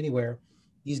touching anywhere.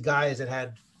 These guys that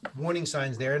had warning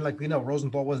signs there, and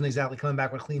Rosenthal wasn't exactly coming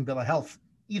back with a clean bill of health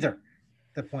either.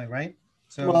 At that point, right?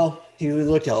 So he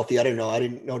looked healthy. I don't know. I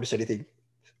didn't notice anything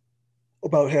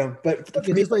about him, but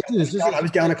for me, I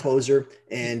was down a closer,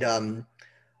 and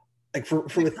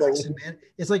Paxton, man,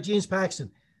 it's like James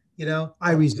Paxton.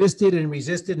 I resisted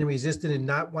and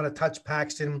not want to touch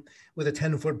Paxton with a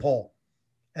 10-foot pole.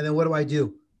 And then what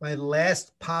do? My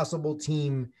last possible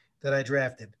team that I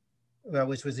drafted,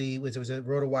 which was a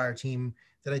RotoWire team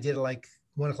that I did at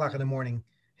 1:00 in the morning,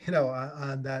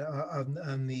 on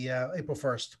the April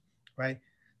 1st, right?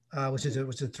 Which is a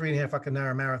 3.5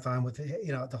 hour marathon with,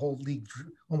 the whole league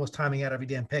almost timing out every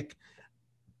damn pick.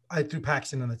 I threw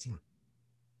Paxton on the team.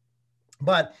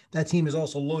 But that team is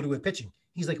also loaded with pitching.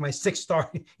 He's like my sixth star.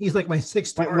 He's like my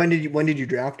sixth star. When did you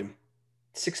draft him?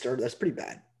 6 star. That's pretty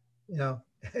bad.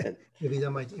 If he's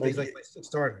like my sixth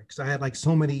starter, because I had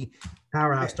so many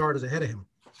powerhouse starters ahead of him.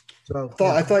 So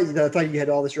I thought you had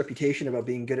all this reputation about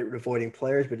being good at avoiding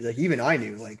players, but even I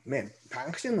knew, man,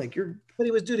 Paxton, you're. But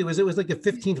it was like the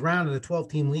 15th round of the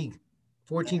 12-team league,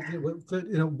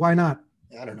 14th. Why not?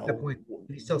 I don't know. At that point,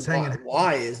 he's still hanging.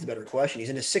 Why is the better question? He's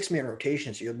in a 6-man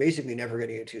rotation, so you're basically never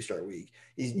getting a 2-star week.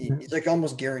 He's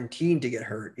almost guaranteed to get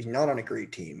hurt. He's not on a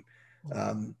great team.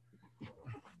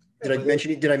 Did I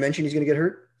mention he's going to get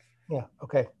hurt? Yeah.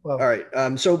 Okay. Well. All right.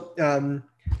 So, do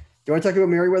you want to talk about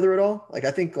Merriweather at all?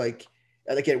 I think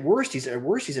at worst he's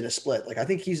in a split. I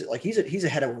think he's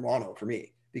ahead of Romano for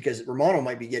me, because Romano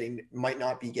might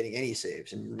not be getting any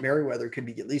saves, and Merriweather could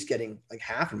be at least getting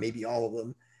half and maybe all of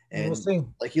them. And we'll see.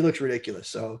 He looks ridiculous.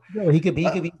 So he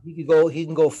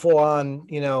can go full on,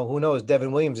 who knows,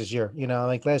 Devin Williams this year,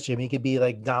 like last year. He could be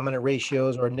dominant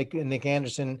ratios, or Nick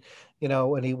Anderson,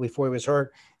 before he was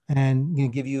hurt,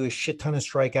 and give you a shit ton of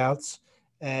strikeouts.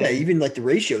 And even the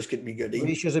ratios could be good. The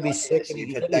ratios would be sick.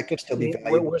 That could still be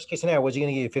valuable. Worst case scenario, was he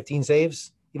going to give you 15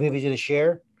 saves, even if he did a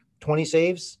share, 20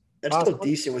 saves? That's still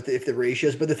decent if the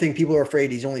ratios. But the thing, people are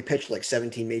afraid he's only pitched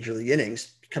 17 major league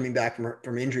innings coming back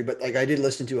from injury. But I did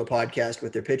listen to a podcast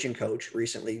with their pitching coach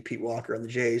recently, Pete Walker on the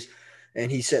Jays,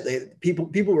 and he said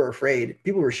people were afraid.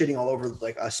 People were shitting all over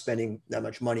us spending that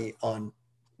much money on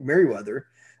Merriweather.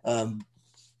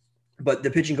 But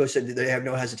the pitching coach said that they have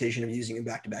no hesitation of using him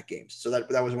back-to-back games. So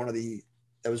that was one of the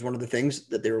that was one of the things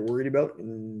that they were worried about,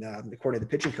 and according to the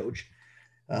pitching coach,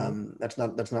 that's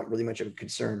not really much of a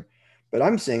concern. But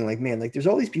I'm saying, like, man, like there's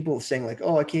all these people saying like,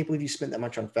 oh, I can't believe you spent that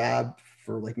much on Fab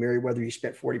for like Merriweather. You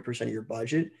spent 40% of your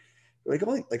budget. Like,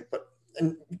 oh, like, but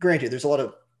and granted, there's a lot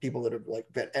of people that are like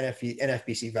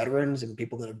NFBC veterans and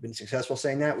people that have been successful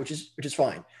saying that, which is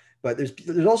fine. But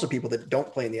there's also people that don't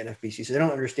play in the NFBC, so they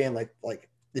don't understand like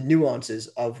the nuances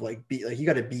of like you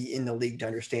got to be in the league to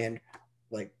understand,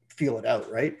 like feel it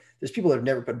out, right? There's people that have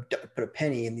never put a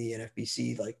penny in the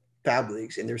NFBC like Fab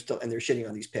leagues, and they're shitting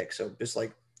on these picks. So just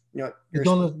like, you know,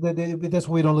 that's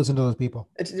why we don't listen to those people.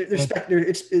 It's like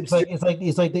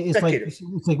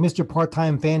Mr.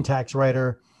 Part-time Fantrax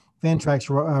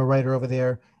writer over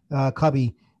there,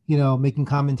 Cubby, you know, making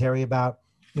commentary about,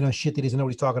 you know, shit that he doesn't know what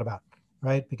he's talking about,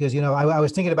 right? Because, you know, I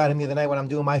was thinking about him the other night when I'm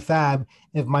doing my Fab,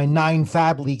 of my 9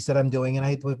 Fab leagues that I'm doing,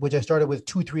 and which I started with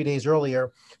 2-3 days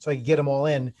earlier, so I could get them all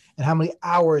in, and how many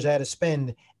hours I had to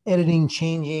spend editing,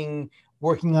 changing,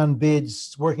 working on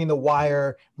bids, working the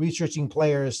wire, researching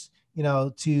players, you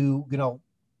know, to, you know,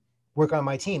 work on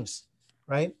my teams,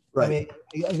 right? Right.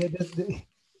 I mean,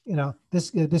 you know, this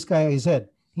guy, he said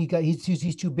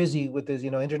he's too busy with his,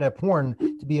 you know, internet porn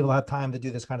to be able to have time to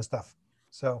do this kind of stuff.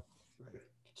 So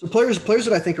players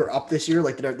that I think are up this year,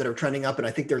 like that are trending up, and I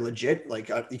think they're legit. Like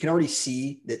you can already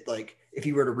see that, like if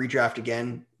you were to redraft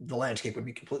again, the landscape would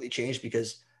be completely changed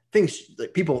because things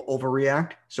like people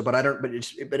overreact. So, but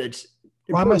it's.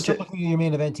 Why am I still looking at your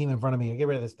main event team in front of me? Get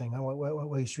rid of this thing.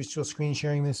 What, should we still screen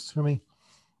sharing this for me?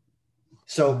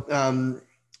 So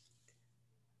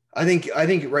I think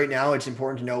right now it's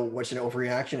important to know what's an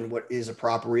overreaction and what is a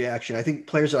proper reaction. I think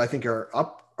players that I think are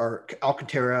up are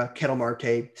Alcantara, Ketel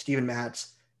Marte, Steven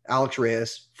Matz, Alex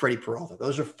Reyes, Freddie Peralta.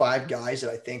 Those are 5 guys that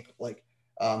I think like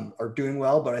are doing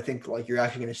well, but I think like you're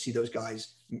actually going to see those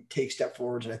guys take step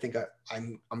forwards, and I think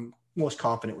I'm most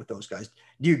confident with those guys.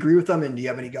 Do you agree with them? And do you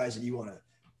have any guys that you want to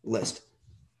list?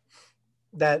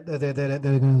 That they're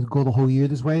going to go the whole year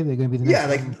this way? They're going to be the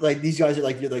next like these guys are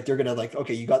like they're going to like,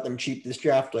 okay, you got them cheap this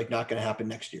draft, like not going to happen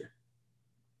next year.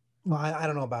 Well, I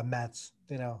don't know about Mats.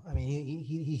 You know, I mean,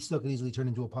 he still could easily turn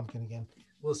into a pumpkin again.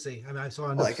 We'll see. I mean, I saw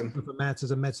enough for Mats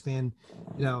as a Mets fan.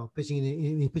 You know, pitching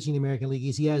in the American League,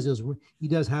 he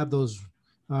does have those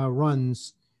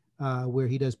runs where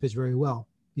he does pitch very well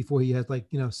before he has like,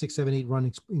 you know, 6, 7, 8 run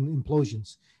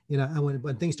implosions. You know, and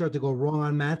when things start to go wrong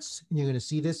on Mats, and you're going to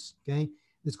see this. Okay,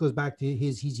 this goes back to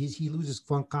he loses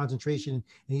concentration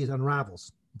and he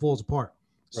unravels, falls apart.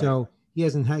 Right. So he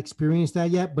hasn't experienced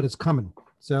that yet, but it's coming.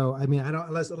 So I mean, I don't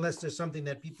unless there's something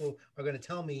that people are going to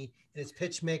tell me in his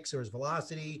pitch mix or his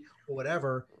velocity or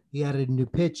whatever. He added a new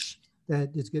pitch that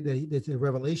it's good. It's a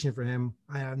revelation for him.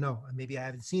 I don't know. Maybe I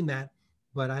haven't seen that,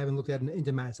 but I haven't looked at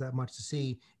into Mats that much to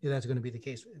see if that's going to be the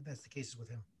case. If that's the case with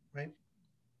him, right?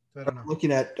 So I don't know.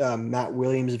 Looking at Matt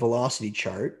Williams' velocity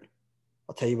chart,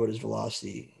 I'll tell you about his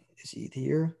velocity. Is he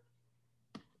here?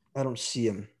 I don't see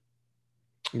him.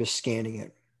 I'm just scanning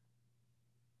it.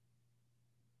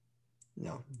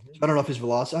 No, so I don't know if his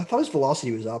velocity. I thought his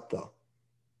velocity was up though.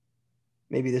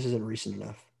 Maybe this isn't recent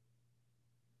enough.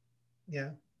 Yeah.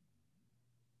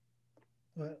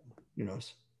 What? Who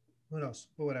knows? Who knows?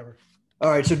 But whatever. All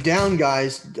right, so down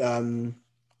guys. Did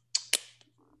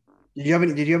you have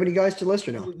any guys to list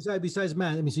or no? Besides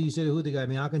Matt, I mean, so you said who the guy? I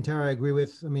mean, Alcantara, I agree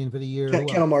with. I mean, for the year,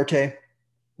 Ketel Marte. Of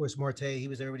course, Marte. He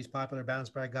was everybody's popular bounce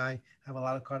back guy. I have a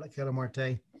lot of Ketel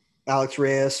Marte. Alex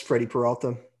Reyes, Freddie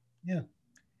Peralta. Yeah.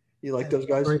 You like those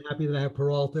guys? I'm very happy that I have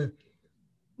Peralta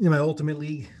in my ultimate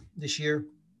league this year.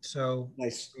 So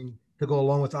nice. I mean, to go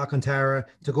along with Alcantara,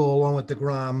 to go along with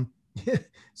DeGrom.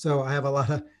 So I have a lot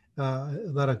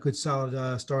of good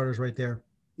solid starters right there.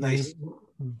 Nice.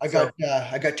 I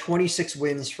got 26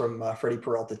 wins from Freddie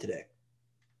Peralta today.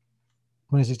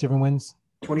 26 different wins.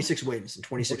 26 wins in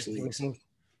 26 leagues.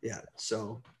 Yeah.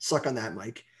 So suck on that,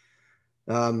 Mike.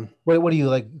 What are you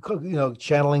like? You know,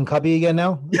 channeling Cubby again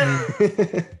now?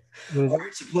 All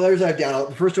right, so players I've down.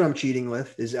 The first one I'm cheating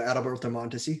with is Adalberto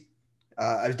Mondesi.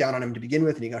 I was down on him to begin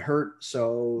with, and he got hurt.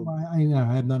 So I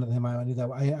have none of them. I knew that.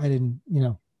 I didn't. You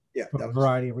know. Yeah, for a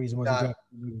variety of reasons.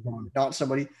 Not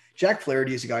somebody. Jack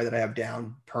Flaherty is a guy that I have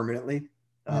down permanently.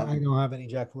 I don't have any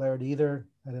Jack Flaherty either.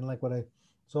 I didn't like what I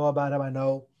saw about him. I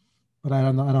know, but I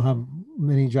don't know. I don't have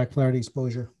any Jack Flaherty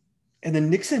exposure. And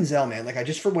then Nick Senzel, man, like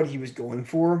for what he was going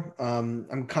for,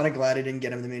 I'm kind of glad I didn't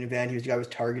get him in the main event. He was the guy I was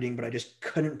targeting, but I just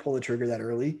couldn't pull the trigger that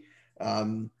early.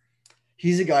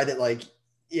 He's a guy that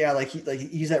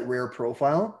he's that rare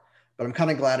profile, but I'm kind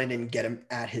of glad I didn't get him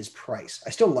at his price. I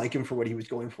still like him for what he was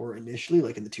going for initially,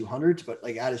 like in the 200s, but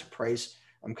like at his price,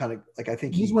 I'm kind of like, I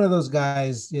think he's one of those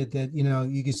guys that, you know,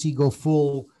 you can see go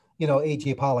full,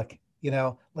 AJ Pollock,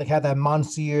 like had that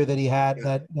monster year that he had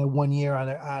that 1 year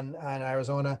on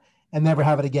Arizona and never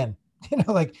have it again.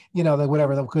 Like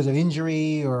whatever, because of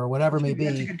injury or whatever it may be.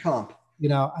 That's a good comp.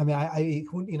 I mean,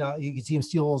 you can see him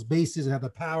steal those bases and have the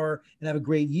power and have a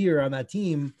great year on that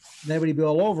team, and everybody be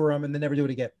all over him, and then never do it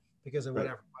again because of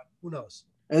whatever. But who knows?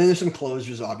 And then there's some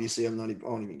closers. Obviously, I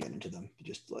won't even get into them.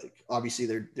 Just like obviously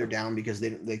they're down because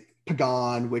they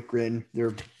Pagan, Whitgren,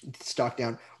 they're stuck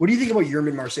down. What do you think about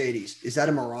Yermin Mercedes? Is that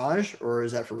a mirage or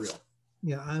is that for real?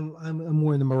 Yeah, I'm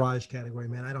more in the mirage category,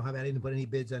 man. I didn't put any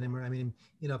bids on him. I mean,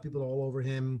 people are all over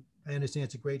him. I understand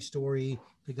it's a great story.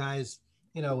 The guy's,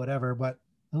 whatever, but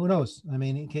who knows? I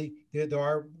mean, there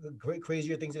are great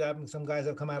crazier things that happen. Some guys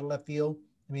have come out of left field.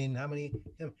 I mean, how many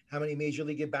major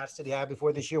league at bats did he have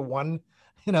before this year? One,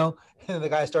 and the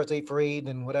guy starts 8 for 8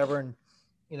 and whatever,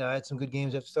 and had some good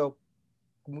games. So,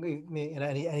 and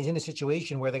he's in a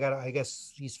situation where they got, I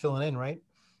guess he's filling in, right,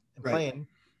 and playing.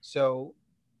 So.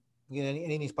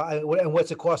 And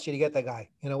what's it cost you to get that guy?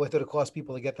 What did it cost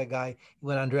people to get that guy? He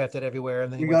went undrafted everywhere,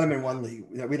 and then we got him in one league.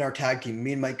 We in our tag team.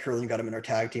 Me and Mike Curlin got him in our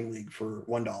tag team league for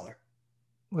 $1.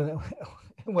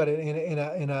 What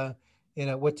in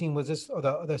a what team was this?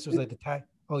 Oh, this was like the tag.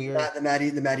 Oh, you're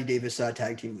the Matty Davis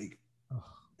tag team league.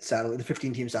 Satellite, the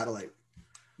 15-team satellite.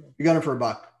 We got him for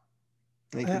 $1.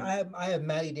 I have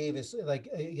Matty Davis. Like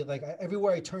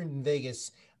everywhere I turned in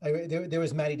Vegas, there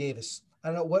was Matty Davis.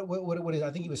 I don't know what is.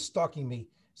 I think he was stalking me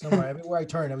somewhere. Everywhere I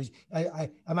turned,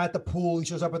 I'm at the pool. He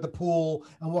shows up at the pool.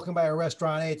 I'm walking by a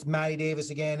restaurant. Hey, it's Matty Davis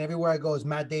again. Everywhere I go is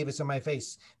Matt Davis in my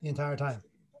face the entire time.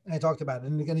 And I talked about it,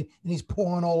 and he's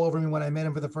pulling all over me when I met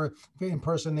him for the first in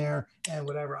person there and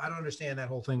whatever. I don't understand that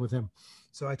whole thing with him.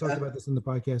 So I talked about this in the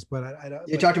podcast, but I don't.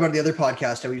 You talked about the other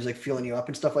podcast how he was like feeling you up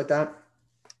and stuff like that.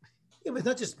 Yeah, but it's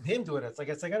not just him doing it. It's like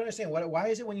I don't understand why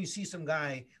is it when you see some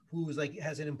guy who's like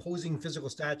has an imposing physical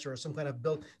stature or some kind of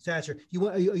built stature,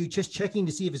 are you just checking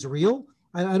to see if it's real?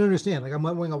 I don't understand. Like I'm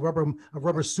wearing a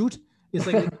rubber suit. It's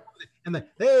like and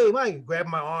hey Mike,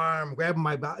 grabbing my arm, grabbing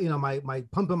my my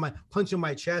punching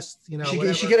my chest.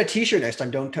 You should get a T-shirt next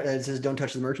time. It says don't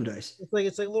touch the merchandise. It's like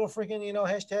a little freaking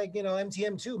hashtag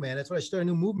MTM2, man. That's why I started a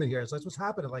new movement here. So that's what's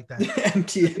happening like that.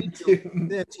 MTM2.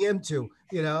 MTM2.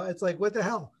 It's like what the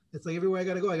hell. It's like everywhere I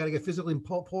got to go, I got to get physically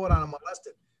pulled on and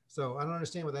molested. So I don't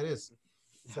understand what that is.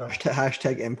 So.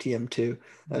 Hashtag MTM2.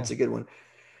 That's a good one.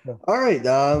 Yeah. All right.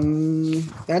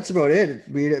 That's about it.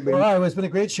 All right. Well, it's been a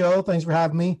great show. Thanks for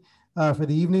having me for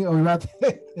the evening. Are we not?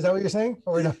 Is that what you're saying?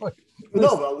 Or no?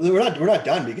 No, we're not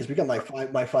done because we got my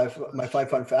five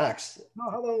fun facts. No,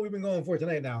 how long have we been going for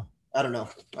tonight now? I don't know.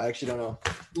 I actually don't know.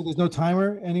 There's no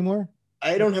timer anymore?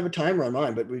 I don't have a timer on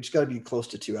mine, but we just got to be close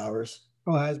to 2 hours.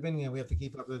 Oh, it has been. Yeah, we have to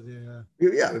keep up with the.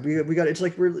 Yeah, we got. It's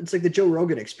like the Joe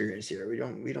Rogan experience here. We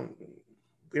don't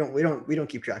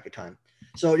keep track of time.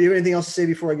 So, do you have anything else to say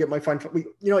before I get my fun?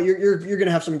 You're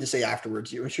gonna have something to say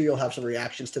afterwards. I'm sure you'll have some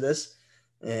reactions to this.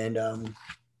 And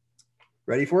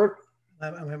ready for it?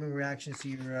 I'm having reactions to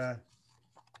your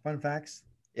fun facts.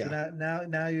 Yeah. So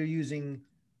now you're using,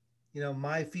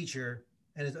 my feature.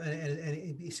 And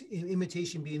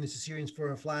imitation being the Caesareans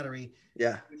for a flattery.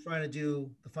 Yeah. We're trying to do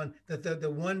the fun,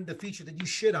 the feature that you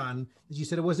shit on, that you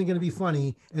said it wasn't going to be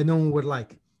funny and no one would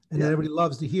like. And that everybody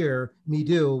loves to hear me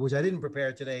do, which I didn't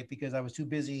prepare today because I was too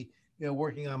busy,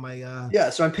 working on my.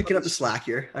 So I'm picking up the slack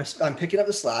here. I'm picking up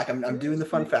the slack. I'm doing the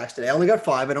fun facts today. I only got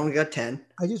 5. I only got 10.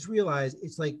 I just realized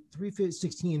it's like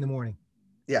 3:16 in the morning.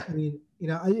 Yeah. I mean,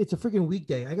 it's a freaking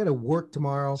weekday. I got to work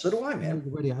tomorrow. So do I, man.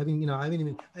 I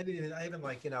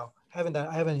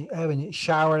haven't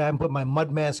showered. I haven't put my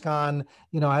mud mask on.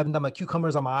 I haven't done my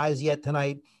cucumbers on my eyes yet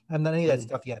tonight. I haven't done any of that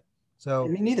stuff yet. So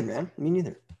me neither, man. Me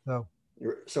neither.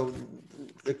 So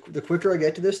the quicker I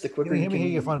get to this, the quicker. Let me hear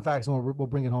your fun facts, and we'll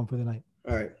bring it home for the night.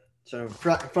 All right. So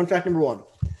fun fact number 1: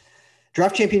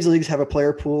 Draft Champions Leagues have a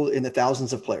player pool in the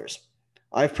thousands of players.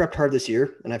 I've prepped hard this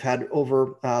year, and I've had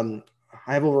over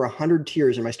 100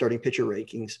 tiers in my starting pitcher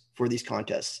rankings for these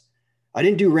contests. I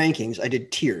didn't do rankings. I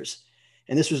did tiers.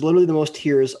 And this was literally the most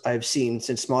tears I've seen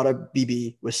since Smata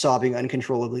BB was sobbing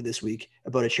uncontrollably this week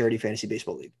about a charity fantasy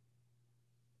baseball league.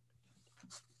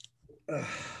 Go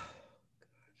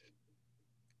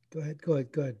ahead. Go on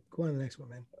to the next one,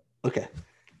 man. Okay.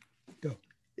 Go.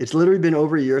 It's literally been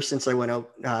over a year since I went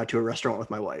out to a restaurant with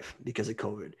my wife because of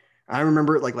COVID. I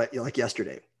remember it like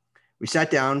yesterday. We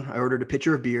sat down, I ordered a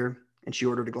pitcher of beer, and she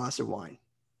ordered a glass of wine.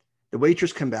 The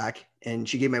waitress came back, and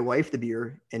she gave my wife the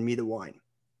beer and me the wine.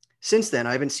 Since then,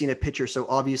 I haven't seen a pitcher so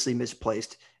obviously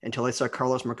misplaced until I saw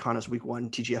Carlos Marcano's Week 1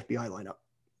 TGFBI lineup.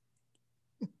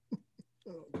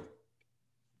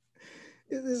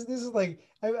 This is like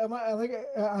I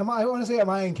want to say am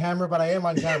I on camera, but I am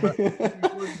on camera.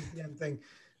 Recording this damn thing.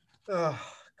 Go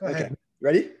ahead. Okay,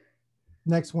 ready?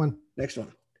 Next one. Next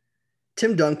one.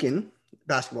 Tim Duncan,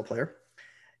 basketball player,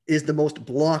 is the most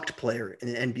blocked player in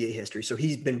NBA history. So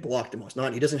he's been blocked the most.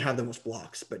 Not he doesn't have the most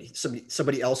blocks, but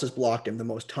somebody else has blocked him the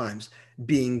most times.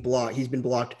 Being blocked, he's been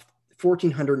blocked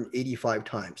 1,485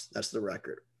 times. That's the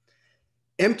record.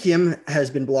 MTM has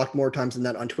been blocked more times than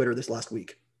that on Twitter this last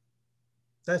week.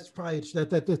 That's probably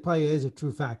that probably is a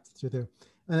true fact. There,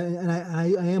 and I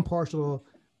am partial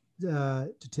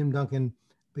to Tim Duncan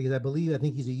because I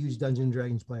think he's a huge Dungeons and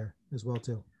Dragons player as well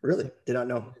too. Really? Did not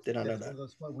know that.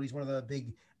 He's one of the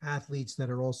big athletes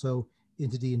that are also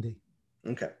into D&D.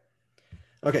 Okay.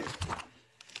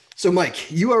 So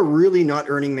Mike, you are really not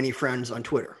earning many friends on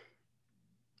Twitter,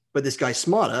 but this guy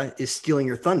Smada is stealing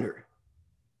your thunder.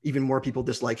 Even more people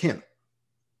dislike him.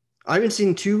 I haven't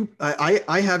seen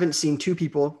two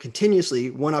people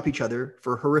continuously one-up each other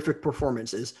for horrific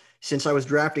performances since I was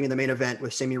drafting in the main event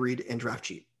with Sammy Reed and Draft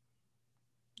Cheat.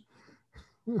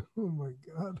 Oh my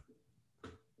God.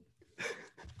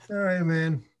 All right,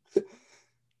 man.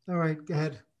 All right, go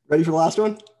ahead. Ready for the last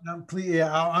one? I'm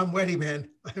ready, man.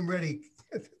 I'm ready.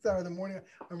 It's hour in the morning.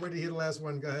 I'm ready to hear the last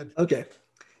one. Go ahead. Okay.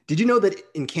 Did you know that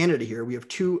in Canada here, we have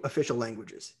two official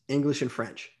languages, English and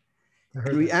French?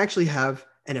 And we actually have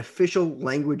an official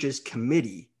languages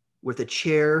committee with a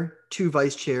chair, 2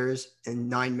 vice chairs, and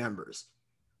 9 members.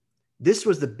 This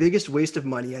was the biggest waste of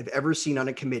money I've ever seen on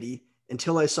a committee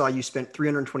until I saw you spent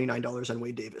 $329 on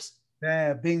Wade Davis.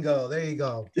 Yeah, bingo. There you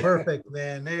go. Perfect,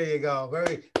 man. There you go.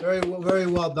 Very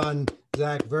well done,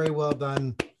 Zach. Very well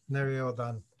done. Very well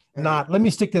done. Let me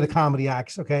stick to the comedy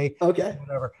acts, okay? Okay.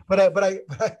 Whatever. But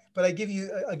I give you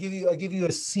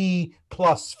a C+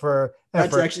 for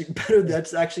effort. That's actually better.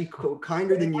 That's actually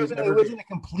kinder than you. It wasn't a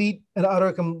complete and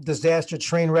utter disaster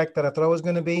train wreck that I thought it was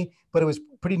going to be, but it was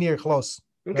pretty near close.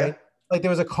 Okay. Right? Like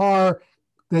there was a car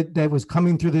that was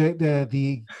coming through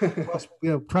the cross,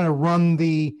 trying to run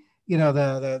the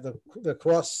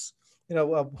cross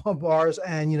bars,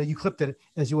 and you clipped it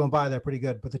as you went by there pretty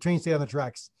good. But the train stayed on the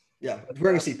tracks. Yeah,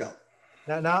 wearing a seatbelt.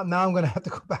 Now I'm going to have to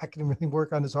go back and really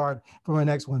work on this hard for my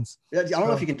next ones. Yeah, I don't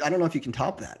know if you can. I don't know if you can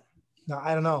top that. No,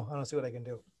 I don't know. I don't see what I can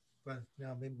do. But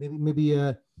maybe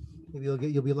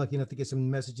you'll be lucky enough to get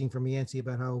some messaging from Yancey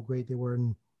about how great they were,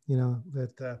 and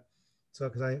so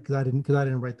because I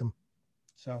didn't write them.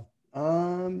 So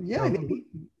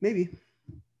maybe.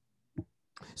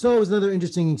 So it was another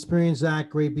interesting experience, Zach.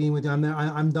 Great being with you.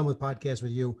 I'm done with podcasts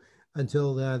with you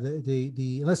until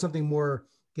the unless something more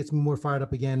gets me more fired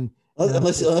up again.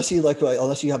 Unless you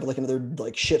have like another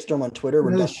like shitstorm on Twitter,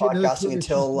 we're not podcasting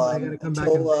until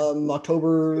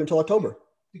October.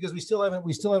 Because we still haven't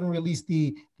released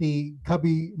the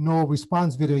Cubby no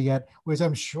response video yet, which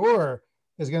I'm sure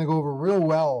is going to go over real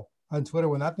well on Twitter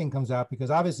when that thing comes out. Because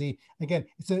obviously, again,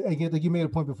 like you made a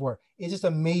point before, it's just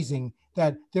amazing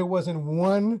that there wasn't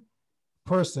one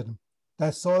person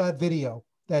that saw that video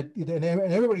and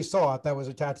everybody saw it that was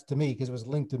attached to me because it was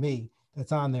linked to me.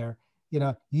 That's on there. You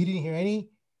didn't hear any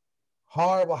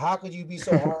horrible. How could you be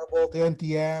so horrible to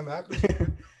MTM?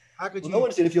 How could you? No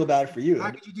one's gonna feel bad for you. How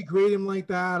could you degrade him like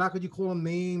that? How could you call him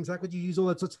names? How could you use all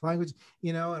that such language?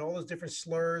 And all those different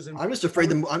slurs. And I'm just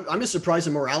afraid I'm just surprised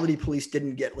the morality police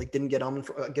didn't get on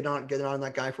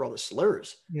that guy for all the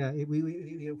slurs. Yeah,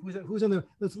 who's on the?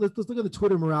 Let's look at the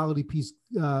Twitter morality police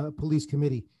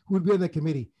committee. Who would be on that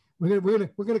committee? We're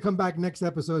gonna come back next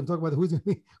episode and talk about who's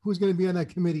gonna be on that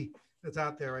committee that's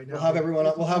out there right now. We'll have everyone.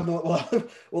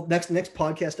 Next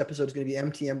podcast episode is going to be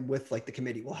MTM with like the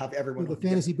committee. We'll have everyone. The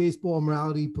fantasy baseball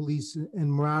morality police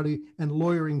and morality and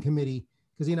lawyering committee,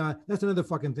 because that's another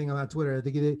fucking thing on that Twitter.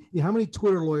 How many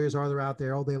Twitter lawyers are there out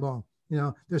there all day long?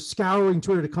 They're scouring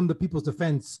Twitter to come to people's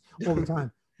defense all the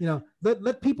time.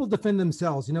 Let people defend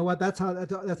themselves. You know what? That's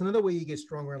another way you get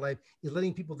stronger in life, is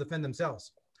letting people defend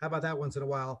themselves. How about that once in a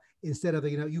while, instead of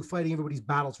you fighting everybody's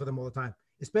battles for them all the time,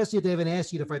 especially if they haven't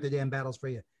asked you to fight the damn battles for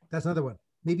you. That's another one.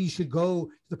 Maybe you should go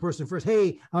to the person first.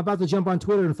 Hey, I'm about to jump on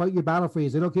Twitter and fight your battle for you.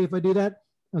 Is it okay if I do that?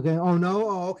 Okay. Oh no.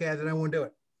 Oh, okay. Then I won't do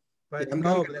it. But I'm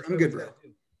good, bro.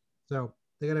 So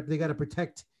they gotta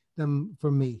protect them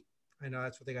from me. I know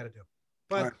that's what they gotta do.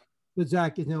 But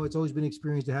Zach, it's always been an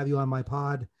experience to have you on my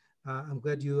pod. I'm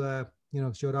glad you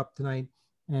showed up tonight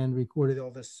and recorded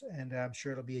all this, and I'm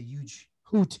sure it'll be a huge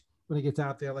hoot when it gets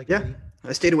out there.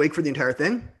 I stayed awake for the entire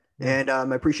thing. And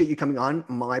I appreciate you coming on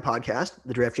my podcast,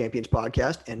 the Draft Champions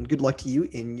podcast, and good luck to you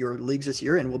in your leagues this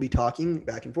year. And we'll be talking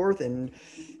back and forth, and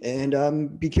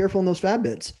be careful in those fab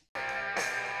bids.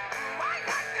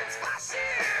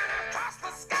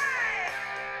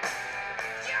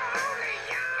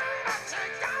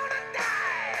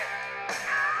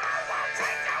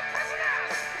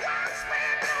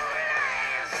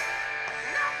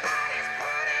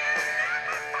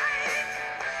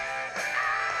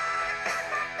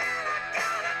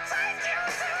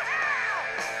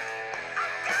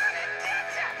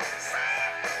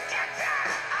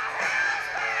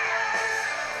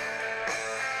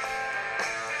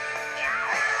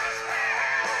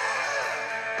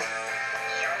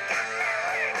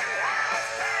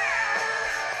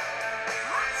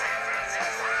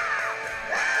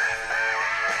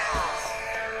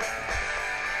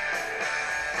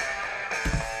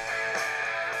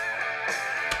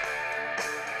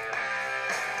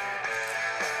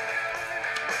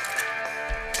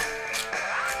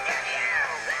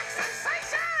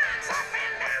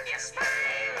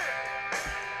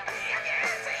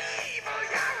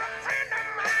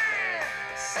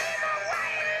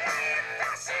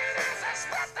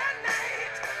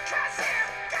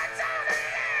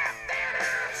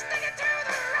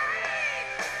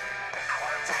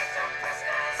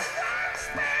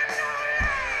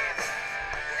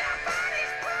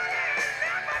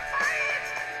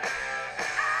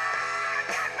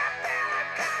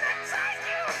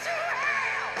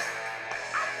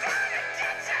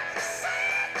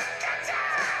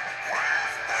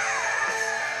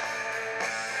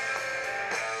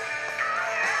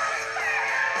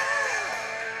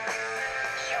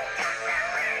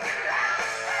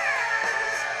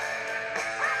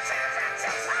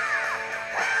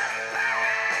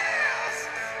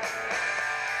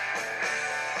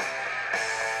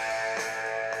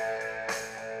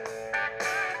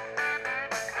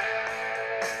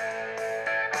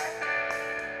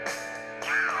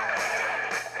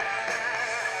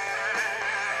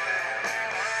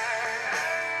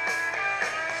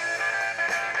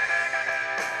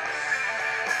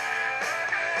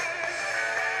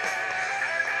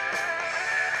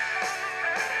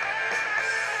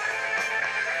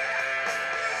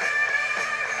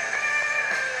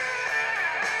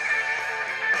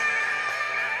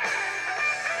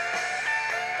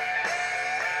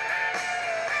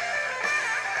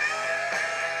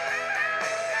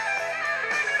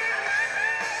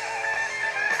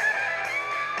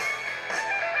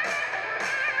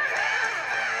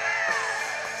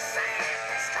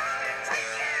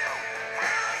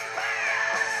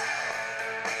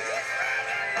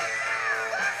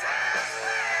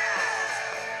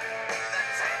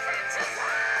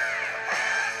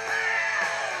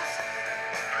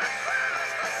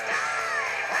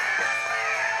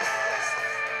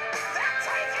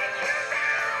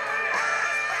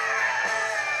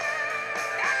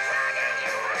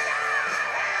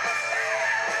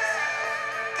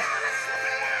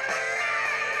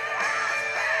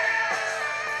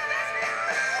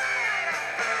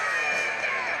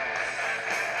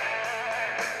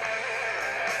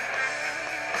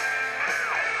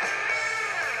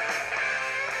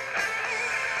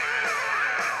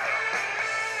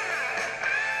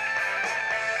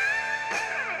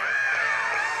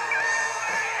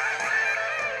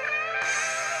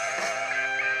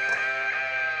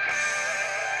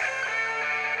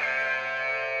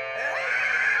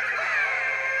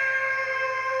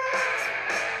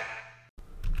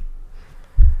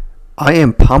 I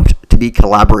am pumped to be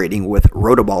collaborating with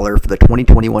Rotoballer for the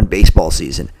 2021 baseball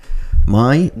season.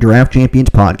 My Draft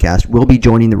Champions podcast will be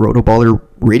joining the Rotoballer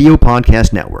Radio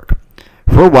Podcast Network.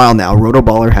 For a while now,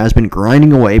 Rotoballer has been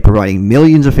grinding away, providing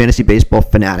millions of fantasy baseball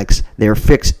fanatics their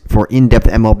fix for in-depth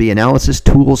MLB analysis,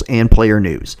 tools, and player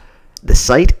news. The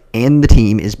site and the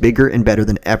team is bigger and better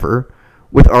than ever,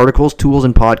 with articles, tools,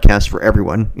 and podcasts for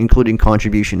everyone, including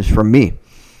contributions from me.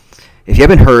 If you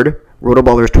haven't heard,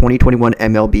 Rotoballer's 2021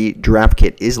 MLB Draft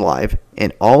Kit is live,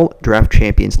 and all Draft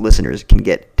Champions listeners can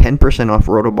get 10% off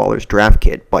Rotoballer's Draft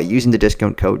Kit by using the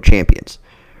discount code CHAMPIONS.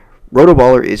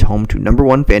 Rotoballer is home to number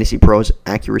one fantasy pros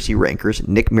accuracy rankers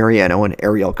Nick Mariano and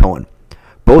Ariel Cohen.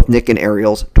 Both Nick and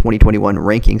Ariel's 2021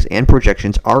 rankings and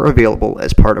projections are available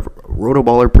as part of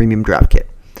Rotoballer Premium Draft Kit.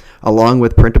 Along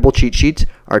with printable cheat sheets,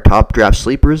 our top draft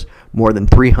sleepers, more than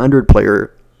 300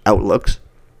 player outlooks,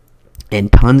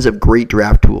 and tons of great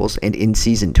draft tools and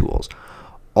in-season tools.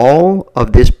 All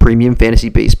of this premium fantasy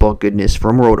baseball goodness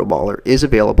from Rotoballer is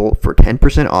available for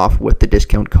 10% off with the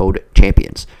discount code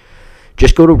CHAMPIONS.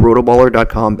 Just go to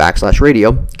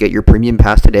rotoballer.com/radio, get your premium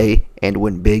pass today, and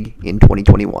win big in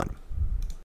 2021.